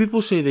 Hey,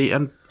 people say they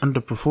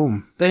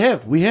underperform.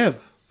 We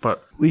have.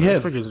 But I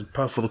think it's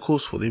par for the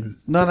course for them.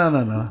 No.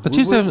 The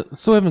Chiefs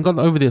still haven't gotten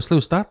over their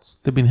slow starts.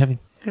 They've been having.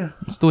 Yeah.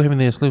 Still having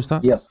their slow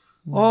starts. Yeah.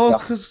 Oh,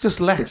 it's because it's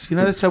just lax.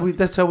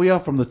 That's how we are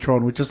from the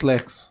Tron. We're just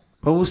lax.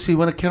 But we'll see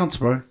when it counts,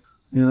 bro.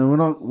 We're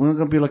not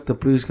gonna be like the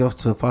Blues, get off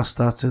to fast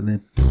starts and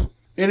then.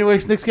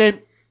 Anyways, next game.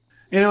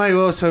 Anyway,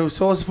 well, so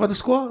what was the final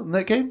score in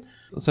that game?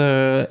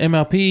 So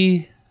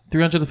MLP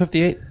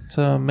 358,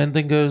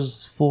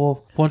 Mandingo's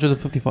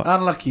 455.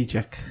 Unlucky,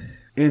 Jack.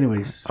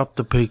 Anyways, Up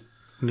the pig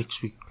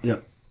next week. yeah.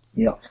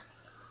 Yeah.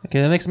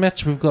 Okay, the next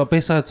match we've got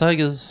Bayside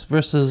Tigers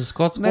versus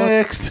Scott Squad.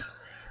 Next.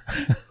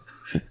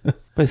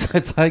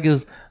 Bayside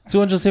Tigers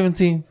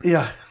 217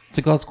 Yeah.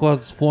 to God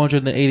Squad's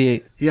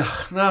 488. Yeah,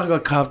 no, I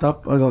got carved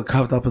up. I got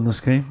carved up in this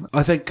game.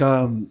 I think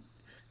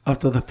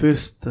after the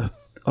first,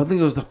 I think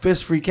it was the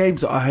first 3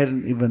 games I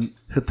hadn't even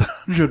hit the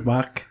 100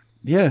 mark.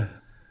 Yeah,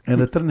 and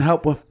it didn't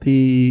help with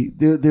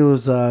there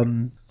was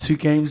 2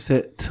 games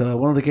that,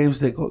 one of the games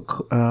that got,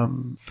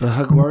 the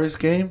Hug Warriors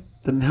game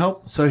didn't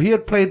help. So he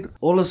had played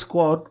all his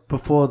squad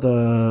before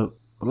the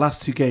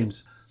last 2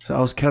 games. So I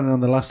was counting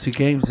on the last 2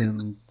 games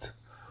and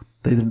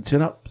they didn't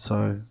turn up.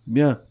 So,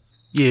 yeah.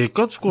 Yeah,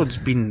 God Squad's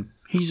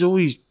he's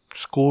always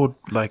scored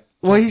like,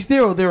 Well, he's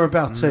there or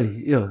thereabouts,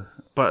 yeah.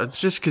 but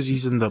it's just because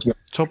he's in the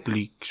top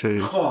league, so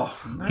Oh,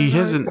 he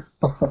hasn't,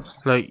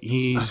 like,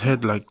 he's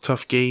had like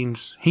tough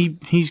games.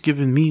 He's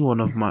given me one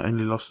of my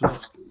only losses,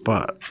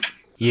 but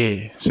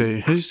yeah, so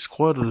his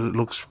squad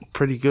looks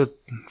pretty good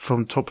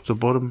from top to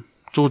bottom.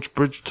 George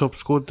Bridge top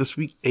scored this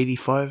week,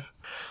 85,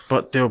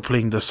 but they were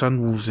playing the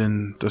Sunwolves,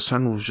 and the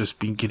Sunwolves just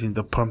been getting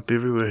the pump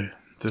everywhere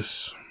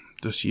this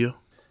year.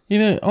 You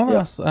know, I want to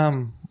ask, I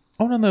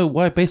want to know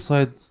why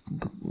Bayside's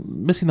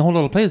missing a whole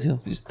lot of players here.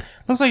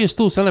 Looks like you're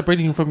still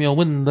celebrating from your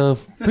win the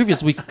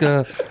previous week,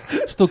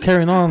 still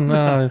carrying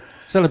on,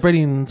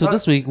 celebrating until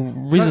this week.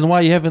 Reason why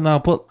you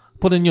haven't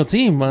put in your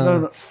team.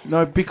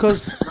 No,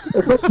 because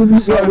When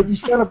you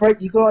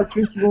celebrate, you guys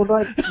drinking all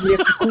night. You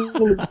have to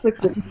call in sick.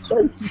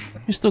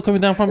 You're still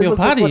coming down from your Look,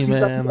 that's party, what you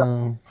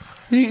man.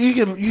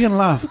 you can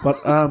laugh, but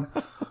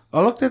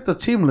I looked at the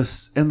team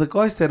list and the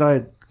guys that I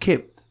had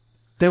kept,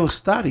 they were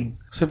starting.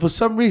 So for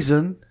some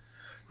reason,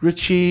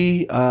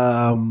 Richie,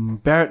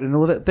 Barrett, and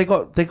all that,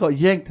 they got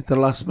yanked at the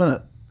last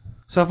minute.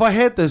 So if I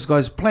had those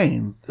guys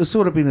playing, it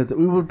would have been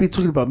we would be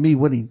talking about me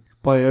winning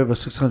by over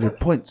 600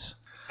 points.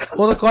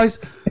 All the guys.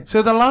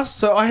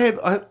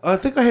 I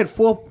think I had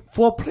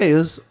four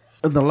players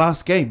in the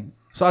last game.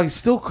 So I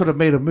still could have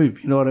made a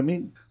move. You know what I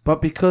mean? But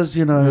because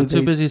You're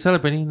too busy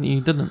celebrating,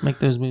 you didn't make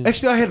those moves.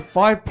 Actually, I had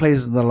 5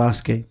 players in the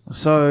last game.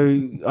 So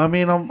I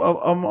mean, I've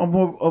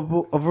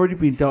already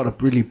been dealt a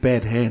really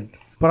bad hand.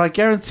 But I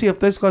guarantee if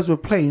those guys were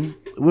playing,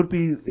 it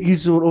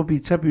would all be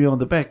tapping me on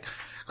the back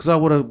because I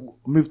would have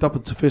moved up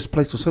into first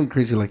place or something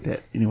crazy like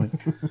that. Anyway,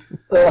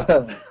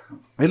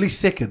 at least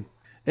second.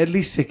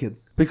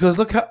 Because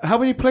look how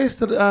many players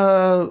that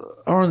are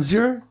on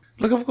 0.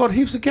 Look, I've got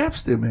heaps of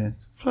gaps there, man.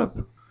 Flip.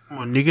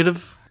 More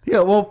negative.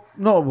 Yeah,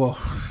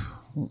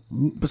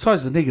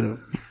 besides the negative.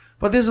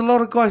 But there's a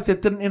lot of guys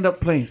that didn't end up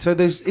playing. So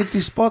there's empty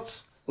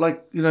spots.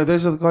 Like, you know,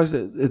 those are the guys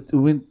that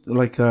went,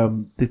 like,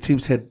 the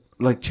teams had,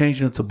 like,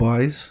 changed into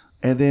buys.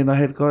 And then I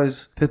had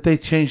guys that they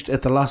changed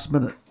at the last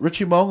minute.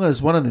 Richie Mo'unga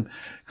is one of them.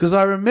 Because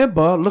I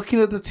remember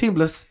looking at the team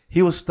list,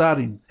 he was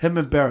starting, him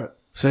and Barrett.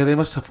 So they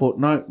must have thought,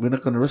 no, we're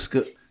not going to risk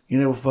it. You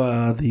know, with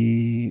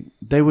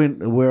they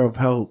weren't aware of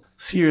how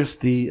serious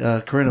the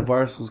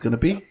coronavirus was going to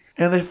be.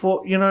 And they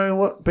thought, you know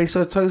what,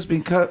 Bayside Tigers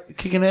been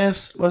kicking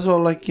ass. Might as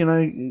well, like, you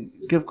know,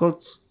 give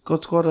God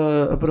Squad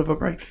a bit of a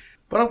break.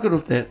 But I'm good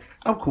with that.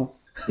 I'm cool.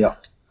 Yeah.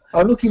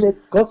 I'm looking at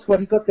God Squad.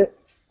 He got that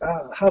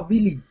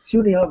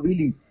Sione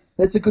Havili.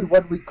 That's a good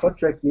 1-week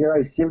contract there,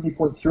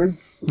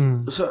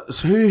 70.3.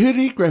 So who did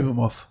he grab him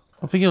off?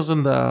 I think it was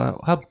in the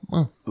hub.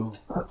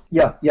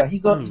 Yeah.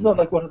 He's not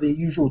like one of the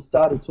usual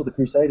starters for the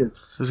Crusaders.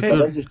 There's So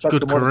they a just good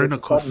chucked him on corona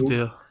against cough Sunwolves.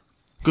 there.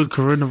 Good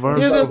coronavirus.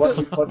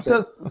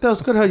 Yeah, that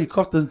was good how you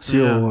coughed into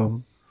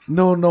your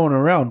no one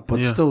around, but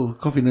Yeah. still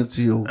coughing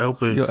into your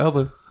elbow. Your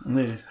elbow.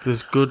 yeah.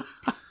 There's good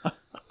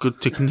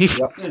technique.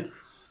 Yeah.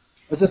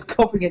 I'm just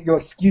coughing at your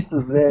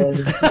excuses, man.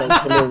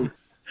 Hilarious.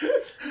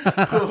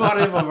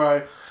 Whatever,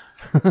 bro.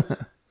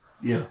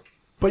 Yeah,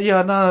 but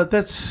yeah, no,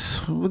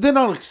 they're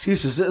not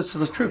excuses. It's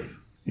the truth,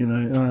 you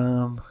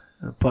know.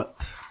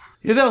 But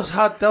yeah, that was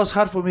hard. That was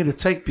hard for me to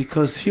take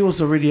because he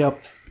was already up.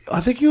 I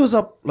think he was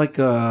up like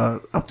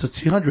up to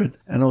 200,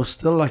 and I was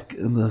still like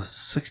in the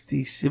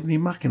 60, 70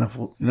 mark. And I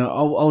thought, you know,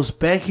 I was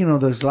banking on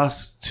those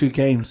last 2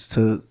 games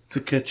to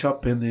catch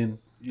up, and then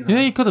You know,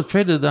 you could have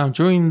traded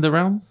during the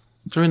rounds,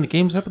 during the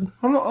games happened.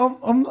 I'm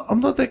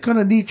not that kind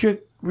of knee-jerk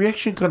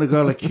reaction kind of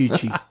guy like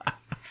QG.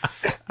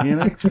 You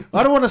know,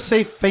 I don't want to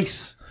save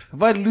face.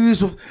 If I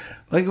lose with,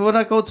 like when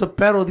I go to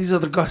battle, these are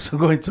the guys I'm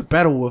going to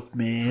battle with,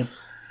 man.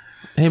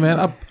 Hey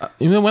man,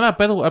 when I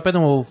battle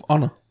with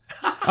honor.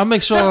 I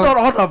make sure That's not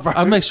honor, bro.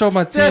 I make sure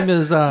my team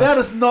is. That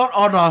is not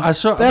honor.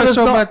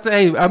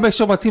 I make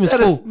sure my team is That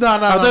full. is- no,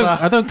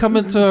 I don't come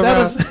into That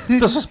is-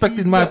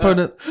 disrespecting my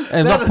opponent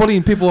and That not is-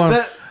 putting people on.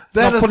 that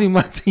Not is- putting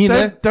my team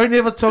there. Don't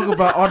ever talk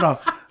about honor.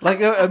 Like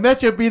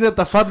imagine being at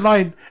the front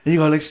line and you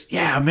go like,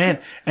 yeah, man,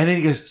 and then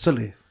he goes,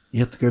 silly,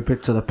 you have to go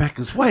back to the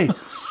backers. Why?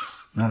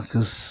 No,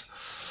 because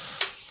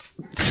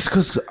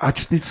I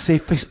just need to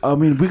save face. I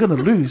mean, we're gonna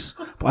lose,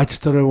 but I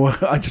just don't want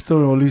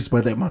to lose by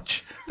that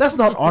much. That's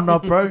not honor,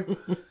 bro.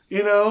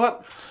 You know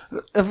what?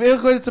 If you're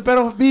going to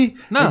battle with me,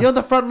 No. and you're on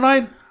the front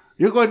line,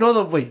 you're going all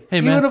the way. Hey,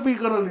 Even man. if we're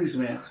gonna lose,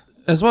 man.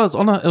 As well as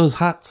honor, it was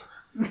hot.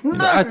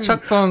 I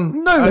chucked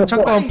on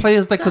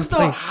players that could That's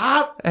play. not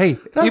hard. Hey,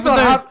 That's even not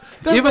though, hard.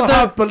 That's even not though,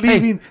 hard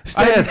believing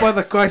standing by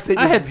the guys that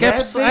I had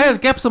gaps. I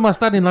had gaps in my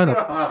starting lineup,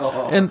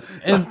 and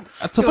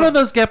to fill in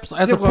those gaps, I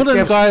had to You've got put in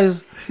gaps.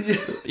 guys.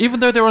 Even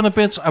though they're on the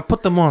bench, I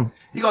put them on.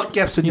 You got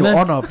gaps in You your know?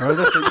 honor, bro.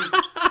 That's what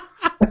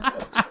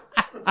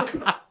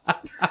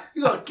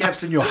you got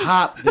gaps in your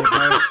heart, there,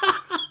 bro.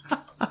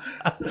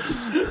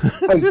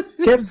 Hey,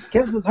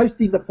 Kems is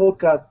hosting the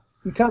podcast.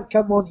 You can't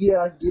come on here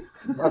and get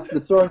after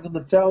throwing in the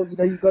towel. You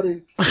know, you got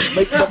to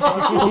make something.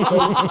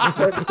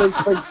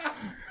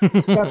 You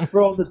can't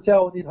throw in the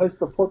towel and then host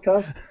the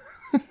podcast.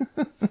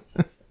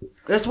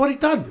 That's what he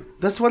done.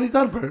 That's what he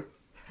done, bro.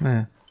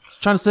 Yeah.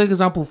 Trying to set an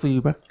example for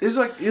you, bro. It was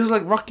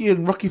like Rocky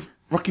and Rocky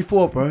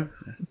 4, bro.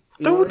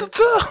 Throw the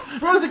towel.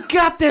 Throw the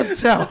goddamn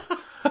towel.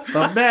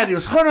 The man, he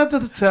was holding onto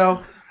the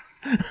towel.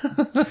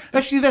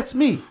 Actually, that's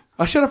me.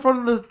 I should have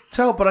thrown the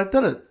towel, but I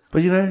didn't.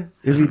 But you know,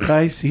 if he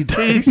dies, he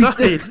dies. You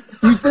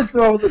did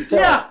throw in the towel.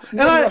 Yeah, You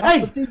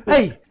and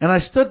know, and I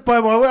stood by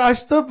my word. I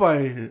stood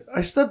by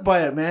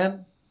it,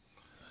 man.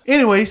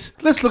 Anyways,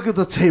 let's look at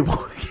the table.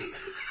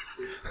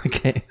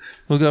 Okay,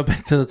 we'll go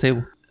back to the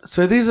table.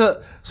 So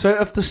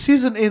if the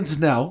season ends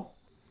now,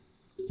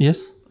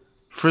 Yes.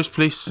 First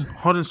place,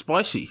 hot and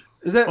spicy.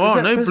 is that? Oh,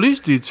 is that no, Blues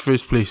dude's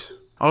first place.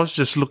 I was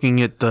just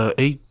looking at the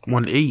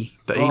 1A,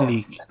 the Oh.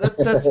 A-League.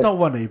 That's not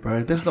 1A,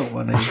 bro. That's not I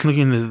 1A. was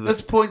looking at the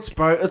It's points,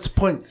 bro. It's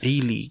points.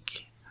 A-League.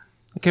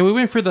 Okay, we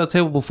went through the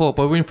table before,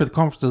 but we went through the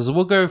conferences.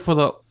 We'll go for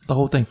the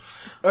whole thing.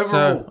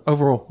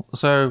 Overall.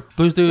 So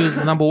Blues Dudes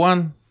is number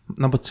 1.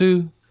 Number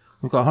 2,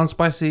 we've got Hunt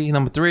Spicy.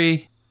 Number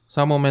 3,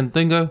 Samuel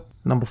Mandingo.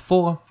 Number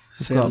 4,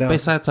 Say we've it got loud.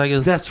 Bayside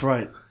Tigers. That's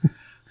right.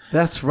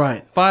 That's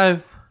right.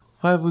 5,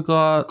 we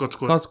got God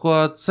Squad. God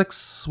Squad.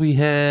 6, we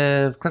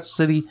have Clutch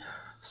City.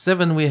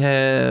 7, we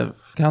have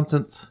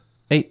Accountant.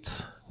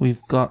 8,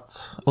 we've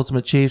got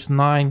Ultimate Chiefs.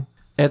 9,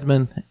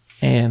 Edmund.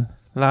 And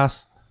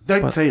last,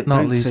 Don't but say it.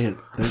 not Don't least, say it.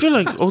 I feel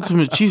like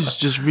Ultimate Chiefs is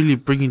just really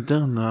bringing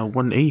down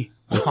 1A.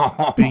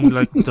 Being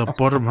like the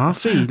bottom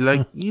half A.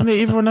 Like, you know,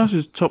 everyone else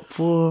is top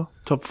 4,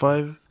 top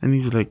 5, and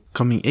he's like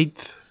coming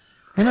 8th.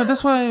 You know,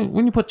 that's why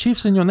when you put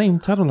Chiefs in your name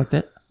title like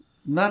that,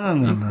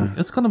 No.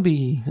 it's gonna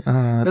be at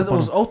the It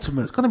was bottom.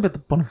 ultimate. It's gonna be at the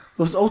bottom.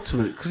 It was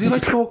ultimate because he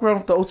likes to walk around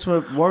with the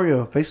Ultimate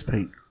Warrior face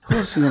paint. Of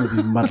course, you're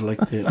gonna be mud like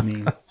that. I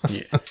mean,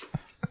 Yeah.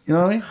 you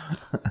know what I mean?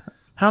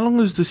 How long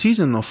is the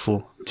season off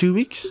for? 2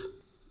 weeks?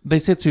 They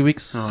said 2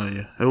 weeks. Oh,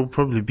 yeah. It will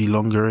probably be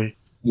longer, eh?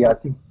 Yeah, I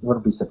think I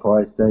wouldn't be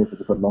surprised, Dave, if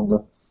it's a bit longer.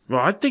 Well,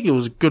 I think it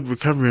was a good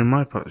recovery on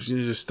my part.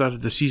 You just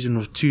started the season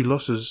with 2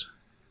 losses.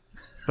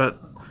 But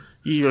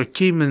you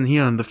came in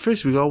here on the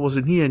first week, I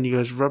wasn't here, and you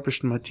guys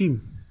rubbished my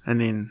team.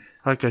 And then,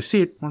 like I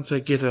said, once I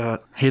get a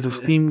head of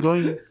steam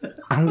going,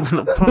 I'm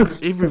going to pump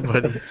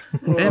everybody.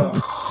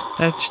 And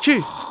that's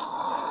true.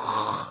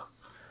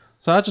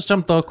 So I just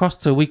jumped across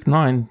to week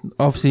 9.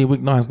 Obviously,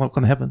 week 9 is not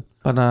going to happen.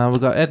 But we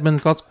got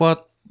Edmund, God Squad,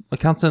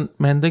 Accountant,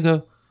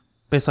 Mandingo,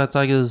 Bayside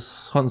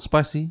Tigers, Hot and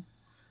Spicy,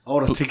 I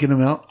would have taken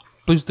him out.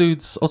 Blues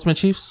Dudes, Ultimate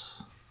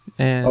Chiefs,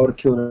 and I would have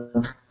killed him.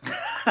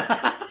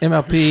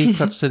 MLP,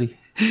 Clutch City.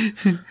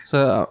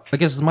 So I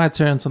guess it's my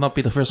turn to not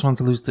be the first one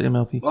to lose to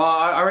MLP. Well,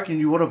 I reckon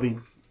you would have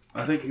been.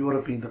 I think you would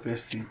have been the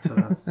first team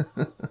to.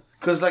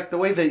 Because like the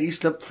way that you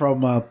slipped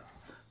from, early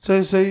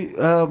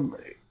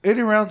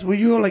rounds, were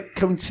you like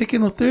coming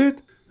second or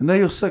third, and now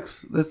you're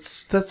sixth.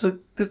 That's a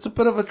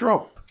bit of a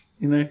drop,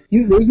 you know.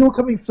 You were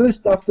coming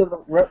first after the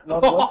rap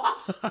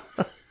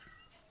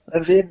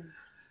and then,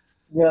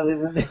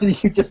 then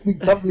you just been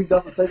tumbling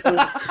down the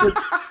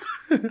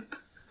same.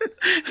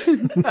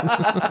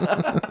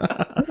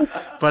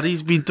 But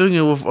he's been doing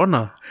it with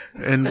honor.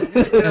 And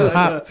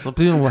Heart. So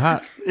people with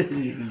heart.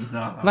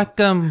 No. Like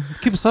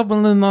Kiefer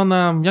Sutherland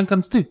on Young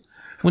Guns 2.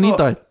 When he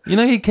died. You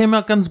know, he came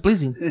out guns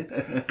blazing.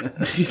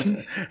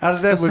 How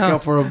did that work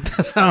out for him?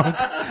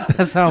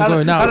 That's how I'm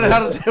going out.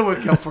 How did that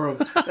work out for him?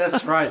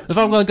 That's right. If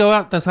I'm going to go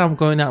out, that's how I'm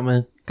going out,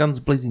 man. Guns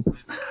blazing.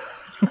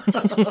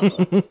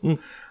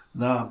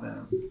 Nah,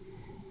 man.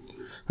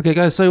 Okay,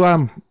 guys, so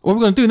what we're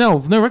going to do now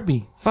with no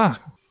rugby.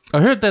 Fuck. I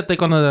heard that they're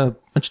going to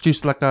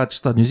introduce like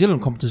just a New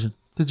Zealand competition.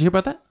 Did you hear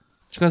about that?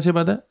 Did you guys hear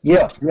about that?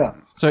 Yeah.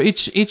 So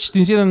each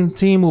New Zealand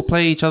team will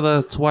play each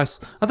other twice.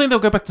 I think they'll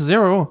go back to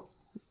 0.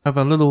 Have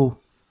a little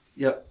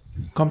Yep.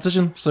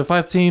 competition. So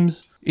 5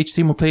 teams. Each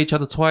team will play each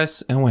other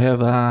twice, and we'll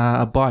have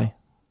a bye.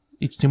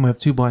 Each team will have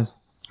 2 byes.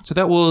 So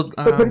that will.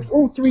 But if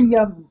all three,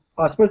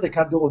 I suppose they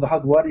can't do it with the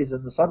Hugwaris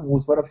and the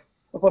Sunwolves, but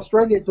if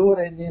Australia do it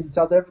and then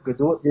South Africa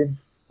do it, then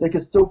they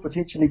could still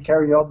potentially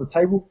carry on the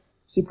table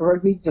Super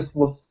Rugby just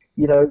with,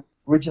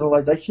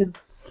 regionalisation.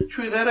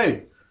 True that,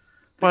 eh?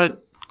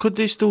 but could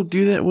they still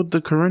do that with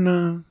the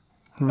corona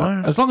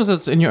virus? as long as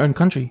it's in your own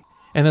country,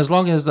 and as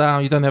long as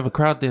you don't have a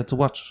crowd there to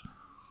watch,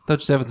 they'll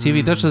just have a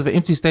TV. They'll just have an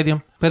empty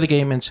stadium, play the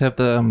game, and just have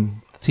the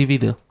TV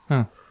there.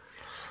 Huh.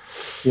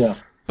 Yeah.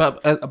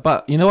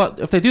 But you know what?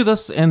 If they do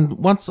this, and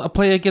once a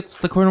player gets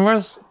the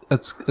coronavirus,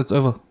 it's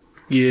over.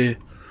 Yeah.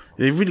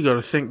 They really got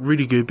to thank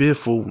Rudy Gobert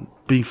for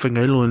being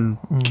whangailo and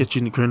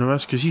catching the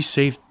coronavirus, because he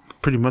saved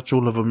pretty much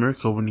all of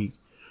America when he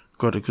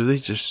got it because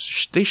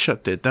they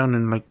shut that down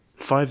in like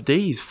 5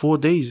 days, 4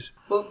 days.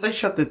 Well, they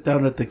shut that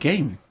down at the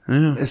game.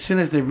 Yeah. As soon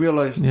as they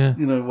realized, Yeah.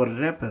 what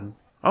had happened.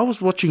 I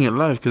was watching it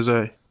live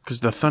because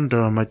the Thunder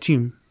are my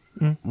team,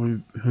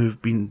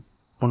 who've been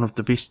one of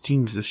the best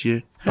teams this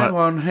year. Hang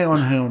on.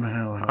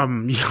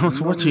 Yeah, I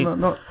was watching.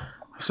 Not.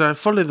 So I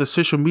follow the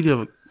social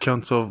media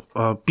accounts of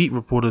beat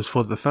reporters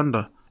for the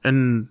Thunder,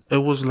 and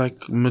it was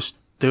like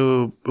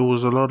it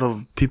was a lot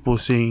of people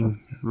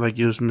saying like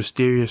it was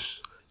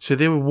mysterious. So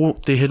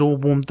they had all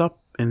warmed up,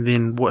 and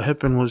then what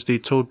happened was they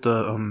told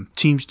the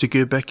teams to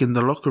go back in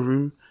the locker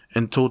room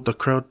and told the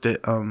crowd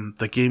that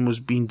the game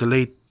was being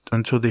delayed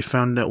until they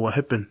found out what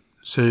happened.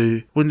 So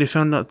when they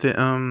found out that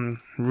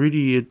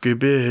Rudy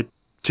Gobert had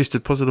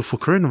tested positive for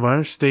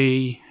coronavirus,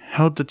 they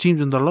held the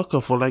teams in the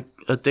locker for like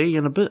a day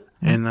and a bit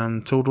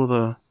and told all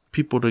the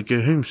people to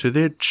go home. So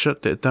they'd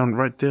shut that down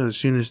right there as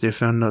soon as they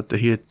found out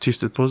that he had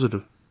tested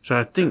positive. So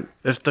I think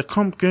if the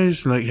comp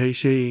goes like how you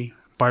say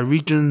by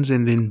regions,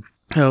 and then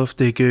how if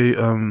they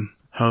go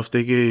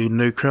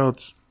no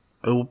crowds,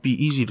 it will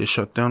be easy to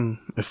shut down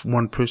if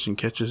one person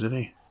catches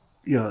it.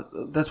 Yeah,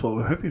 that's what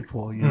we're hoping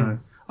for. You know,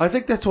 I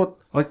think that's what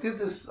like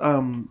this. I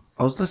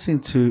was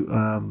listening to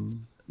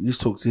News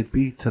Talk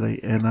ZB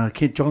today, and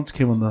Kent Johns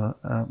came on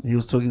the. He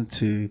was talking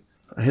to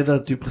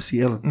Heather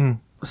Duplessis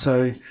Allen.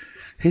 So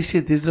he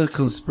said there's a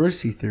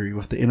conspiracy theory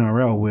with the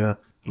NRL where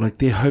like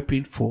they're not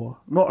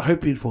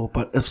hoping for,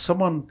 but if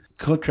someone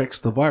contracts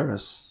the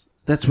virus,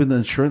 that's when the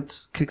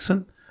insurance kicks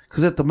in.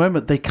 Because at the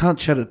moment they can't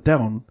shut it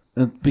down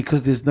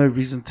because there's no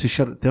reason to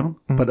shut it down.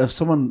 But if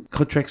someone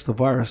contracts the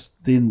virus,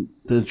 then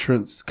the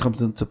insurance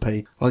comes into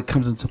play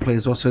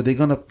as well. So they're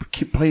going to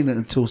keep playing it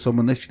until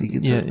someone actually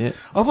gets it. Yeah.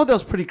 I thought that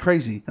was pretty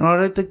crazy. And I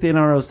don't think the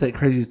NRL is that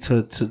crazy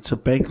to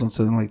bank on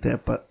something like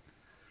that. But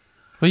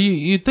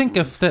you think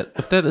if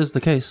that is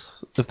the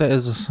case, if that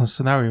is a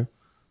scenario,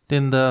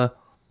 then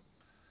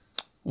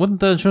wouldn't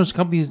the insurance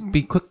companies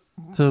be quick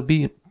to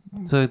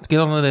get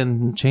on it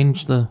and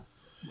change the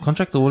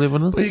contract or whatever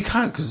it is? Well, you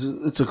can't because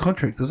it's a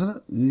contract, isn't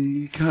it?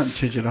 You can't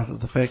change it after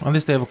the fact.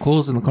 Unless they have a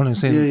clause in the contract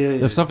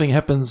saying if something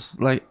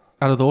happens like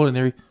out of the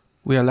ordinary,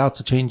 we're allowed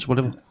to change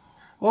whatever.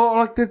 Well,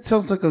 like that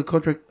sounds like a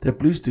contract that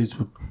Blues dudes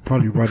would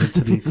probably write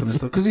into the kind of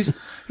stuff because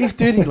he's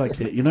dirty like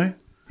that, you know.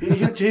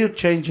 He'll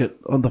change it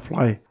on the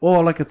fly,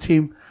 or like a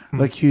team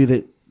like you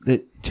that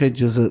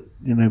changes it,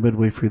 you know,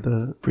 midway through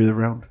the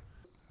round.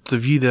 The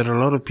view that a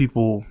lot of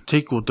people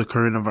take with the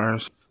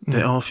coronavirus,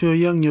 that if you're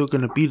young, you're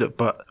going to beat it.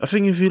 But I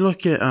think if you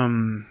look at,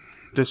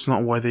 that's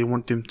not why they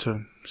want them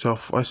to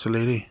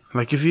self-isolate.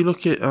 Like if you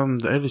look at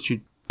the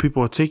attitude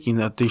people are taking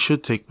that they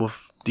should take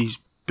with these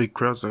big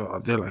crowds,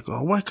 they're like,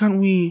 oh, why can't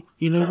we,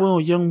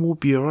 young will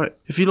be alright.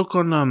 If you look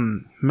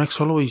on Max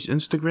Holloway's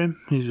Instagram,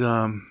 his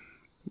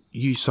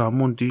Yu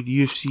Samoan dude,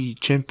 UFC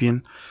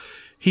champion,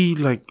 he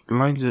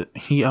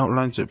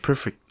outlines it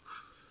perfect.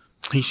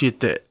 He said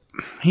that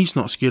he's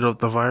not scared of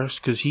the virus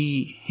because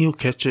he'll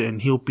catch it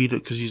and he'll beat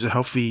it because he's a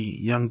healthy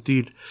young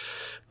dude.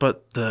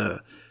 But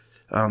the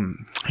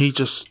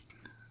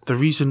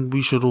reason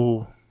we should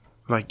all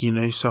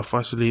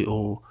self-isolate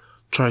or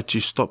try to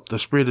stop the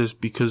spread is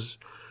because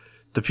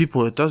the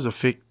people it does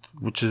affect,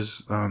 which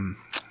is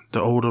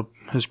the older,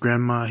 his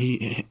grandma,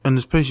 he in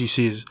his post he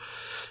says,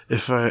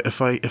 if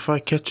I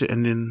catch it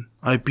and then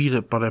I beat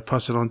it but I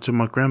pass it on to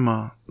my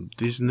grandma,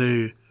 there's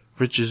no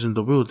riches in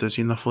the world that's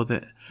enough for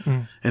that.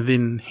 And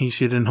then he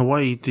said in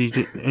Hawaii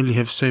they only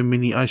have so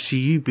many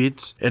ICU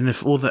beds, and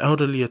if all the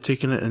elderly are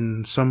taking it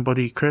and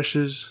somebody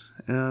crashes,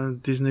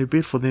 there's no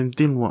bed for them,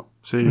 then what?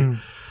 So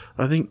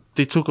I think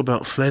they talk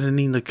about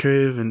flattening the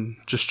curve and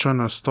just trying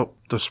to stop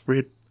the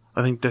spread.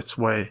 I think that's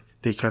why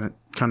they kind of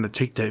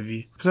take that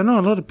view, because I know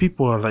a lot of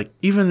people are like,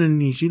 even in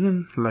New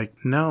Zealand, like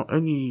now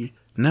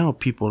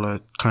people are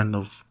kind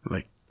of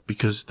like,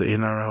 because the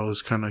NRL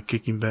is kind of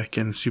kicking back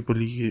and Super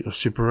League or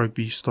Super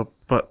Rugby stopped.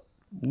 But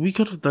we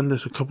could have done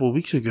this a couple of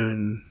weeks ago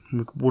and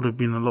we would have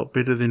been a lot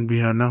better than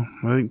we are now.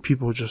 I think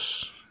people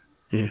just,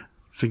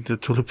 think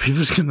that toilet paper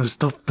is going to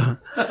stop the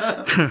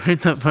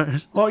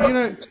coronavirus. Well,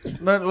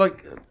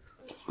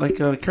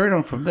 carrying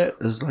on from that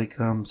is like,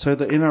 so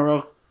the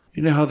NRL,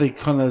 you know how they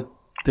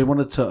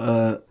wanted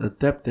to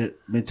adapt that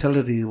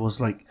mentality. Was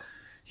like,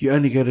 you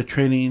only go to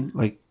training,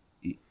 like,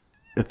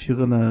 if you're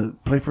going to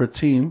play for a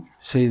team,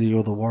 say that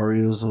you're the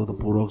Warriors or the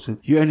Bulldogs,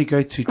 you only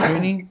go to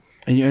training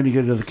and you only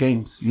go to the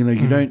games. You know,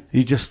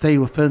 you just stay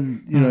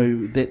within,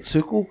 that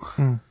circle.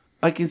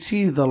 I can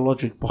see the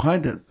logic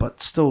behind it,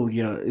 but still,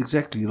 yeah,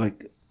 exactly.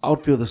 Like, I would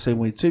feel the same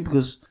way too,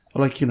 because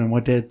like, my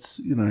dad's,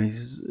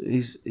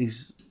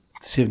 he's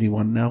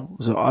 71 now.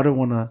 So I don't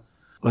want to,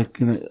 like,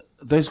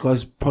 those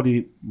guys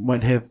probably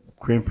might have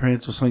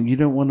grandparents or something. You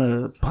don't want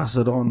to pass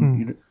it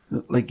on.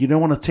 You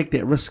don't want to take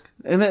that risk.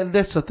 And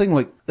that's the thing,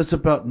 like, it's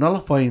about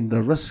nullifying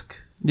the risk.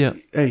 Yeah.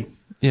 Hey.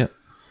 Yeah.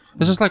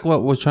 It's just like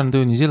what we're trying to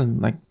do in New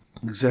Zealand. Like,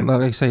 exactly.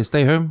 Like I say,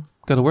 stay home,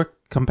 go to work,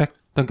 come back.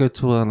 Don't go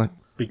to,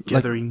 big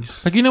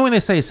gatherings. Like, when they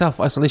say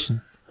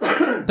self-isolation,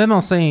 they're not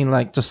saying,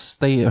 like, just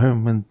stay at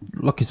home and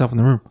lock yourself in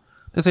the room.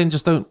 They're saying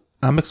just don't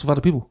mix with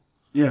other people.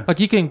 Yeah. Like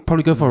you can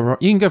probably go for a run.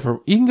 You can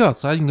go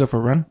outside. You can go for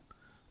a run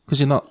because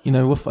you're not,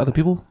 with other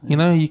people.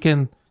 You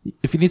can,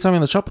 if you need something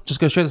in the shop, just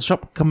go straight to the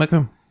shop, come back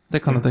home,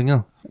 that kind of thing.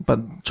 Yeah.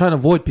 But try to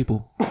avoid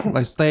people.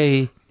 Like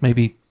stay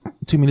maybe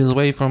 2 meters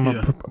away from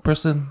a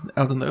person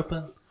out in the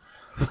open.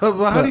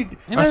 But how do you?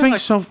 I think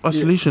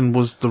self-isolation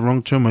was the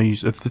wrong term I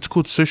used. It's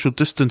called social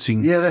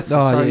distancing. Yeah, that's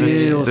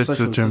That's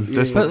the term.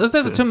 But is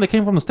that the term that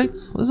came from the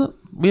States? Is it?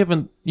 We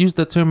haven't used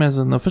that term as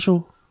an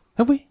official,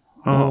 have we?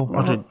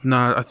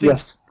 I think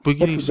we're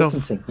getting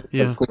Distancing.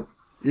 That's cool.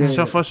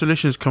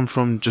 self-isolation has come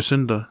from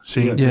Jacinda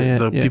saying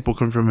that people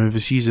come from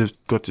overseas have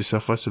got to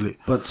self-isolate.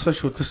 But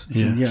social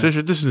distancing,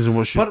 Social distancing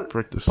was should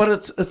practice. But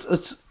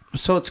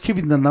it's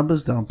keeping the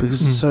numbers down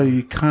because so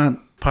you can't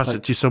pass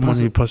it to someone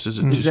who passes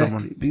it to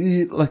someone.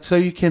 Like so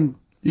you can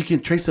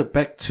trace it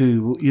back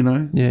to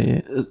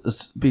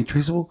it's being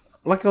traceable.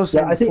 Like I was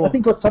saying I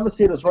think what Thomas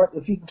said was right.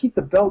 If you can keep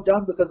the bell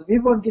down, because if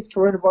everyone gets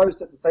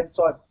coronavirus at the same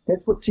time,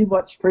 that's put too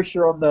much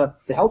pressure on the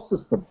health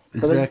system.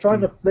 So they're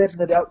trying to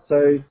flatten it out.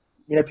 So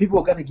people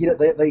are going to get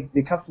it.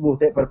 They're comfortable with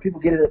that. But if people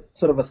get it at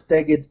sort of a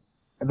staggered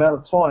amount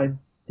of time,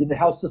 then the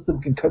health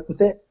system can cope with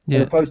that,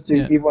 as opposed to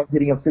everyone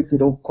getting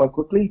infected all quite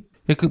quickly.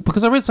 Yeah,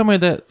 because I read somewhere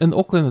that in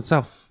Auckland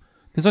itself,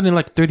 there's only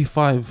like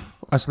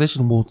 35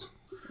 isolation wards.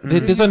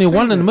 There's only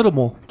one in the middle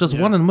mall, just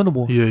one in the middle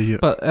mall. Yeah.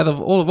 But out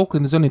of all of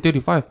Auckland, there's only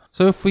 35.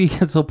 So if we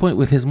get to a point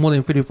where there's more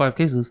than 35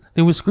 cases,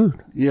 then we're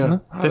screwed. Yeah,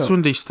 that's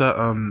when they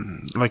start.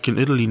 Like in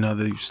Italy now,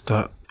 they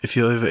start. If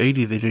you're over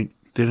 80, they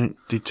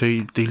tell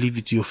you they leave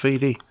you to your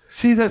fate.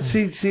 See,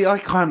 I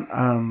can't.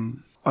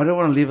 I don't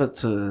want to leave it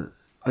to.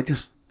 I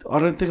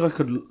don't think I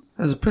could.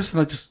 As a person,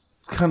 I just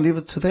can't leave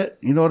it to that.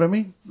 You know what I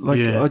mean?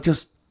 I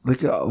just.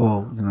 I've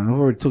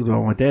already talked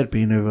about my dad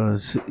being over,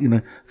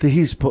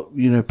 he's part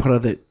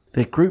of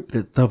that group,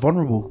 the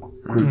vulnerable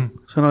group.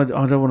 So I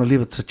don't want to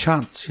leave it to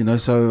chance,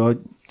 so I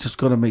just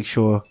got to make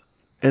sure,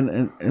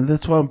 and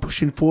that's why I'm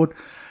pushing forward.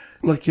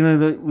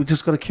 That we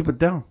just got to keep it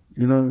down,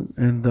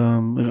 and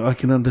I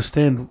can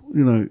understand,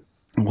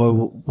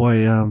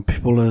 why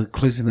people are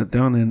closing it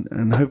down,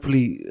 and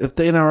hopefully if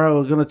the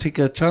NRL are going to take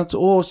a chance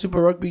or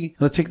Super Rugby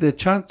going to take their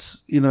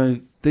chance,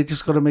 they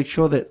just got to make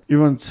sure that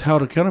everyone's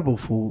held accountable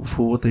for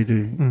what they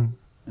do.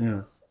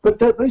 Yeah. But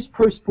those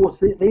pro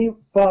sports, they're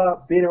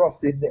far better off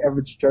than the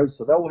average Joe.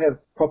 So they'll have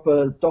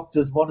proper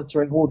doctors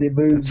monitoring all their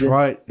moves. That's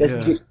right. They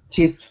can get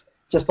tests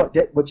just like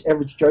that, which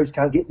average Joes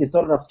can't get. There's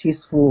not enough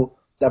tests for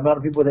the amount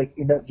of people that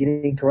end up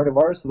getting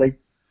coronavirus. So they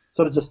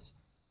sort of just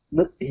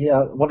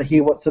want to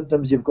hear what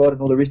symptoms you've got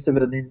and all the rest of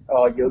it, and then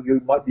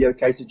you might be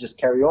okay, so just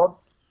carry on.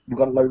 You've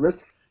got a low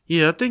risk.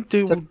 Yeah, I think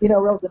they. So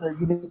NRL's in a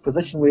unique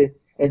position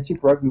and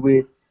Super Rugby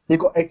where they've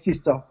got access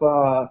to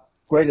far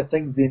greater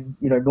things than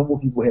normal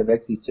people have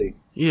access to.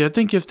 Yeah, I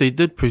think if they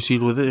did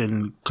proceed with it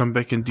and come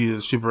back and do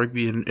the Super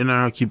Rugby and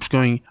NRL keeps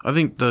going, I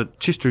think the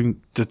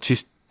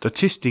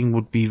testing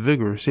would be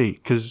vigorous,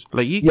 because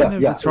you can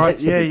have that's right.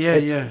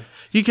 Yeah.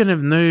 You can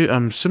have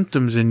no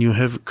symptoms and you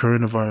have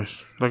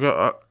coronavirus.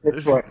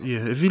 That's right.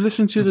 Yeah, if you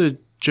listen to the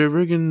Joe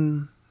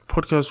Rogan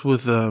podcast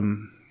with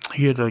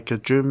he had like a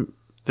German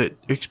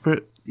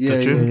expert,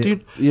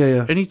 dude,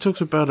 and he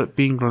talks about it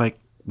being like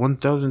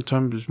 1,000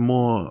 times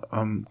more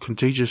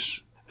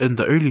contagious in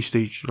the early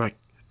stage, like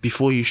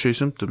before you show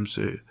symptoms.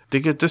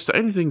 That's the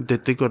only thing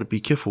that they got to be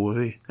careful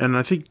with, and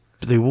I think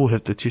they will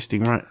have the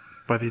testing right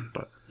by then.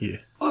 But yeah,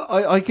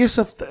 I guess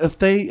if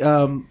they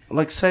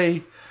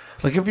say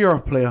if you're a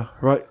player,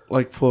 right,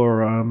 like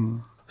for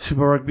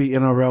Super Rugby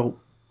NRL,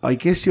 I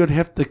guess you'd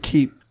have to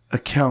keep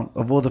account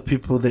of all the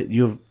people that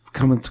you've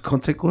come into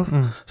contact with.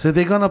 So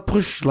they're gonna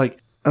push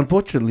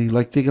unfortunately,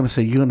 they're going to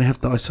say you're going to have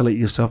to isolate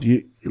yourself.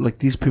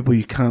 These people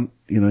you can't,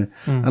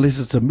 unless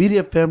it's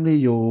immediate family,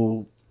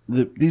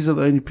 these are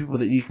the only people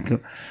that you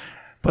can.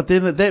 But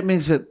then that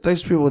means that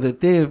those people that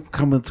they've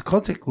come into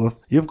contact with,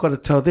 you've got to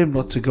tell them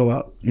not to go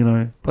out,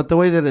 But the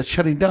way that it's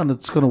shutting down,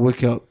 it's going to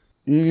work out.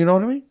 You know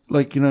what I mean?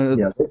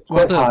 It's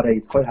quite hard.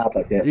 It's quite hard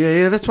like that.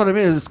 Yeah, that's what I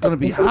mean. It's going to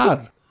be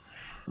hard.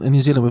 In New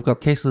Zealand, we've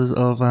got cases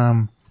of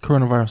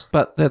coronavirus,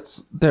 but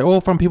they're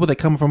all from people that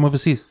come from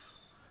overseas.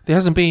 There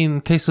hasn't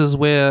been cases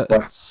where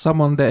it's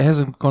someone that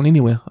hasn't gone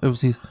anywhere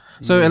overseas.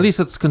 So at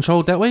least it's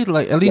controlled that way.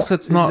 At least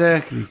it's not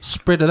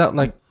spread it out.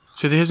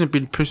 So there hasn't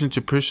been person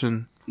to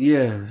person.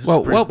 Yeah.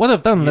 Well, what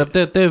they've done,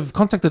 they've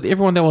contacted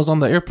everyone that was on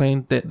the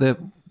airplane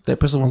that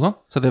person was on.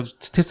 So they've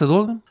tested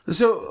all of them.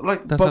 So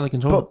that's how they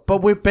control it.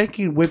 But we're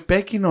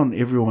banking on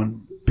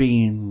everyone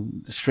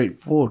being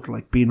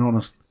straightforward, being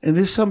honest. And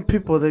there's some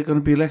people that are going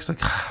to be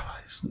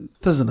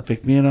it doesn't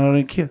affect me and I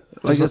don't care.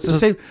 It's the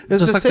same.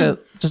 It's the same.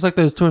 Just like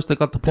those tourists that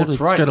got deported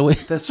straight away.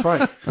 That's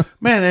right.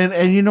 Man,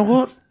 and you know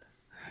what?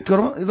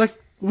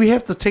 We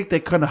have to take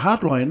that kind of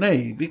hard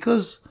line,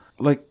 Because,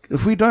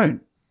 if we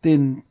don't,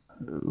 then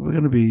we're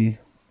going to be...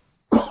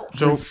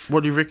 So,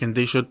 what do you reckon?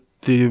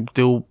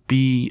 There'll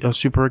be a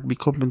Super Rugby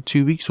Cup in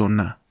 2 weeks or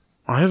not?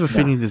 I have a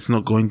feeling that's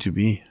not going to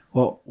be.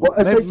 Well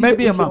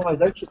maybe a month.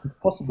 Is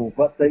possible,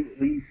 but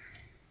the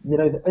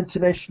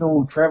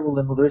international travel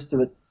and all the rest of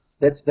it,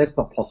 that's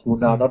not possible.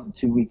 No, not in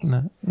 2 weeks.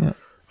 No, yeah.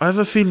 I have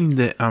a feeling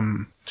that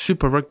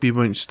Super Rugby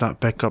won't start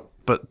back up,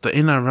 but the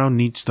NRL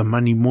needs the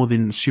money more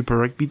than Super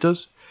Rugby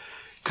does.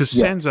 Because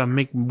Sansa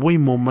make way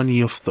more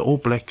money off the All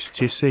Blacks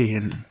Test,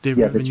 and their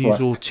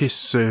revenue's all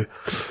Test, so...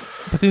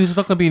 But then there's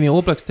not going to be any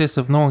All Blacks Test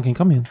if no one can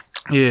come in.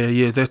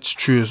 Yeah, that's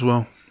true as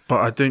well.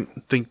 But I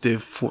don't think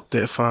they've fought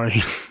that far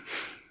ahead.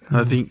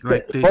 I think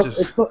like they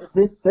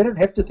don't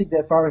have to think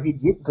that far ahead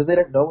yet because they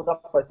don't know enough.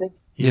 I think.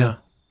 Yeah.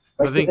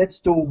 I think that's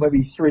still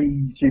maybe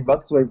 3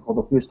 months away before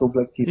the first All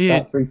Black Test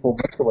start. 3-4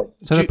 months away.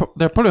 So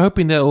they're probably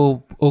hoping that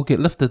will all get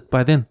lifted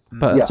by then.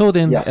 But until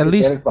then, at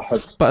least.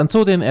 But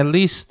until then, at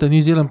least the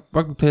New Zealand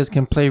rugby players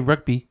can play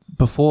rugby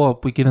before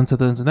we get into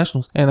the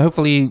internationals, and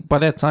hopefully by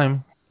that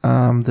time,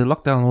 the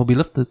lockdown will be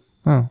lifted.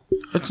 Oh.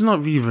 It's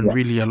not even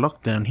really a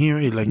lockdown here.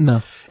 Like,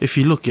 no. If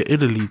you look at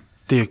Italy,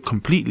 they're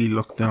completely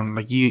locked down.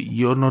 Like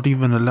you're not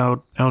even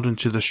allowed out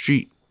into the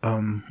street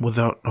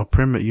without a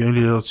permit. You're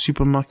only allowed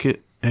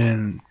supermarket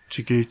and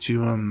to go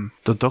to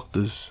the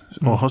doctors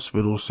or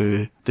hospital. So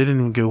they didn't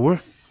even go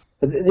work.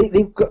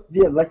 They've got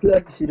like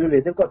you said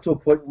earlier, they've got to a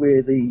point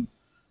where the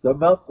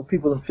amount of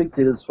people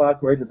infected is far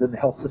greater than the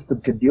health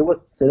system can deal with.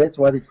 So that's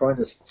why they're trying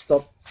to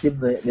stem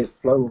that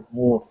flow of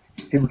more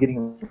people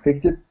getting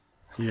infected.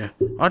 Yeah,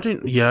 I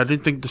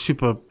don't think the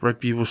Super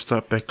Rugby will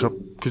start back up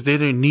because they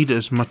don't need it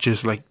as much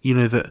as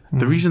the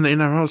reason the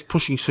NRL is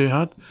pushing so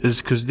hard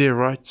is because their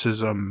rights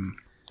is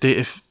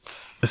if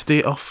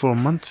they're off for a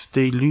month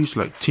they lose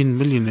like 10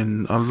 million,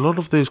 and a lot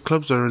of those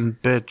clubs are in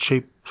bad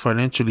shape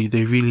financially.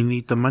 They really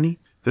need the money.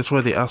 That's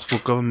why they ask for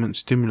government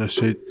stimulus.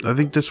 So I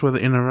think that's why the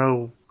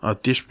NRL are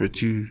desperate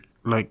to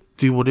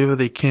do whatever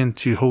they can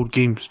to hold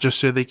games just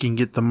so they can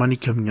get the money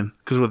coming in.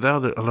 Because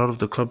without it, a lot of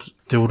the clubs,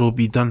 they would all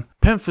be done.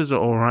 Panthers are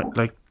alright.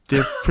 Like,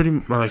 they're pretty,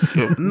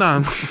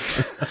 no,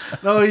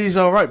 he's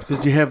alright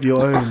because you have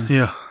your own.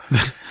 Yeah.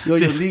 Your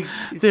league.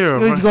 They're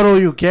alright. You got all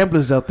your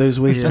gamblers out those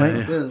ways,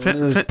 mate. Yeah.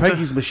 Those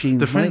Peggy's machines,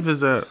 the Panthers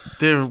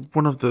they're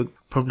one of the,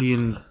 probably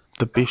in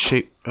the best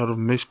shape out of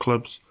most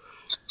clubs.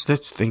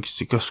 That's thanks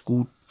to Gus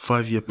Gould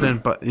 5-year plan.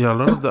 But yeah, a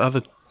lot of the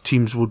other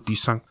teams would be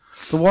sunk.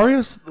 The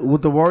Warriors?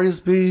 Would the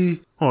Warriors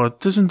be... Oh,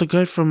 doesn't the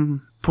guy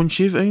from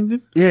Punchev own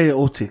them? Yeah,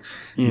 Ortex.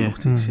 Yeah.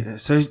 Yeah.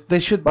 So they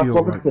should be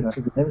alright.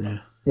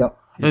 Yeah.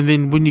 And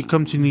then when you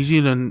come to New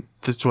Zealand,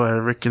 that's why I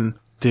reckon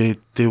they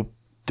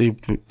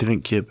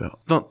don't care about...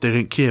 Not they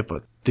don't care,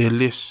 but they're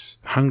less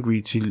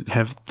hungry to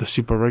have the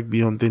Super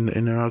Rugby on than the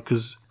NRL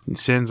because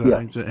Sansa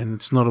owns it and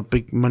it's not a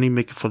big money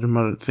maker for them,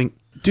 I don't think.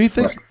 Do you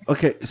think...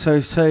 Okay, so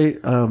say...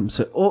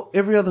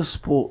 every other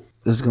sport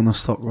is going to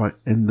stop, right?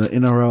 And the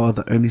NRL are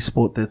the only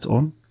sport that's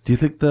on. Do you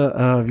think the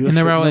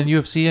NRL and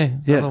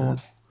UFC? Yeah.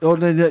 Oh,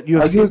 no,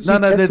 UFC.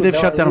 No, they've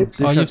shut down.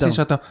 UFC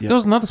shut down. Yeah. There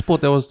was another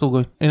sport that was still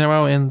going.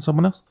 NRL and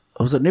someone else.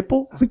 Oh, was it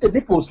netball? I think the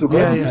netball's still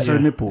going. Yeah. So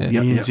netball.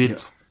 Yeah.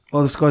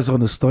 Oh, this guy's on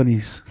the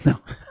Stonies. No.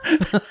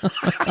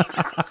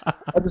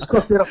 I just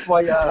crossed that off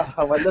my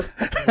list.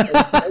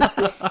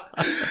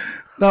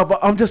 No, but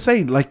I'm just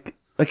saying,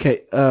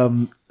 okay,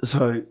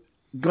 so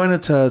going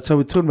into, so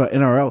we're talking about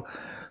NRL.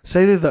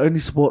 Say they're the only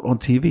sport on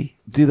TV.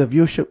 Does the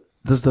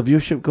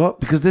viewership go up?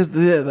 Because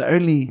they're the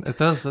only. It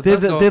does. They're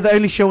the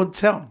only show in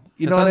town.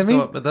 You know what I mean?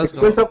 It does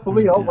goes up for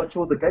me. I'll watch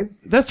all the games.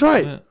 That's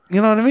right. Yeah.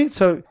 You know what I mean?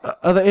 So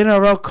are the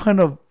NRL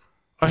kind of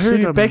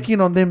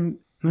banking on them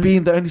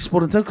being the only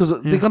sport in town because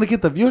they're going to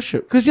get the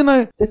viewership? Because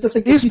that's the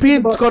thing.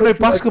 ESPN's got no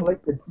basketball.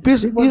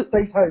 Everyone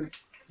stays home.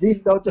 Then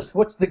they'll just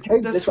watch the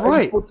games. That's the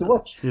right. sport to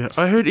watch. Yeah,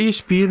 I heard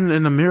ESPN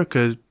in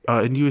America,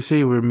 in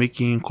USA, were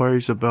making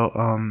inquiries about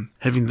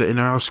having the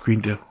NRL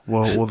screen there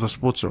while all the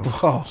sports are.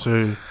 Wow.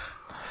 So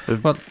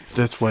But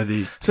that's why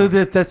they. So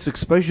that's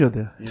exposure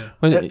there. Yeah.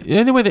 But the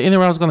only way the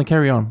NRL is going to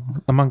carry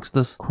on amongst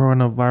this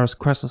coronavirus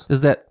crisis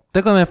is that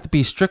they're going to have to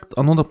be strict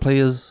on all the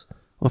players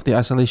with the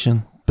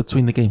isolation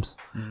between the games.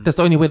 That's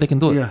the only way they can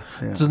do it. Yeah.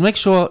 Just make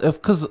sure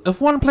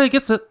if one player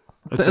gets it,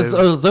 it's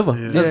over.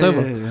 Yeah. It's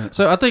over. Yeah.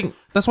 So I think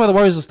that's why the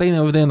Warriors are staying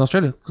over there in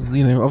Australia because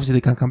obviously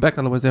they can't come back,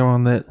 otherwise they're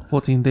on that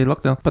 14-day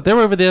lockdown. But they're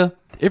over there.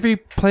 Every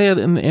player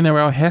in the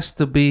NRL has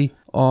to be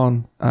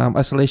on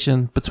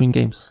isolation between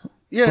games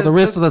for the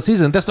rest of the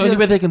season. That's the only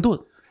way they can do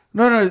it.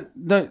 No,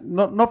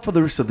 not for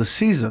the rest of the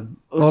season.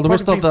 Or the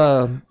rest of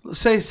the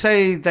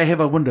say they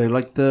have a window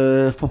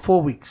for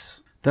 4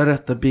 weeks. They'd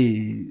have to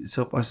be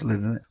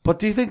self-isolating. But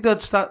do you think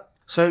they'd start?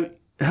 So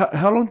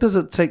how long does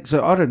it take?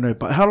 So I don't know,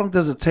 but how long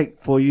does it take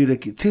for you to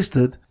get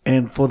tested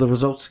and for the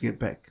results to get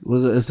back?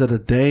 Is it a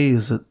day?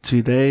 Is it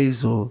 2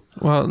 days? Or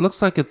well, it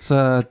looks like it's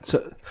so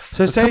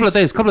say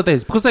a couple of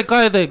days because that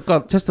guy that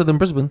got tested in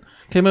Brisbane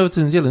came over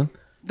to New Zealand.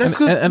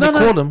 That's and they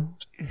called him.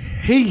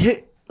 He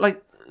hit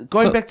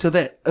going back to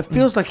that. It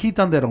feels like he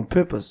done that on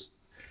purpose.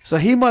 So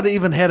he might have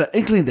even had an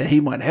inkling that he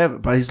might have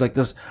it, but he's like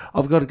this.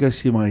 I've got to go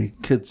see my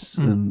kids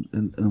in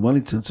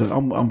Wellington, so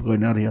I'm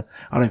going out of here.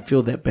 I don't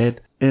feel that bad,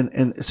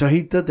 and so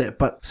he did that.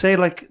 But say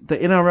like the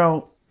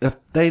NRL, if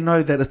they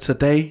know that it's a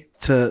day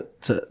to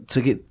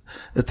get,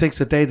 it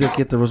takes a day to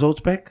get the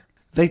results back.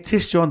 They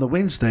test you on the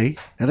Wednesday,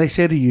 and they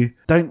say to you,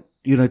 don't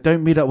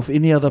meet up with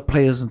any other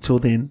players until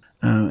then.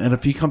 And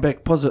if you come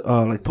back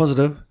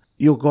positive,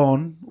 you're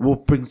gone, we'll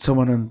bring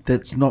someone in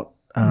that's not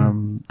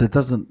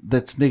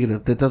that's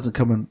negative, that doesn't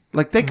come in.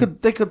 Like they could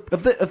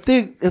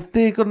if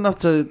they're good enough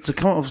to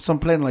come up with some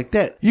plan like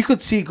that, you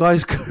could see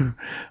guys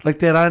like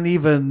that aren't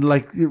even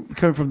like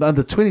coming from the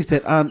under 20s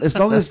that aren't, as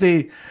long as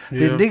they're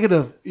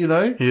negative,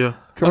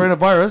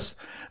 coronavirus.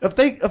 If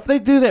they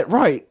do that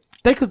right,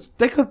 they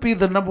could be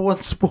the number one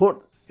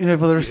sport, for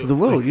the rest of the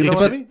world. You know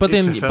what I mean? But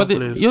then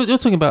you're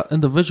talking about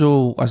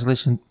individual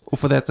isolation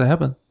for that to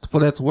happen, for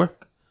that to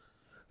work.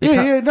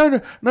 No.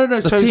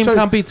 The team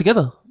can't be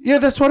together. Yeah,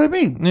 that's what I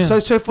mean. Yeah.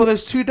 So for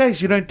those 2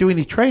 days, you don't do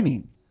any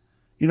training.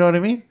 You know what I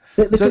mean?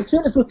 The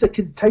concern is with the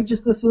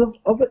contagiousness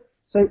of it.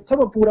 So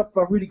someone brought up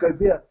Rudy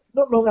Gobert.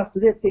 Not long after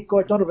that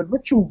guy Donovan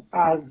Mitchell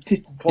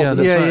tested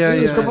positive.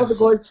 Yeah. Some other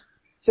guys.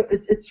 So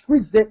it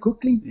spreads that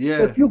quickly. Yeah.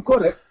 So if you've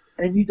got it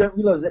and you don't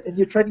realise it, and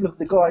you're training with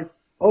the guys,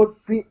 I would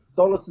bet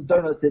dollars to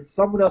donuts that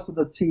someone else on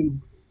the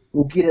team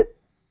will get it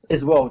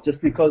as well,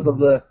 just because of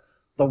the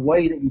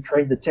way that you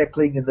train, the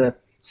tackling and the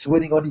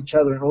sweating on each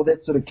other and all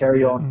that sort of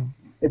carry on.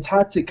 It's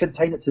hard to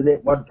contain it to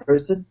that one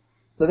person.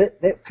 So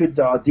that could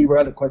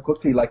derail it quite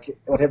quickly, like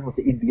what happened with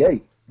the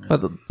NBA.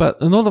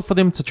 But in order for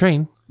them to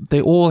train,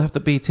 they all have to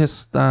be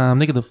test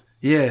negative.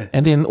 Yeah.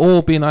 And then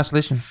all be in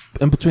isolation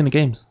in between the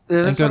games.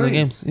 Yeah, and go to the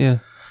games. Yeah.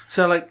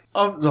 So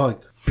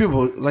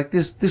people, like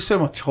there's so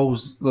much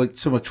holes, like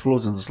so much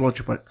flaws in this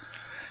logic, but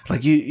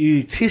like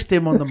you test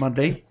them on the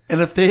Monday,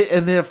 and if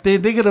they're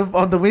negative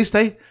on the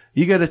Wednesday,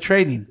 you go to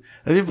training.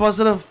 If you're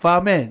positive,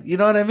 man, you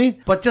know what I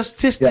mean? But just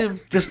test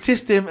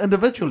them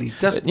individually.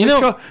 Just make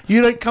sure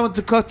you don't come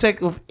into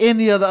contact with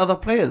any of the other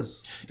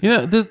players.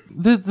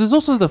 There's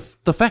also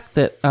the fact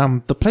that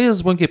the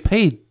players won't get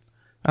paid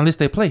unless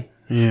they play.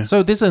 Yeah.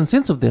 So there's an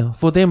incentive there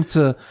for them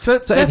to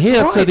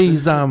adhere to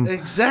these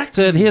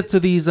exactly. to adhere to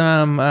these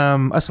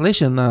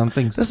isolation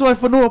things. That's why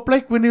for Noah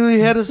Blake, when he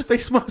had his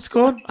face mask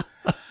on,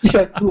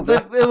 there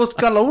was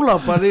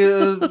kalaula,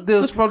 but there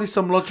was probably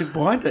some logic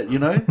behind it,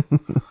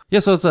 Yeah,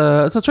 so it's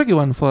a tricky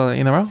one for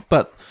NRL,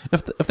 but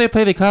if they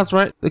play their cards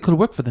right, it could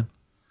work for them,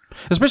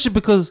 especially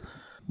because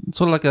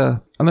sort of like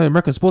I know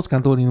American sports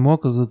can't do it anymore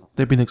because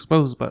they've been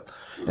exposed, but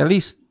at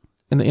least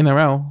in the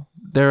NRL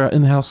they're an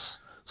in-house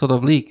sort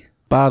of league.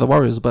 Bar the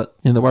Warriors, but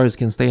the Warriors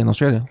can stay in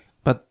Australia.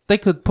 But they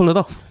could pull it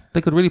off.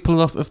 They could really pull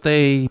it off if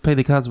they play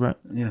their cards right.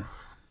 Yeah.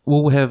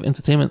 We'll have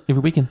entertainment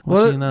every weekend.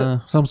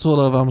 Some sort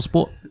of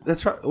sport.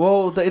 That's right.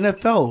 Well, the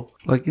NFL,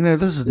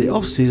 this is the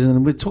off season,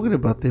 and we're talking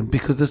about them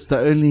because it's the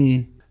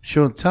only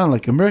show in town,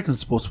 like American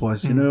sports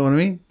wise. You know what I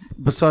mean?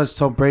 Besides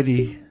Tom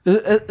Brady,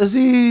 is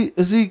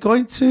he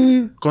going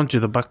to? Gone to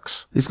the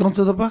Bucks. He's gone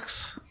to the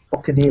Bucks.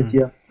 Buccaneers,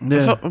 yeah.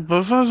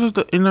 But if I was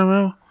the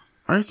NRL,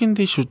 I reckon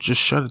they should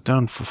just shut it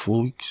down for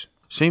 4 weeks.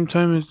 Same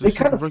time as they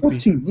can't afford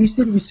to. You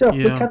said it yourself.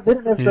 Yeah. They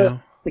don't have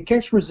the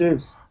cash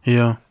reserves.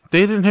 Yeah,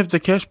 they didn't have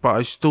the cash, but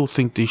I still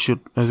think they should.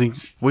 I think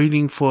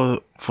waiting for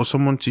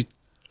someone to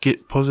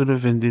get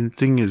positive, and then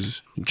thing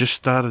is just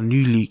start a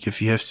new league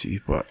if you have to.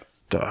 But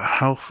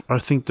I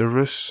think the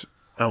risks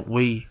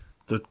outweigh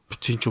the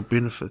potential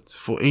benefits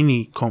for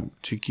any comp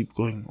to keep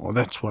going. Or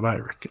that's what I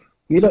reckon.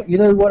 You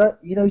know what?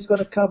 Who's going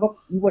to carve up?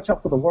 You watch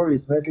out for the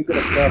Warriors, man. They're going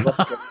to carve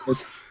up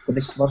the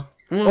next month.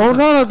 Oh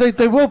no,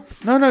 they will.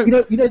 No.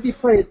 You know their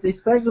players. They're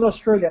staying in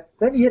Australia.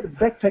 They only had a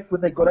backpack when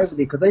they got over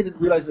there because they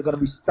didn't realise they're going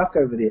to be stuck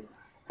over there.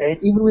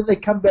 And even when they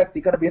come back,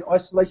 they're going to be in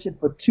isolation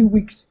for 2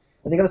 weeks,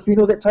 and they're going to spend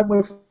all that time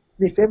away from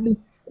their family.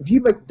 If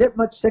you make that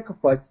much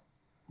sacrifice,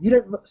 you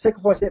don't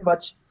sacrifice that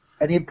much,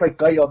 and then play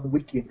Gaia on the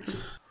weekend.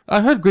 I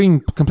heard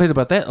Green complain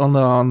about that on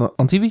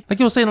TV. Like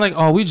he was saying,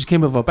 we just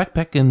came with a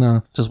backpack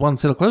and just one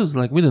set of clothes.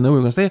 Like we didn't know we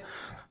were going to stay.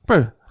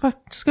 Bro,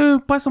 just go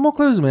buy some more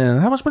clothes, man.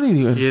 How much money do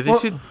you earn? Yeah, they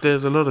said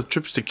there's a lot of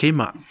trips to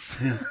Kmart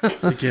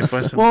to get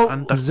buy some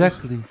unducks.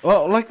 Exactly.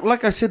 Well,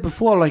 like I said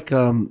before,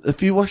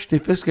 if you watch their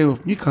first game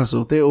with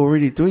Newcastle, they're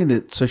already doing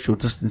that social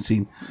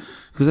distancing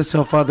because that's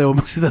how far they were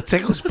missing the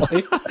tackles by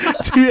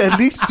to at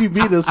least 2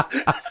 meters.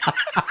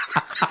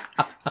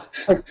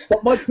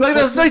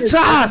 There's no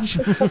charge.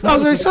 I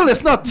was going to say,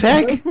 it's not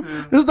tag.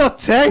 There's not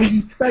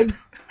tag.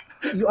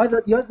 You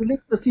either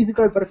let the season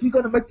go, but if you're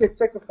going to make that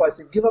sacrifice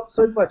and give up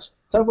so much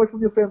time away from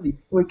your family,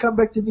 when you come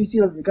back to New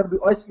Zealand, you're going to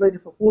be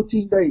isolated for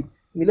 14 days.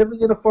 You're living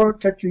in a foreign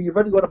country. You've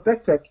only got a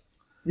backpack.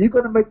 You're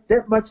going to make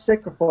that much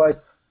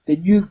sacrifice.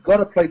 Then you got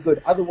to play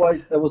good.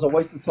 Otherwise, it was a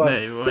waste of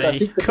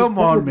time. Come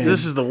on, man.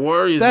 This is the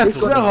Warriors.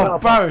 That's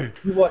bro.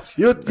 You watch.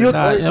 If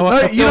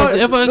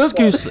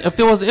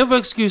there was ever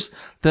excuse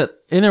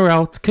that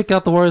NRL to kick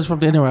out the Warriors from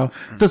the NRL,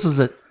 this is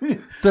it.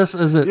 This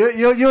is it.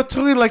 You're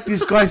talking like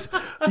these guys.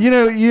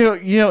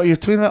 You're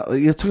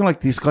talking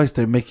like these guys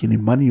don't make any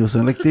money or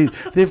something. Like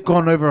they've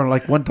gone over on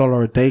like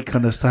 $1 a day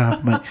kind of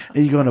stuff, man.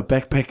 And you got a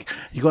backpack.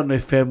 You got no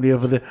family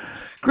over there.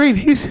 Green,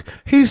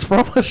 he's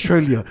from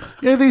Australia.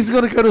 Yeah, he's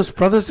got to go to his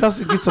brother's house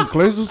and get some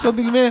clothes or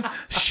something, man.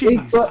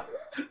 Jeez.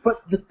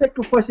 But the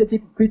sacrifice that they're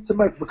prepared to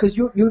make, because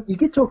you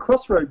get to a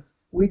crossroads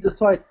where you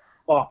decide,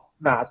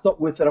 it's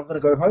not worth it, I'm going to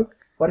go home.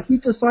 But if you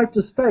decide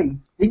to stay,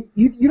 then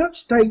you don't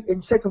stay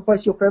and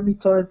sacrifice your family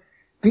time,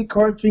 get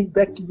quarantined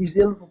back to New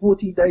Zealand for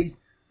 14 days,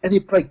 and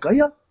then play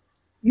Gaia.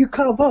 you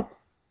carve up.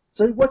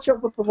 So watch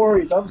out with the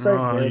Warriors. I'm saying,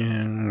 Oh,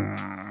 man.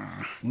 yeah.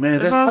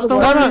 Man, If I was that's the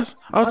Warriors,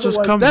 I'll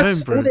just come home,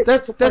 that's bro.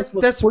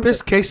 that's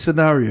best case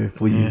scenario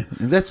for you.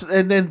 And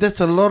then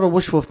that's a lot of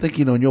wishful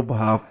thinking on your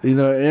behalf, you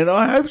know. And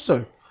I hope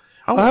so.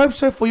 I hope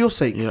so for your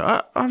sake.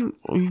 Yeah,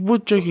 we're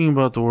joking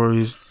about the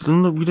Warriors.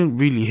 We don't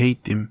really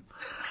hate them.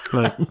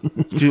 Like,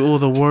 to all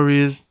the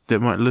Warriors that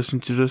might listen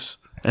to this,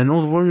 and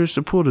all the Warriors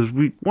supporters,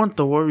 we want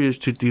the Warriors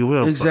to do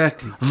well.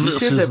 Exactly. but We This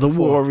said is that the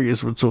before.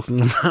 Warriors we're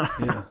talking about.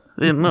 Yeah.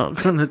 They're not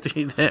gonna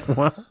do that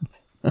one.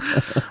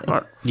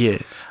 But, yeah,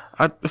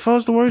 if I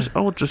was the Warriors,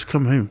 I would just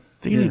come home.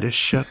 They need to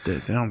shut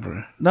that down,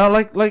 bro. Now,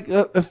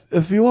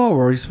 if you are a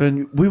Warriors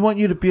fan, we want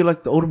you to be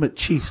like the ultimate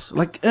Chiefs,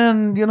 like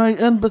in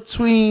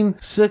between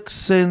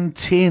 6 and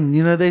 10.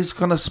 You know, those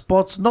kind of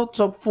spots, not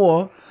top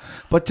 4,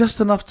 but just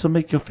enough to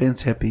make your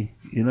fans happy.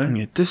 You know.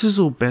 Yeah, this is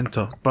all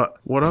banter. But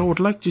what I would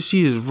like to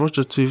see is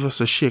Roger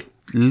Tuivasa-Sheck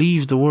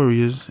leave the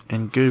Warriors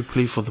and go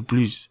play for the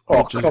Blues.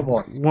 Oh, Which is come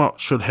on. What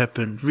should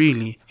happen,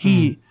 really?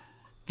 His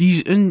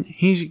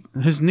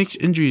next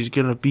injury is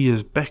gonna be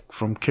his back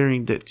from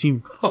carrying that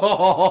team.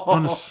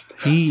 Honest,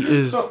 he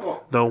is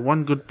the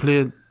one good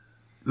player,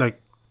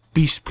 like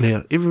beast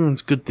player.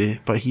 Everyone's good there,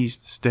 but he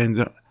stands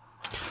out.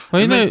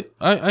 Well, you know,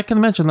 I can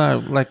imagine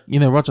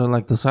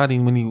Roger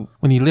deciding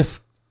when he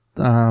left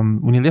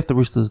the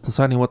Roosters,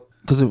 deciding what,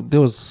 because there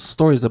was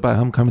stories about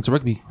him coming to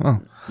rugby. Oh.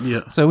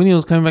 Yeah. So when he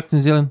was coming back to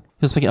New Zealand,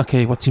 he was thinking,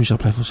 okay, what team should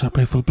I play for? Should I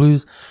play for the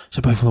Blues?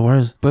 Should I play for the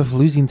Warriors? Both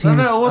losing teams.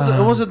 No,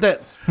 it wasn't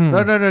that.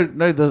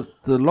 No. The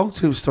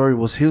long-term story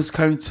was he was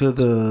coming to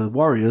the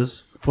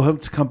Warriors for him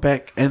to come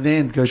back and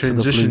then go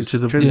Transition to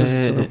the to Blues. the Transition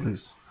Blues. to the Yeah.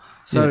 Blues.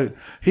 So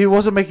he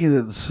wasn't making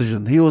the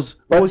decision. He was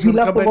But always he going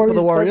to loved come the back for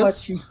the Warriors so Warriors.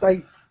 much, he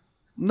stayed.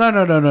 No.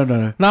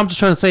 No, I'm just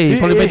trying to say he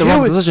probably made the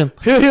wrong decision.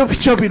 He'll be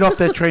jumping off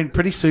that train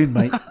pretty soon,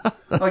 mate.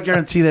 I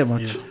guarantee that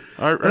much.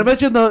 And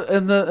imagine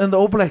in the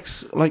All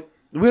Blacks, like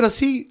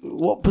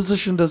what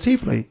position does he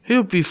play?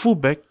 He'll be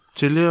fullback,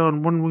 Telea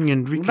on one wing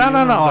and Ricky No,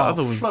 on the oh,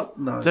 other wing. flip,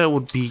 no. That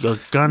would be a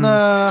gun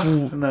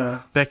full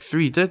No. back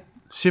three. That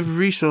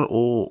Severisa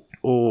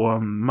or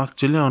Mark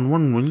Telea on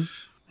one wing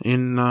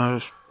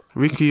and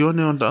Ricky on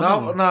the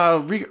other wing.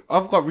 No,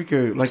 I've got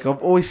Rico. Like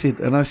I've always said,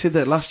 and I said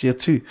that last year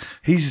too.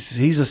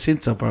 He's a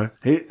centre, bro.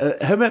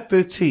 Him at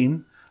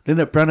 13,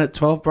 Leonard Brown at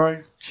 12,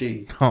 bro.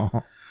 Gee,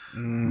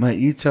 mate,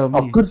 you tell me.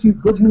 Oh, Good Hugh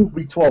will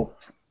be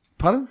 12.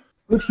 Pardon?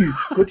 Good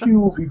Hugh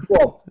will be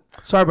 12.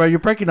 Sorry, bro, you're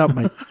breaking up,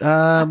 mate.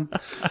 I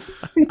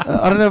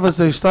don't know if it's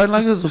those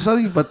Steinlangers or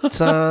something, but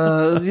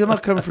you're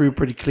not coming through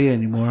pretty clear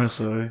anymore.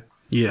 So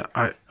Yeah,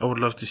 I would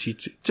love to see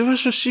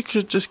Tuivasa-Sheck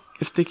should just,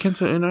 if they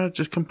cancel NRL,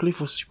 just come play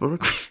for Super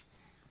Rugby.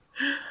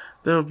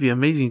 That would be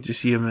amazing to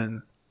see him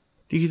in.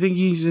 Do you think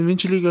he's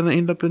eventually going to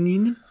end up in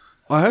Union?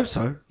 I hope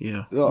so.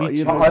 Yeah.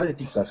 You No, know, I don't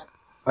think so.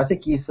 I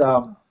think he's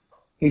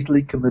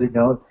league committed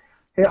now.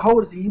 Hey, how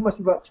old is he? He must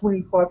be about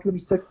 25,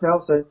 26 now.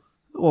 So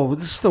well, this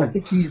is I still.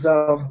 think he's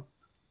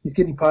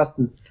getting past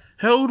his.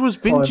 How old was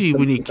Benji Fine,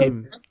 when he but-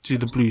 came to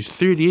the Blues?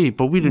 38,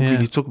 but we didn't Yeah.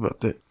 really talk about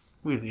that.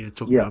 We didn't need to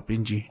talk Yeah. about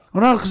Benji. Oh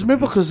no,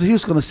 because he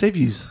was going to save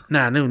yous.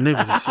 Nah, no,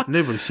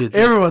 nobody said that.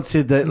 Everyone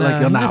said that.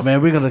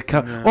 Man, we're going to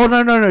cut. Oh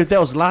no, that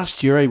was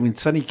last year, when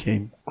Sonny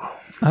came.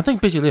 I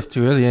think Benji left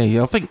too early.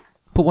 I think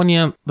put 1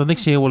 year, the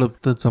next year would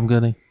have did some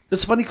good.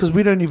 It's funny because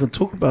we don't even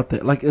talk about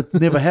that. Like it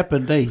never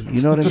happened,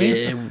 You know what I mean?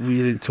 Yeah, we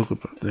didn't talk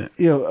about that.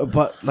 Yeah,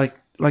 but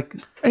like,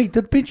 hey,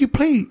 did Benji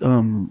play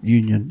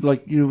Union?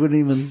 Like you wouldn't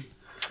even.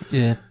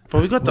 Yeah.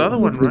 But we got the other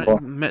one, move right?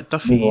 on. Matt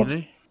Duffy, Move on. you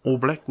know? All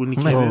Black when he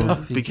came Matt over,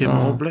 Duffy, became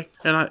oh. All Black.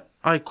 And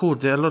I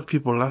called that. A lot of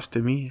people laughed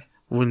at me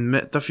when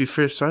Matt Duffy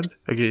first signed.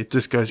 Okay,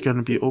 this guy's going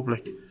to be All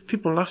Black.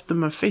 People laughed in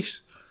my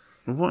face.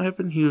 And what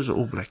happened? He was an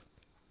All Black.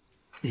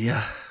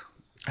 Yeah.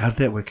 How'd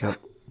that work out?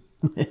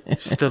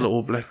 Still an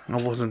All Black.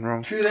 I wasn't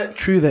wrong. True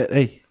that.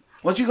 Hey,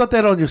 once you got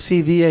that on your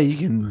CV, you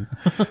can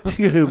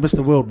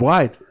Mr.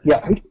 Worldwide. Yeah,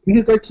 he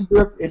could go to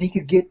Europe and he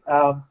could get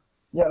a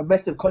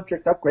massive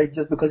contract upgrade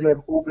just because you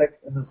have All Black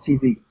in the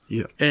CV.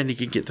 Yeah. And he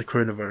can get the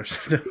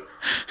coronavirus.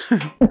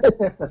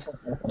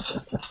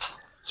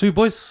 Sweet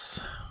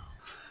boys.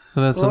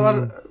 So that's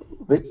Well,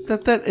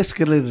 that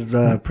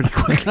escalated pretty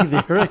quickly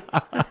there. Right?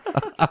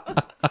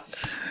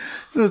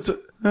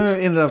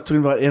 Ended up talking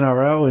about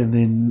NRL and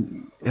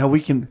then how we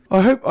can.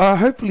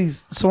 Hopefully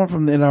someone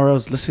from the NRL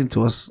is listening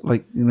to us.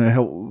 Like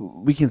how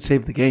we can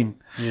save the game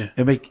Yeah.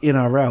 and make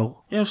NRL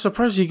Yeah, I'm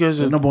surprised you guys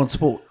the are number one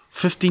sport.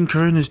 15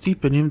 coronas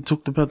deep and you haven't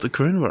talked about the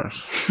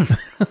coronavirus.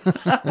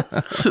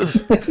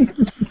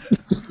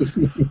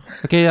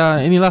 okay.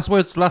 Any last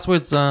words?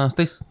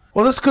 Stace?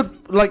 Well, this could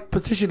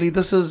potentially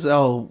this is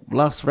our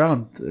last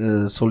round,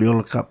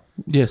 Soliola Cup.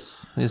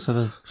 Yes, it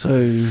is. So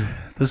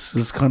this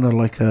is kind of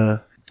like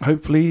a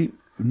hopefully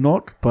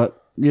not,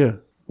 but yeah.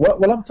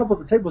 Well, I'm top of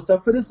the table, so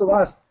if it is the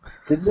last,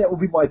 then that will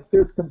be my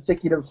third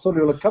consecutive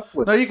Soliola Cup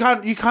win. No, you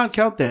can't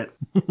count that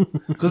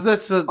because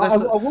that's I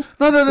will-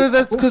 no. That's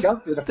I will because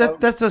count it if I-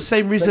 that's the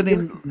same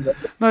reasoning.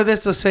 No,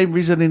 that's the same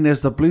reasoning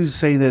as the Blues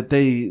saying that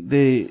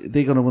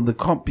they're gonna win the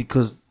comp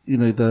because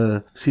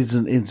the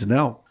season ends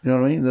now. You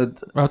know what I mean?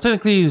 Well,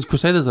 technically,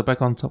 Crusaders are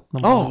back on top.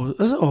 Is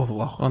it? Oh,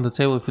 wow. On the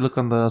table, if you look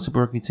on the Super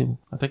Rugby table,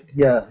 I think.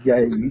 Yeah,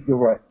 you're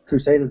right.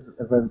 Crusaders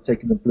have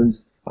overtaken the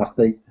Blues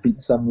after they beat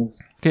the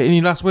Sunwolves. Okay,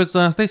 any last words,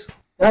 Stace?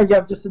 I'm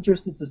just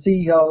interested to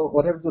see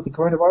what happens with the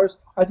coronavirus.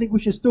 I think we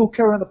should still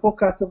carry on the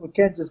podcast if we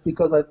can, just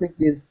because I think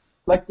there's,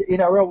 like the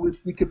NRL,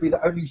 we could be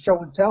the only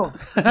show in town.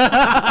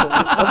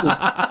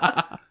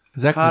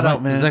 Exactly. Hard right,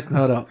 out, man. Exactly.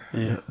 Hard out.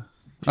 Yeah.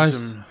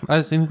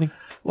 Ice, anything?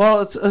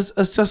 Well,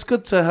 it's just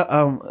good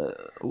to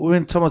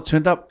when someone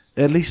turned up.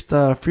 At least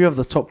 3 of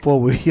the top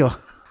 4 were here.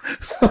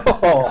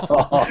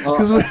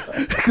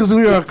 Because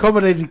we were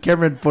accommodating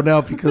Cameron for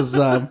now because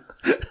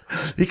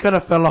he kind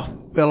of fell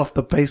off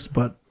the pace.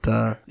 But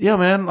yeah,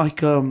 man,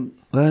 like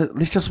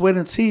let's just wait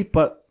and see.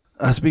 But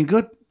it's been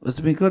good. It's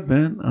been good,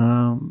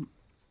 man.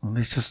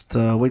 Let's just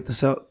wait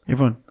this out.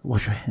 Everyone,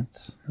 wash your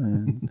hands.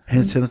 And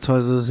hand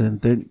sanitizers,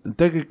 and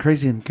don't get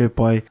crazy and go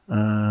buy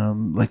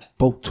like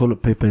bulk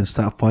toilet paper and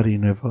start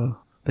fighting over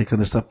that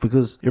kind of stuff,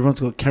 because everyone's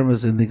got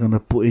cameras and they're gonna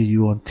put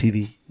you on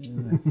TV.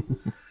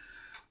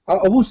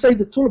 I will say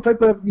the toilet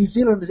paper of New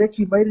Zealand is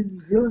actually made in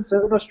New Zealand.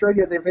 So in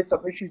Australia, they've had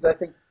some issues, I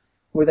think,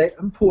 where they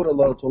import a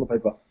lot of toilet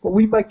paper. But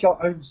we make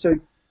our own, so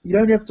you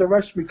don't have to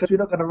rush because we're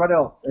not going to run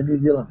out in New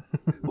Zealand.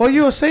 Well,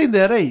 you were saying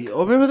that, eh?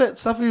 Remember that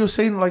stuff you were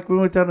saying, like when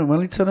we went down in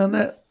Wellington and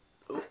that?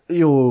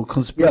 Your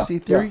conspiracy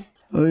theory?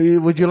 Yeah.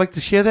 Would you like to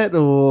share that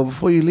or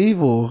before you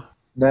leave, or?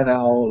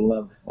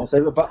 No, I'll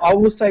save it. But I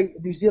will say,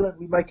 in New Zealand,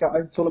 we make our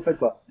own toilet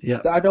paper.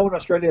 Yeah. So I know in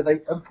Australia, they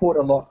import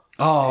a lot.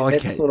 Oh, And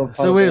okay. that's sort of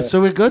So we're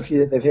good? issue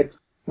that they've had.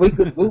 We're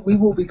good. We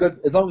will be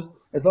good as long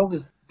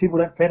as people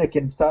don't panic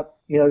and start,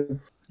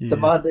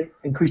 demand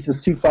increases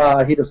too far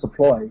ahead of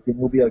supply, then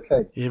we'll be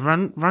okay. Yeah,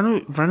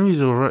 Ranu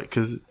is alright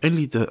because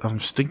only the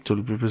stink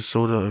toilet paper is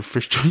sold out at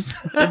Fresh Choice.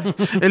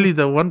 Only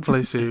the one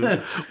place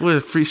where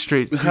free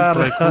straight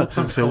like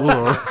Hilton, so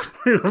we're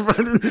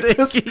running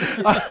there.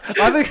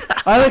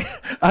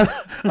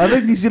 I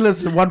think New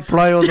Zealand's one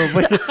ply on the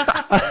way.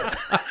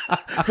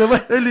 So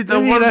only the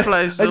one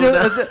place.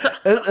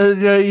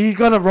 You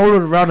gotta roll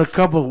it around a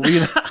couple.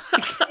 You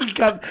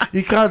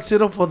can't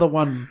settle for the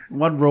one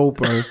roll,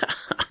 bro.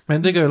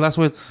 Mandigo, last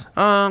words.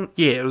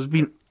 Yeah, it's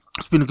been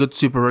a good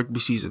Super Rugby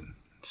season.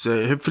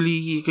 So hopefully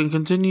you can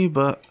continue,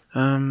 but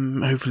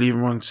hopefully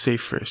everyone's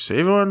safe first. So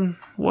everyone,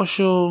 wash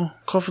your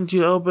cough into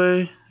your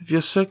elbow. If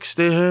you're sick,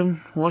 stay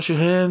home. Wash your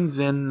hands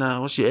and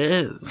wash your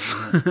ears.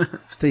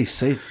 Stay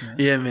safe, man.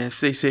 Yeah, man,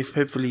 stay safe.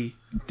 Hopefully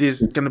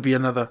there's gonna be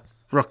another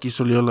Rocky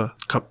Soliola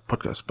Cup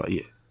podcast, but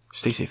yeah,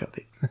 stay safe out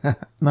there.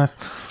 Nice.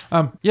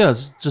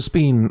 It's just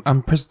been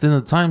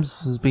unprecedented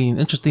times. It's been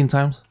interesting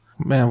times.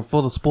 Man,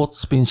 for the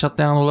sports being shut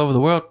down all over the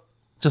world.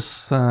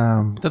 Just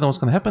don't know what's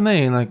gonna happen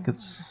there. Like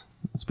it's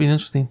been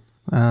interesting.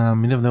 You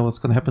never know what's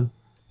gonna happen.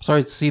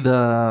 Sorry to see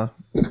the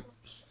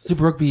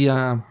Super Rugby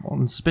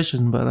on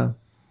suspicion, but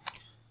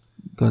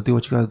gotta do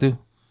what you gotta do.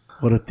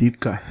 What a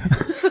deep guy.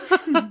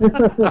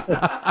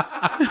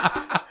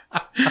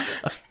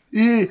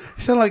 You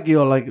sound like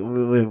you're like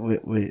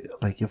wait,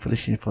 like you're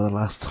finishing for the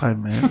last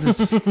time, man.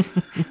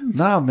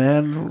 Nah,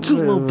 man.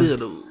 Two more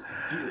better.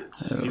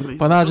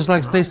 But now, just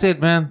like Stay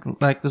said, man,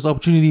 like there's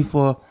opportunity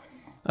for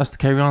us to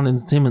carry on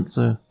entertainment.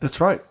 So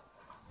That's right.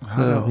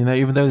 So,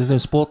 even though there's no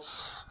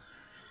sports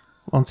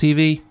on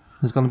TV,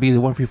 there's going to be the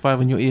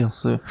 135 in your ear.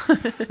 So,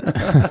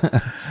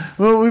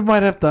 well, we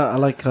might have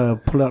to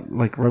pull out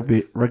like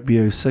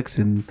rugby 06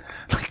 and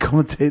like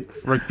commentate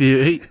Rugby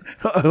 8.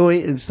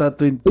 08 and start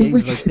doing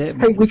games like that.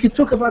 Man. Hey, we could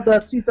talk about the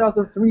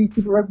 2003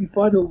 Super Rugby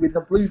final when the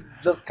Blues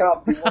just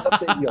can't be one up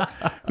there.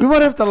 We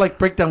might have to like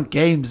break down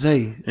games,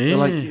 eh? Yeah.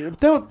 Like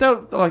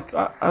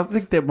I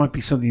think that might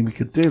be something we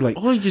could do. Like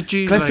Or you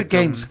do classic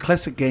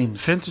like,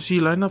 games. Fantasy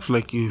lineups,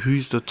 like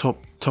who's the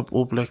top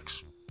All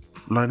Blacks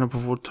lineup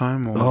of all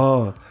time,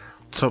 or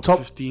top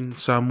 15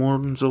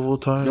 Samoans of all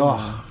time.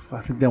 Oh, I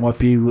think that might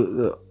be.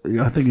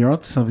 I think you're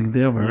onto something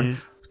there, bro. Yeah.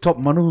 Top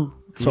Manu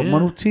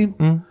team.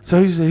 So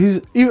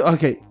who's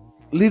okay?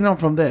 Leading on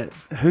from that,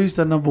 who's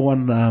the number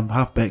one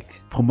halfback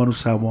for Manu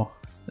Samoa?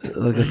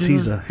 Like a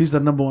teaser. Who's the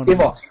number one?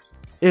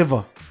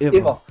 Ever.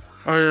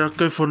 I'll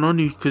go for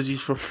Nonu because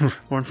he's from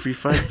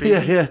 135.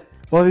 Baby. Yeah.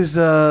 Well, there's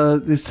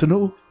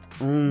Tanu.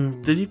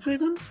 Did he play,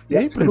 man?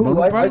 Yeah, he played Manu,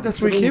 bro.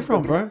 That's where he came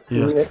from, bro.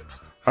 Yeah.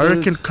 I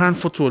reckon Khan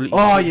Fotuali.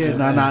 Oh yeah,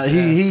 no.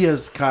 He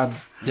is Khan.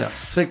 yeah.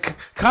 So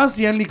Khan's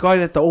the only guy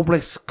that the All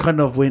Blacks kind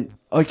of went,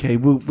 okay,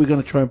 we're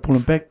going to try and pull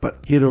him back, but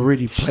he'd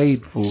already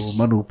played for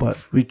Manu. But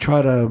we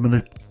try to,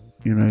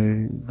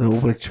 the All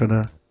Blacks trying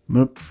to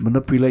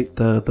manipulate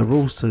the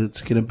rules to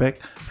get him back.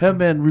 Her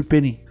man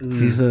Rupeni,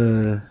 he's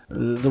the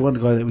one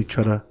guy that we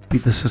try to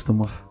beat the system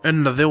with.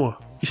 And Nadewa.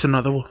 He's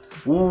another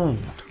one.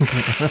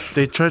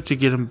 They tried to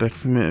get him back,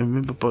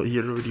 remember, but he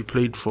had already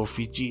played for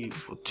Fiji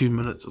for 2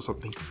 minutes or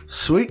something.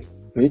 Sweet.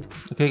 Good.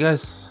 Okay,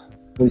 guys.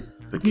 Boys.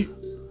 Okay.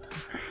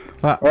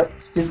 Bye. All right.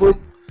 Cheers,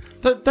 boys.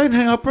 Don't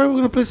hang up, bro. We're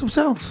going to play some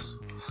sounds.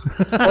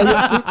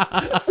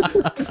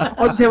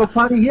 I'll just have a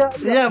party here.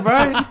 Yeah,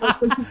 bro.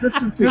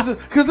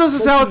 Because this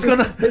is how it's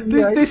gonna.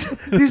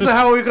 These are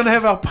how we're gonna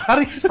have our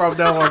parties from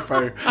now on,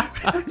 bro.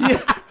 Yeah,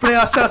 play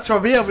ourselves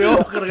from here. We're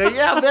all gonna go.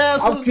 Yeah, man.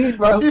 I'm keen,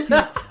 bro. I'm keen.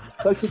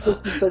 Social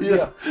distancing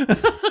here.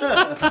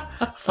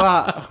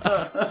 Fuck.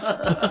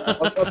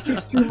 I've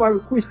checked through my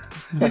requests.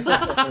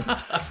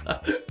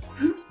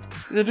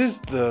 It is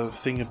the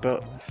thing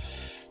about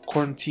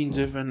quarantines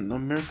over in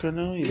America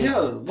now.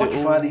 Yeah, watch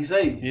parties,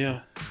 eh?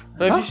 Yeah.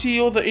 Have you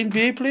seen all the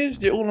NBA players?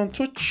 They're all on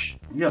Twitch.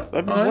 Yeah.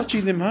 I've been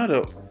watching them hard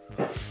out.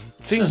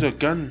 Things are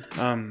gone.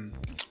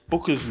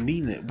 Booker's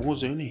mean at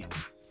Warzone.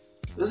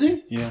 Is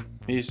he? Yeah.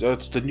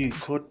 It's the new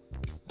COD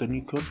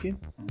game.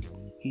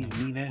 He's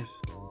mean as.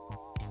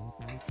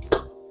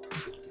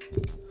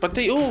 But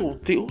they all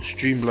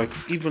stream, like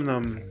even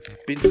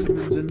Ben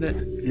Simmons in that.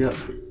 Yeah.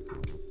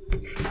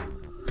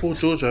 Paul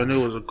George, I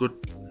know, was a good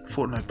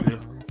Fortnite player.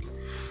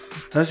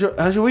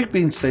 How's your week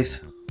been,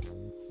 Stace?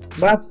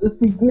 But it's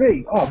been good,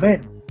 eh? Oh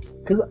man,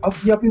 because I've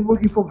been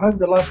working from home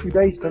the last 2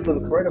 days because of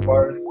the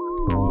coronavirus.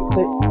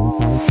 So